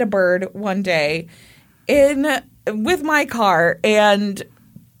David hit a bird one day with my car, and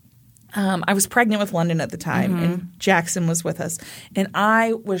I was pregnant with London at the time, and Jackson was with us. And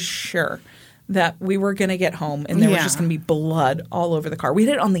I was sure that we were going to get home and there was Yeah. just going to be blood all over the car. We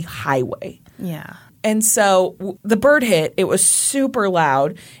hit it on the highway. Yeah. And so the bird hit. It was super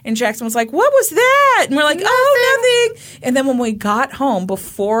loud. And Jackson was like, what was that? And we're like, oh, nothing. And then when we got home,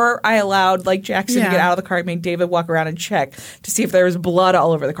 before I allowed Jackson to Yeah. get out of the car, I made David walk around and check to see if there was blood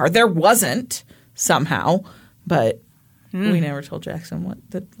all over the car. There wasn't somehow, but we never told Jackson what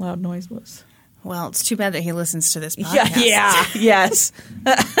the loud noise was. Well, it's too bad that he listens to this podcast. Yeah, yes.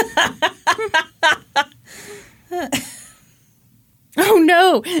 Oh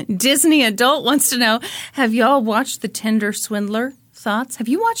no. Disney Adult wants to know, have y'all watched The Tinder Swindler? Thoughts? Have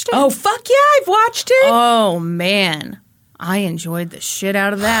you watched it? Oh, fuck yeah, I've watched it. Oh, man. I enjoyed the shit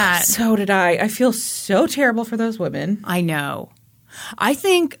out of that. So did I. I feel so terrible for those women. I know. I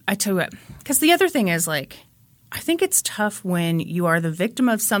tell you what, because the other thing is, like, I think it's tough when you are the victim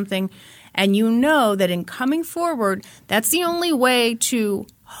of something and you know that in coming forward, that's the only way to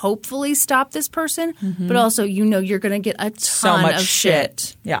hopefully stop this person, but also you know you're going to get a ton of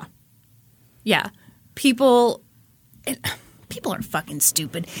shit. Yeah. Yeah. People are fucking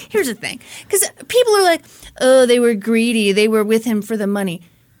stupid. Here's the thing. Because people are like, oh, they were greedy. They were with him for the money.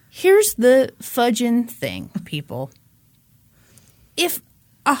 Here's the fudging thing, people. If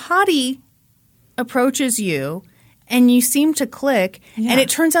a hottie approaches you and you seem to click and it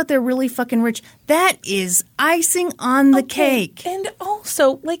turns out they're really fucking rich, that is icing on the cake. And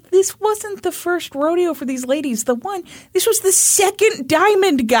also, like, this wasn't the first rodeo for these ladies. This was the second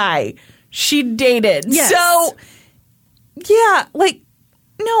diamond guy she dated. Yes. So, yeah, like,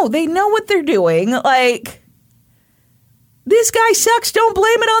 no, they know what they're doing. Like, this guy sucks. Don't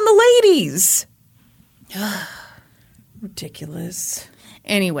blame it on the ladies. Ridiculous.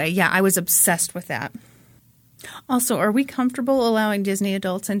 Anyway, yeah, I was obsessed with that. Also, are we comfortable allowing Disney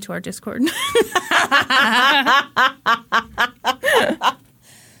adults into our Discord?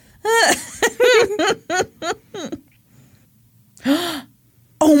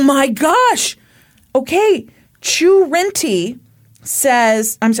 Oh my gosh. Okay. Chu Renity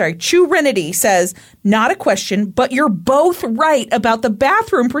says, not a question, but you're both right about the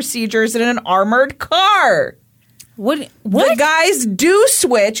bathroom procedures in an armored car. What? The guys do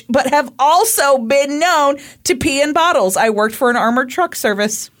switch, but have also been known to pee in bottles. I worked for an armored truck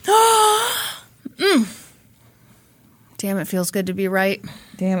service. Damn, it feels good to be right.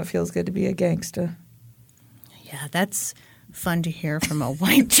 Damn, it feels good to be a gangsta. Yeah, that's fun to hear from a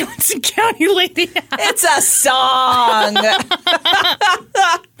white Johnson County lady. It's a song.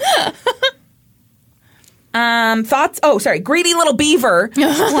 Thoughts? Oh, sorry. Greedy Little Beaver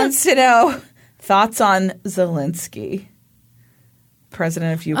wants to know thoughts on Zelensky,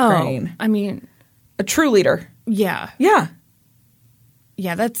 president of Ukraine. Oh, I mean, a true leader. Yeah. Yeah.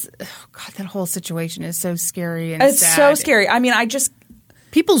 Yeah, that's God. That whole situation is so scary and it's sad. so scary. I mean,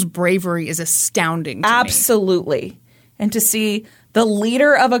 people's bravery is astounding to me. Absolutely. And to see the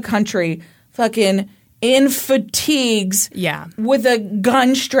leader of a country fucking in fatigues with a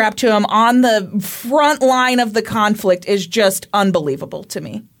gun strapped to him on the front line of the conflict is just unbelievable to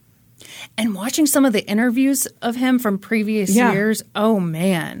me. And watching some of the interviews of him from previous years, oh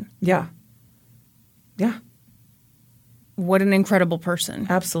man. Yeah. Yeah. What an incredible person.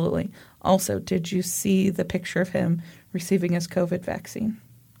 Absolutely. Also, did you see the picture of him receiving his COVID vaccine?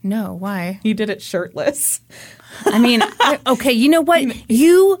 No, why? He did it shirtless. I mean, okay, you know what?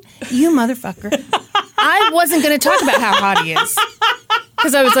 You motherfucker. I wasn't going to talk about how hot he is.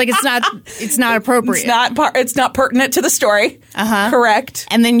 Because I was like, it's not appropriate. It's not pertinent to the story. Correct.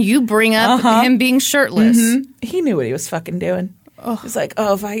 And then you bring up him being shirtless. Mm-hmm. He knew what he was fucking doing. He's like,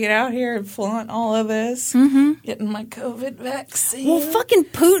 if I get out here and flaunt all of this, getting my COVID vaccine. Well, fucking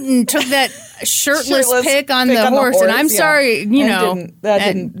Putin took that shirtless pic on the horse, and I'm sorry, you know.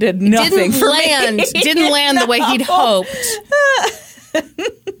 Did nothing for me. Didn't land the way he'd hoped.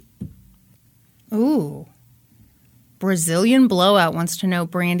 Ooh. Brazilian Blowout wants to know,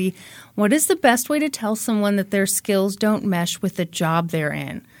 Brandy, what is the best way to tell someone that their skills don't mesh with the job they're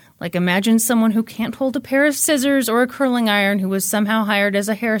in? Like, imagine someone who can't hold a pair of scissors or a curling iron who was somehow hired as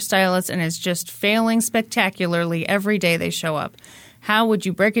a hairstylist and is just failing spectacularly every day they show up. How would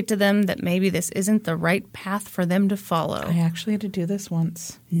you break it to them that maybe this isn't the right path for them to follow? I actually had to do this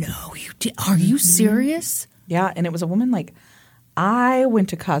once. No, you did. Are you serious? Yeah, and it was a woman like I went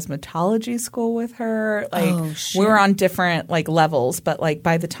to cosmetology school with her. Like we were on different levels, but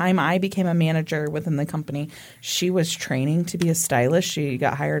by the time I became a manager within the company, she was training to be a stylist. She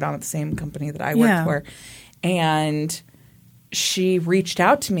got hired on at the same company that I worked for. And she reached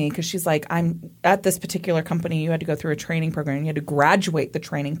out to me because she's like, I'm at this particular company. You had to go through a training program. You had to graduate the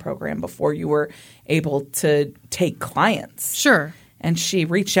training program before you were able to take clients. Sure. And she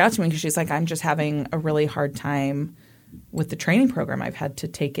reached out to me because she's like, I'm just having a really hard time with the training program. I've had to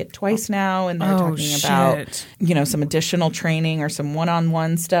take it twice now, and they're talking about, some additional training or some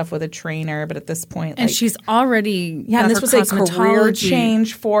one-on-one stuff with a trainer. But at this point, and she's already and this was a career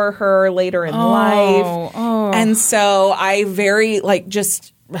change for her later in life. And so I very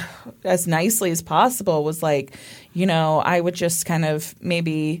just as nicely as possible was like, I would just kind of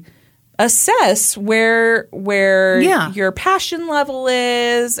maybe assess where your passion level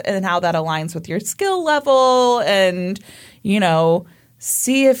is and how that aligns with your skill level, and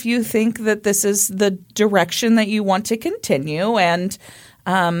see if you think that this is the direction that you want to continue, and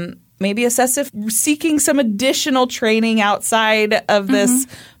maybe assess if seeking some additional training outside of this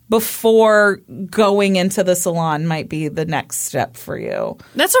before going into the salon might be the next step for you.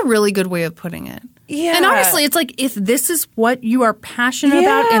 That's a really good way of putting it. Yeah. And honestly, it's like if this is what you are passionate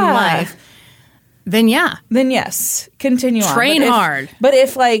about in life, then yes, continue on. Train hard. But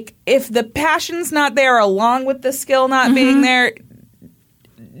if the passion's not there along with the skill not being there,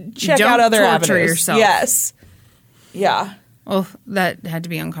 check out other avenues. Don't torture yourself. Yes. Yeah. Oh, that had to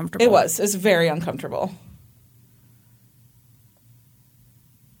be uncomfortable. It was. It's very uncomfortable.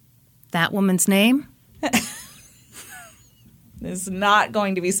 That woman's name? Is not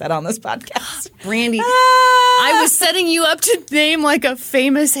going to be said on this podcast. Brandy. I was setting you up to name like a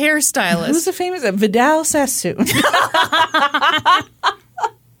famous hairstylist. Who's a famous? Vidal Sassoon.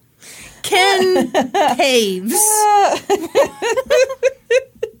 Ken Paves.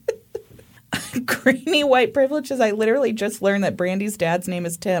 Grainy white privileges. I literally just learned that Brandy's dad's name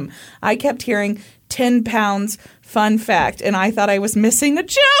is Tim. I kept hearing 10 pounds fun fact, and I thought I was missing a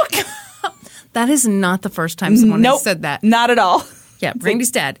joke. That is not the first time someone has said that. Not at all. Yeah,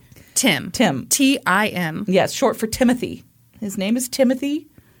 Brandy's dad, Tim. Tim. T-I-M. Yes, short for Timothy. His name is Timothy.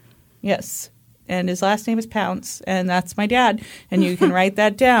 Yes. And his last name is Pounce, and that's my dad. And you can write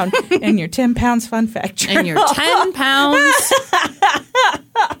that down in your 10 pounds fun fact journal. And your 10 pounds.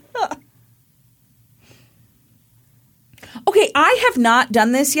 Okay, I have not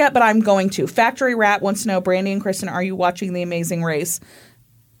done this yet, but I'm going to. Factory Rat wants to know, Brandy and Kristen, are you watching The Amazing Race?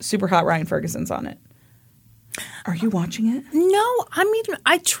 Super hot Ryan Ferguson's on it. Are you watching it? No, I mean,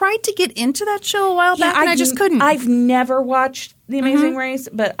 I tried to get into that show a while back, and I just couldn't. I've never watched The Amazing Race,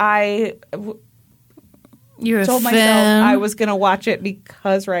 but I told myself I was going to watch it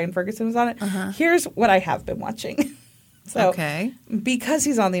because Ryan Ferguson was on it. Here's what I have been watching. So, because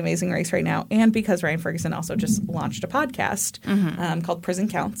he's on The Amazing Race right now, and because Ryan Ferguson also just launched a podcast called Prison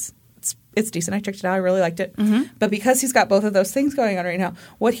Counts. It's decent. I checked it out. I really liked it. But because he's got both of those things going on right now,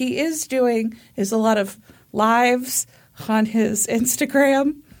 what he is doing is a lot of lives on his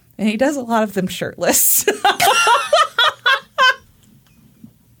Instagram, and he does a lot of them shirtless.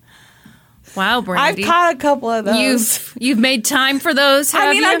 Wow, Brandy. I've caught a couple of those. You've made time for those,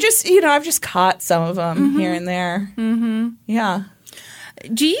 have you? I've just caught some of them here and there. Yeah.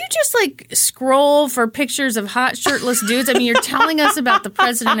 Do you just scroll for pictures of hot shirtless dudes? I mean, you're telling us about the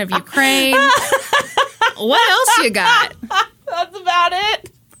president of Ukraine. What else you got? That's about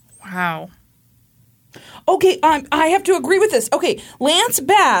it. Wow. Okay, I have to agree with this. Okay, Lance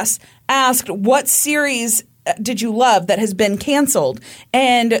Bass asked, what series did you love that has been canceled?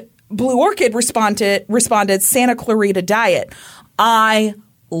 And Blue Orchid responded Santa Clarita Diet. I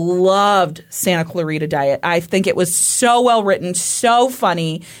loved Santa Clarita Diet. I think it was so well written, so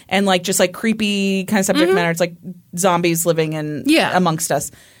funny, and just creepy kind of subject matter. It's like zombies living amongst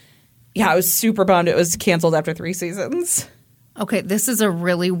us. Yeah, I was super bummed it was canceled after 3 seasons. Okay, this is a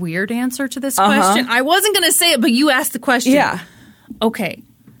really weird answer to this question. I wasn't going to say it, but you asked the question. Yeah. Okay.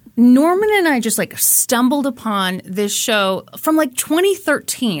 Norman and I just stumbled upon this show from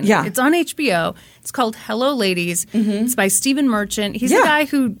 2013. Yeah. It's on HBO. It's called Hello Ladies. It's by Stephen Merchant. He's the guy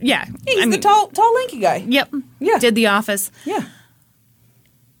who, He's the tall, lanky guy. Yep. Yeah. Did The Office. Yeah.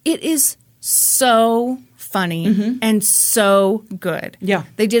 It is so funny and so good. Yeah.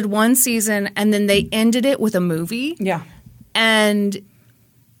 They did 1 season and then they ended it with a movie. Yeah. And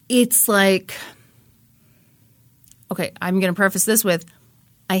it's okay, I'm going to preface this with,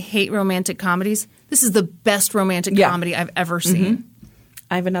 I hate romantic comedies. This is the best romantic comedy I've ever seen.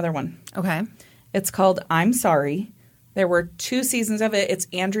 I have another one. Okay. It's called I'm Sorry. There were 2 seasons of it. It's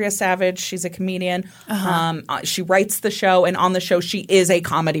Andrea Savage. She's a comedian. She writes the show, and on the show, she is a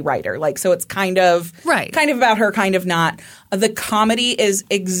comedy writer. So it's kind of about her, kind of not. The comedy is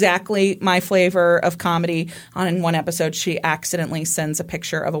exactly my flavor of comedy. In one episode, she accidentally sends a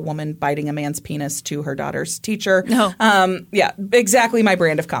picture of a woman biting a man's penis to her daughter's teacher. Yeah, exactly my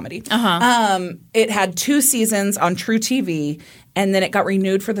brand of comedy. It had 2 seasons on True TV. And then it got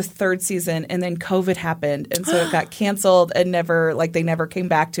renewed for the 3rd season, and then COVID happened, and so it got canceled and they never came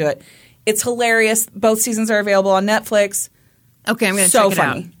back to it. It's hilarious. Both seasons are available on Netflix. Okay, I'm going to check it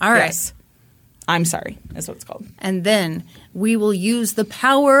out. All right. Yes. I'm Sorry is what it's called. And then we will use the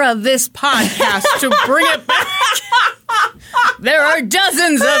power of this podcast to bring it back. There are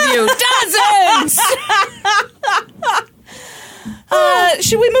dozens of you. Dozens!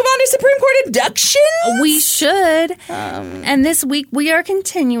 Should we move on to Supreme Court inductions? We should. And this week we are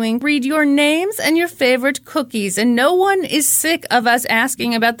continuing. Read your names and your favorite cookies. And no one is sick of us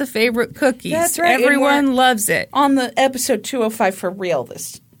asking about the favorite cookies. That's right. Everyone loves it. On the episode 205 for real,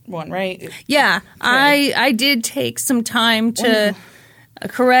 this one, right? Yeah. Okay. I did take some time to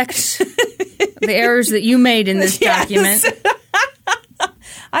correct the errors that you made in this document.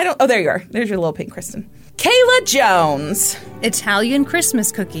 Oh, there you are. There's your little pink Kristen. Kayla Jones. Italian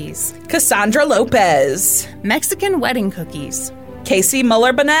Christmas cookies. Cassandra Lopez. Mexican wedding cookies. Casey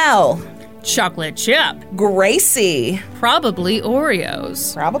Muller-Bonnell. Chocolate chip. Gracie. Probably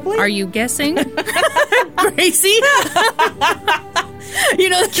Oreos. Probably? Are you guessing? Gracie? You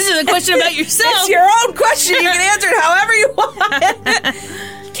know, this is a question about yourself. It's your own question. You can answer it however you want.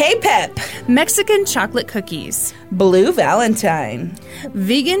 K-Pep. Mexican chocolate cookies. Blue Valentine.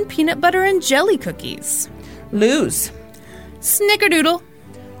 Vegan peanut butter and jelly cookies. Luz. Snickerdoodle.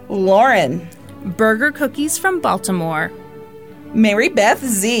 Lauren. Burger cookies from Baltimore. Mary Beth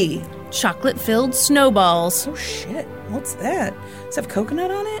Z. Chocolate-filled snowballs. Oh, shit. What's that? Does it have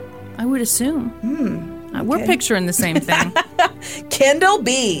coconut on it? I would assume. Okay. We're picturing the same thing. Kendall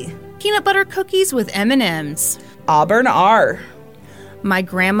B. Peanut butter cookies with M&Ms. Auburn R. My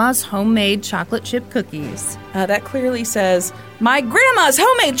grandma's homemade chocolate chip cookies. That clearly says, my grandma's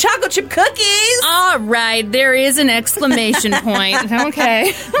homemade chocolate chip cookies. All right, there is an exclamation point.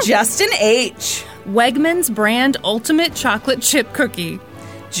 Okay. Justin H. Wegmans brand ultimate chocolate chip cookie.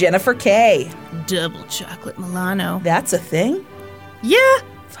 Jennifer K. Double chocolate Milano. That's a thing? Yeah.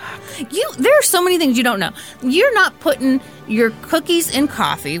 There are so many things you don't know. You're not putting your cookies in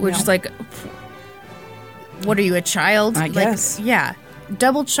coffee, which is like, what are you, a child? I guess. Yeah.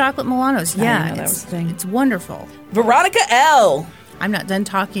 Double chocolate Milanos. I Yeah. didn't know that was a thing. It's wonderful. Veronica L. I'm not done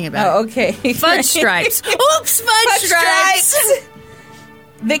talking about it. Oh, okay. Fudge stripes. Oops, fudge stripes.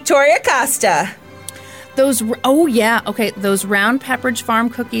 Victoria Costa. Those round Pepperidge Farm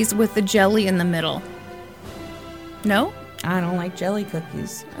cookies with the jelly in the middle. No? I don't like jelly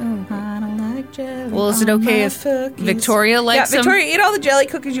cookies. Oh, I don't like jelly. Well, is it okay if cookies. Victoria likes them? Yeah, Victoria, eat all the jelly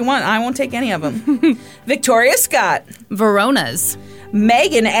cookies you want. I won't take any of them. Victoria Scott. Verona's.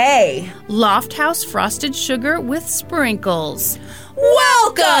 Megan A. Loft House frosted sugar with sprinkles.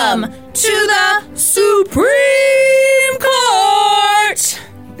 Welcome to the Supreme Court!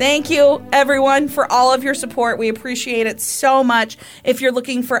 Thank you, everyone, for all of your support. We appreciate it so much. If you're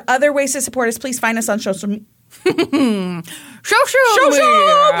looking for other ways to support us, please find us on social media.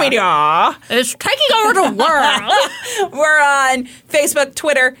 Social media. It's taking over the world. We're on Facebook,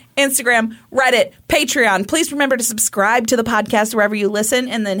 Twitter, Instagram, Reddit, Patreon. Please remember to subscribe to the podcast wherever you listen,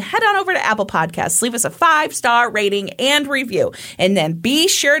 and then head on over to Apple Podcasts. Leave us a 5-star rating and review. And then be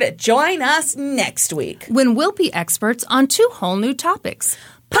sure to join us next week when we'll be experts on 2 whole new topics.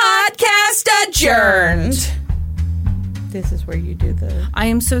 Podcast adjourned. This is where you do the... I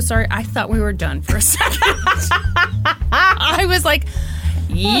am so sorry. I thought we were done for a second. I was like,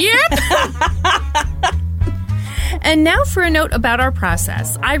 yep. And now for a note about our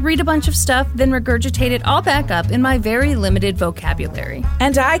process. I read a bunch of stuff, then regurgitate it all back up in my very limited vocabulary.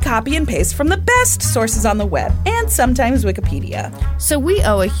 And I copy and paste from the best sources on the web, and sometimes Wikipedia. So we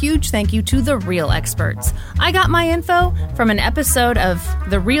owe a huge thank you to the real experts. I got my info from an episode of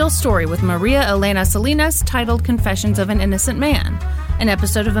The Real Story with Maria Elena Salinas titled Confessions of an Innocent Man. An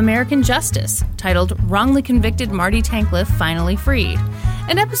episode of American Justice titled Wrongly Convicted Marty Tankleff Finally Freed.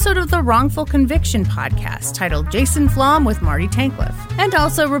 An episode of the Wrongful Conviction podcast titled Jason Flom with Marty Tankleff. And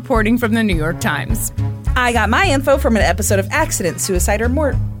also reporting from the New York Times. I got my info from an episode of Accident, Suicide, or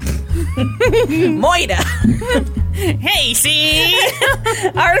Moida. Hey, see?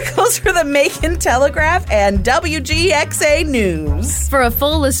 Articles for the Macon Telegraph and WGXA News. For a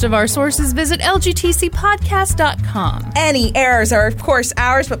full list of our sources, visit lgtcpodcast.com. Any errors are, of course,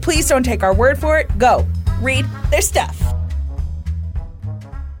 ours, but please don't take our word for it. Go read their stuff.